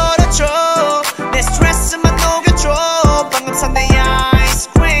좀만치 떨어져 내 스트레스만 녹여줘 방금 산 내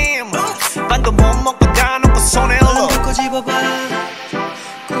아이스크림 반도 못 먹고 다 놓고 손에 올려 얼음을 꼬집어봐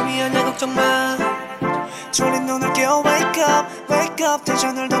꿈이 아니야 걱정 마 졸린 눈을 깨워 wake up wake up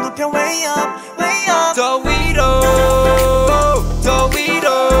텐션을 더 높여 way up way up 더 위로 더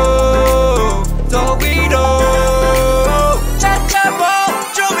위로 더 위로 짜짜보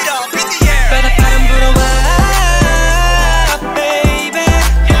Drop it up in the air 바닷바람 불어와 baby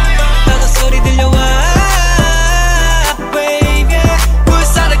바닷소리 들려와 baby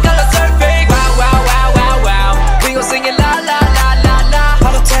물살을 걸어 surfing wow wow wow wow wow We gon' sing it la la la la la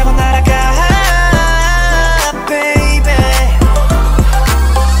바로 태워 날아가 baby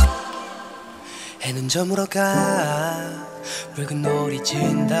해는 저물어 가 붉은 노을이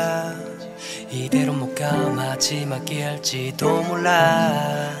진다 이대로 못 가 마지막이 할지도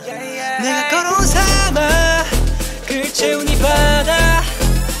몰라 내가 걸어온 사막 글 채운 이 바다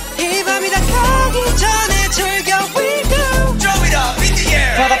이 밤이 다 가기 전에 즐겨 we go Drop it up in the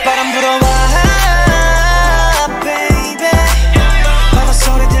air 바닷바람 불어와 baby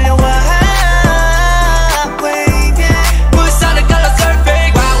바닷소리 들려와 baby 물살을 걸어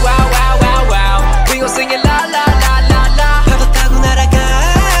surfing wow wow wow wow wow We gon' sing it la la la la la 파도 타고 날아가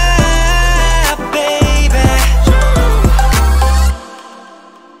baby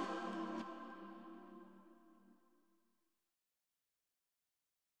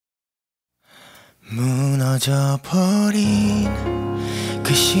무너져버린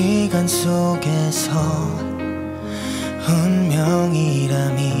그 시간 속에서 운명이라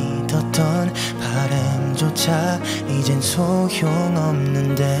믿었던 바람조차 이젠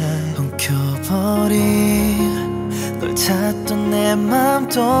소용없는데 엉켜버린 널 찾던 내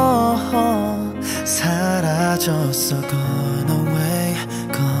맘도 사라졌어 Gone away,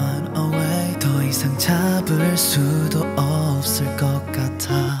 gone away 더 이상 잡을 수도 없을 것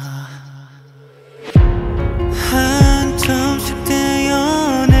같아 한 tom씩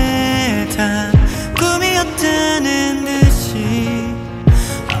떼어내다 꿈이었다는 듯이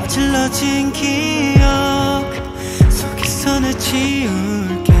어질러진 기억 속에서 날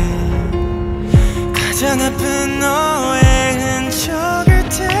지울게 가장 아픈 너의 흔적을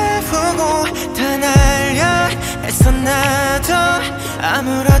태우고 다 날려 애써 날 해도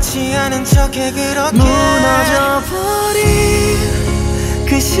아무렇지 않은 척해 그렇게 무너져버린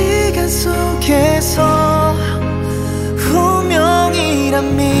그 시간 속에서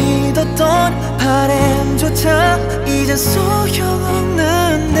운명이란 믿었던 바람조차 이젠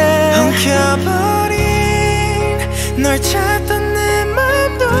소용없는데 엉켜버린 널 찾던 내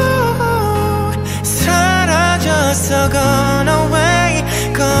맘도 사라졌어. Gone away,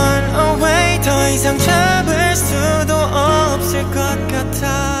 gone away. 더 이상 잡을 수도 없을 것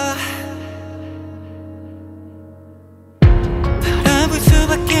같아. 바라볼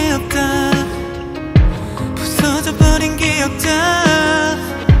수밖에 없다. 부서져버린 기억들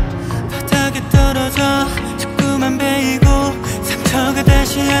바닥에 떨어져 자꾸만 베이고 상처가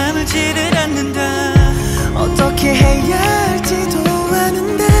다시 아물지를 않는다. 어떻게 해야 할지도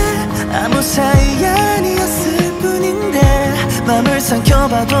아는데 아무 사이 아니었을 뿐인데 맘을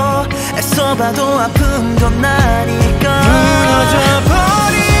삼켜봐도 애써봐도 아픔도 나니까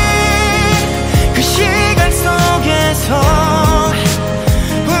무너져버린 그 시간 속에서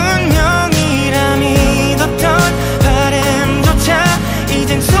운명이라 믿었던 바람조차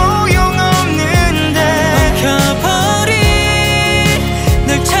이젠 소용없는데 엉켜버린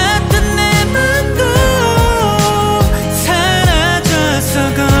널 찾던 내 맘도 사라졌어.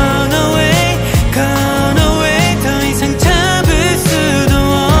 Gone away, gone away. 더 이상 잡을 수도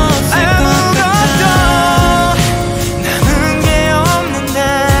없을 것 같아. 남은 게 없는데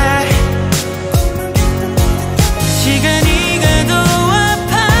시간이 가도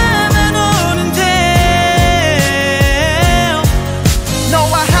아파만 오는데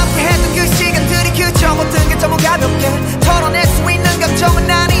너와 함께했던 그 시간들이 그저 모든 게 너무 가볍게 털어낼 수 있는 감정은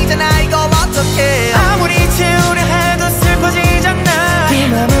아니잖아. 이걸 어떡해. 아무리 채우려 해도 슬퍼지잖아. 네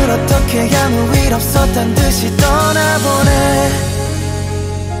맘을 어떻게 아무 일 없었단 듯이 떠나보내.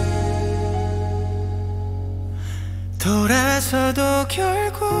 돌아서도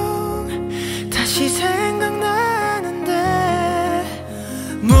결국 다시 생각나는데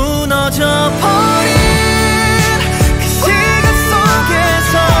무너져버린 그 시간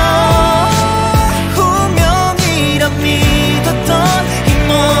속에서 운명이라 믿었던 이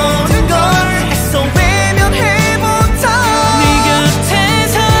모든 걸 애써 외면해본다. 네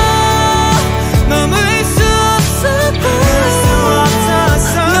곁에서 머물 수 없었고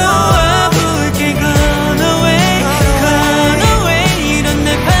놓아볼게. Gone away, gone away. 이런 날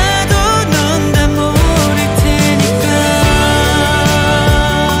봐도 넌 다 모를 테니까.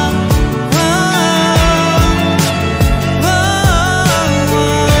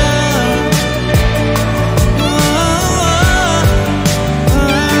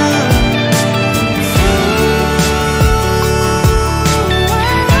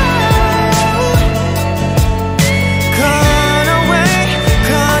 Gone away,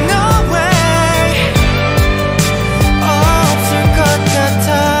 gone away. 없을 것 같아.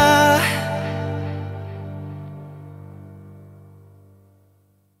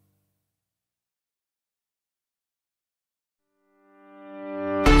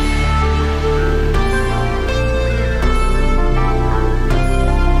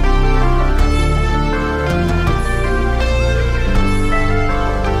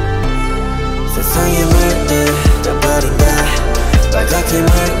 세상에 물들 떠버린다. 빨갛게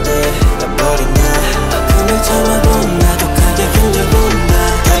물들 떠버린다. 아픔을 참아본 나도 가게 힘들본다.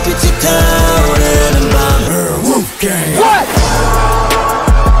 달빛이 타오르는 밤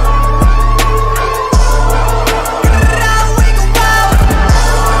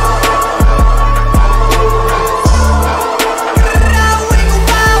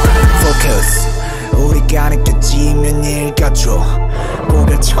Focus. 우리가 느껴지면 읽어줘.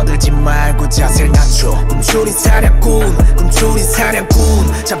 고개 쳐들지 말고 자세를 낮춰. 꿈추린 사냥꾼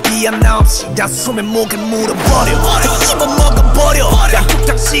자비 하나 없이 다 숨에 목에 물어버려. 다 씹어먹어버려. 다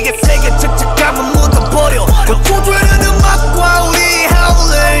뚝딱지게 세게 착착함은 묻어버려. 고조되는 음악과 우리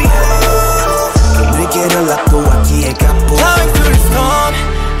howling 그 위기를 놔두었기에 갚고 Plowing through the storm,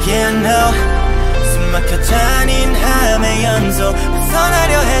 yeah I know. 숨막혀 잔인함의 연속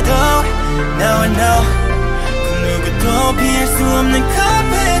벗어나려 해도 Now I know. 그 누구도 피할 수 없는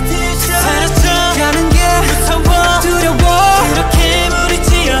competition. 사라져가는 게 무서워 두려워. 그렇게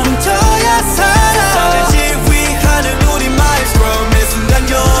무리지어 훔쳐야 살아. 세상을 지휘하는 우리 마일스트롬. 매 순간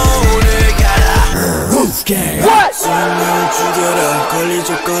영혼을 갈아. 숨을 죽여라.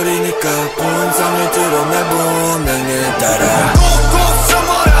 걸리적거리니까 본성을 드러내 본능을 따라. 꼭꼭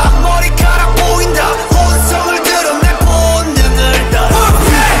숨어라. 머리카락 보인다. 본성을 드러내 본능을 따라.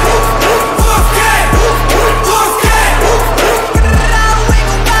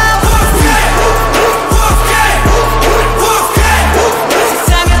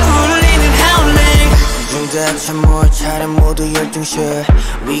 아침 뭘 차례 모두 12시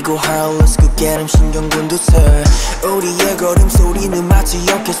We go hard let's go get 'em 신경군두세 우리의 걸음소리는 마치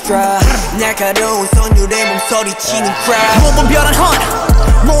오케스트라 날카로운 선율에 몸서리치는 crowd 몸은 변한 헌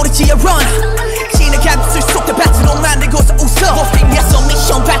모르지의 run 지나간 술 속에 배트로 만들고서 웃어 워핑에서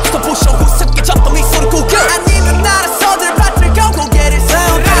미션 배트도 부셔 우습게 졌던 미소를 구겨 아니면 나라서들 배트를 걸고 고개를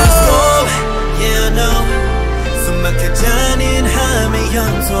세우고 Yeah I know 숨막혀 잔인함의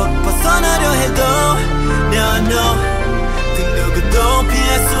연속 벗어나려 해도 Now I know 그 누구도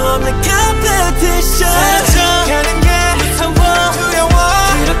피할 수 없는 competition 사라져가는 게 무서워 두려워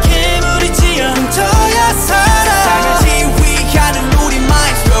그렇게 무리지어 훔쳐야 살아 상을 지휘하는 우리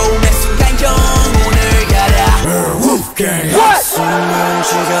마인드로 매 순간 영혼을 갈아 숨을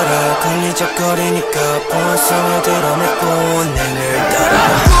죽여라 걸리적거리니까 본성을 드러내 본능을 따라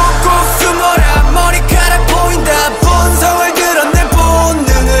꾹꾹 숨어라 머리카락 보인다 본성을 드러내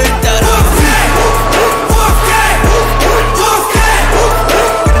본능을 따라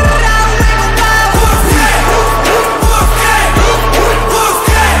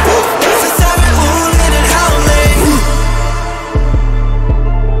세상을 울리는 howling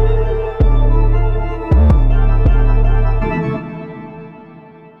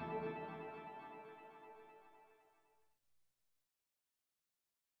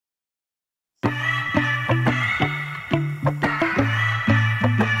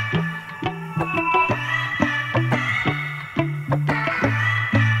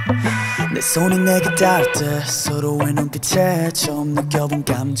내 손이 내게 닿을 때 서로의 눈빛에 처음 느껴본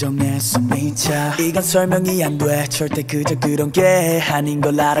감정의 숨이 차 이건 설명이 안 돼 절대 그저 그런 게 아닌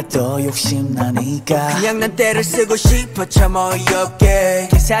걸 알아도 욕심나니까 그냥 난 때를 쓰고 싶어 참 어이없게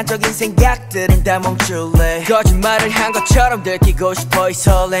계산적인 생각들은 다 멈출래 거짓말을 한 것처럼 들키고 싶어 이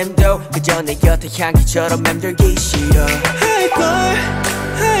설렘도 그저 내 곁에 향기처럼 맴돌기 싫어 알걸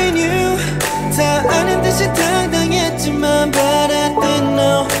I knew 다 아는 듯이 당당했지만 But I didn't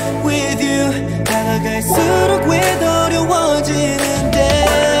know with you 다가갈수록 왜 더 어려워지는데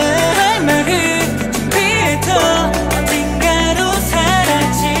할 말을 준비해도 어딘가로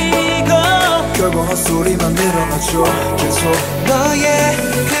사라지고 결국 헛소리만 늘어나죠 계속 너의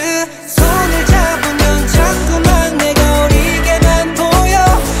그 손을 잡으면 자꾸만 내가 어리게만 보여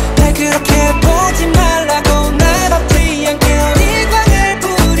날 그렇게 보지 말라고 날 덮지 않게 어리광을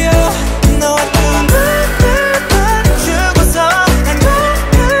부려 너와 죽어서 난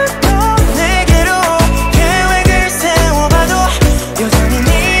너를 내게로 계획을 세워봐도 여전히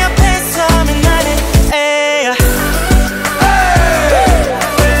네 앞에 서면 나는 에야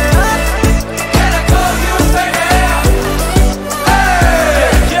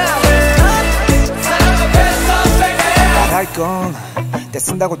알건 때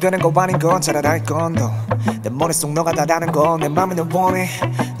쓴다고 되는 거 아닌 건 잘 알건 내 머릿속 너가 다라는 건 내 맘을 더 원해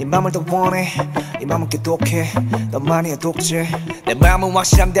네 맘을 더 원해 이 맘은 깨독해 너만이야 독재 내 맘은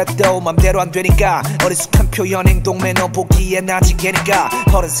확실한데도 맘대로 안 되니까 어리숙한 표현 행동 매너 보기엔 아직 애니까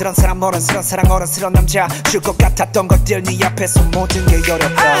어른스런 사람 어른스런 사랑 어른스런 남자 줄 것 같았던 것들 네 앞에서 모든 게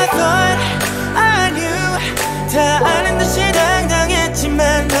어렵다 I thought I knew 다 아는 듯이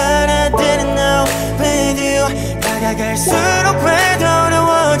당당했지만 But I didn't know with you 다가갈수록 왜 더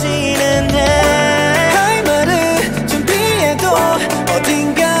어려워지는데 할 말을 준비해도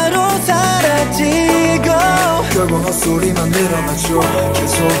어딘가로 사라지고 결국 헛소리만 늘어나죠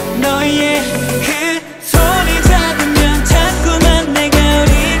계속 너의 그 손이 잡으면 자꾸만 내가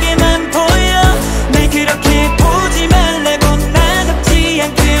어리게만 보여 날 그렇게 보지 말라고 나 덮지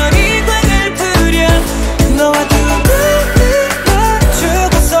않게 어리광을 부려 너와 두고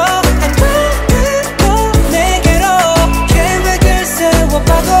죽어서 안 그래도 내게로 계획을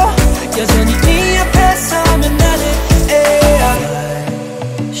세워봐도 여전히 네 앞에 서면 나는 애야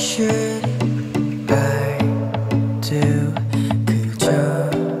Should I do 그저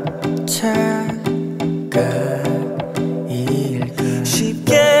착각일까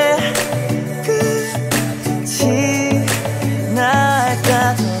쉽게 끝이 날까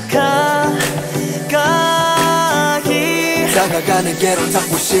더 가까이 다가가는 게로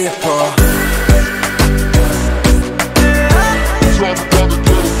잡고 싶어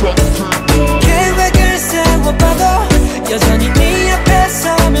계획을 세워봐도 여전히 네 앞에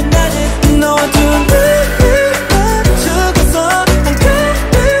서면 나는 너와 둘 죽어서 안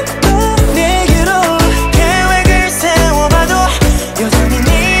그래도 내게로 계획을 세워봐도 여전히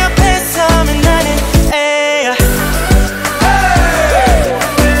네 앞에 서면 나는 애야